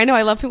 Woo! I know.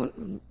 I love people.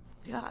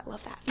 Yeah, I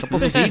love that. Couple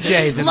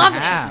CJs in Love the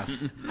it.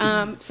 house.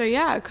 So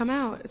yeah, come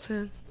out. It's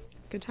a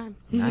good time.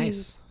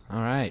 Nice.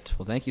 All right.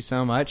 Well, thank you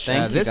so much.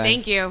 Thank you, this guys.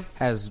 Thank you.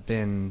 has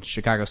been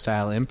Chicago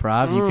Style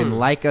Improv. You can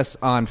like us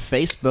on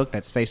Facebook.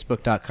 That's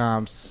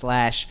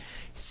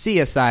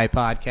facebook.com/CSI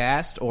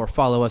Podcast, or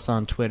follow us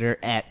on Twitter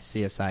at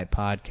CSI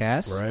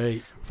Podcast.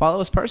 Right.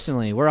 Follow us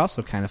personally. We're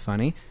also kind of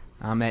funny.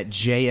 I'm at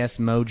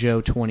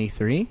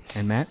JSMojo23.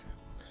 And Matt?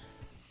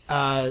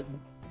 I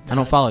I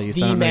don't follow you, so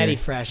I The don't know Matty your-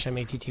 Fresh.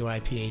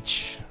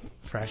 MATTYPH.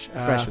 Fresh.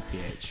 Fresh with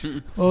PH.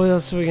 What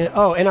else are we gonna?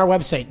 Oh, and our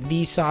website,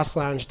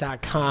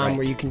 thesaucelounge.com, Right.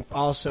 where you can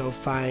also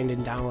find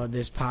and download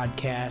this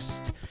podcast,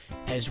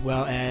 as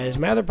well as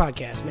my other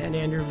podcast, Matt and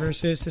Andrew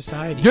versus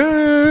Society. Yeah!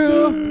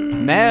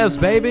 Mavs,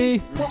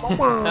 baby!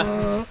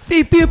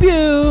 Pew, pew, pew!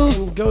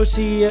 And go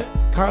see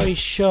Carly's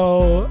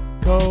show.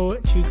 Go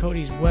to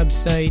Cody's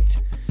website.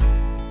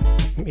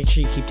 Make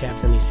sure you keep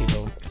tabs on these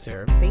people because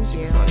they're Thank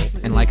super you. funny.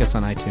 And like us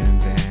on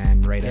iTunes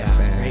and rate us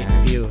Yeah, and rate,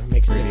 review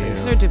makes a review.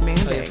 difference. They're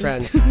demanding. Tell your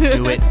friends. do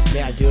it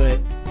Yeah, do it.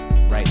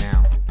 right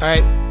now. All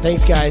right,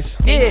 thanks, guys.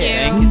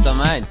 Thank you so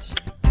much.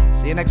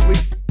 See you next week.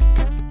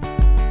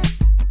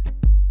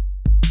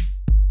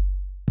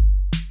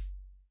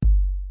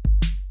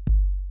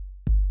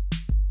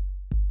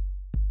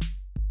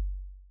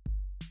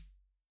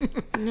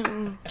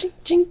 No. Ching,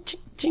 ching, ching,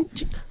 ching,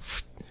 ching.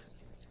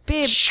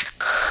 Babe.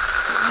 Oh,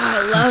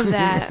 I love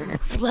that.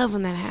 I love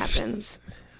when that happens.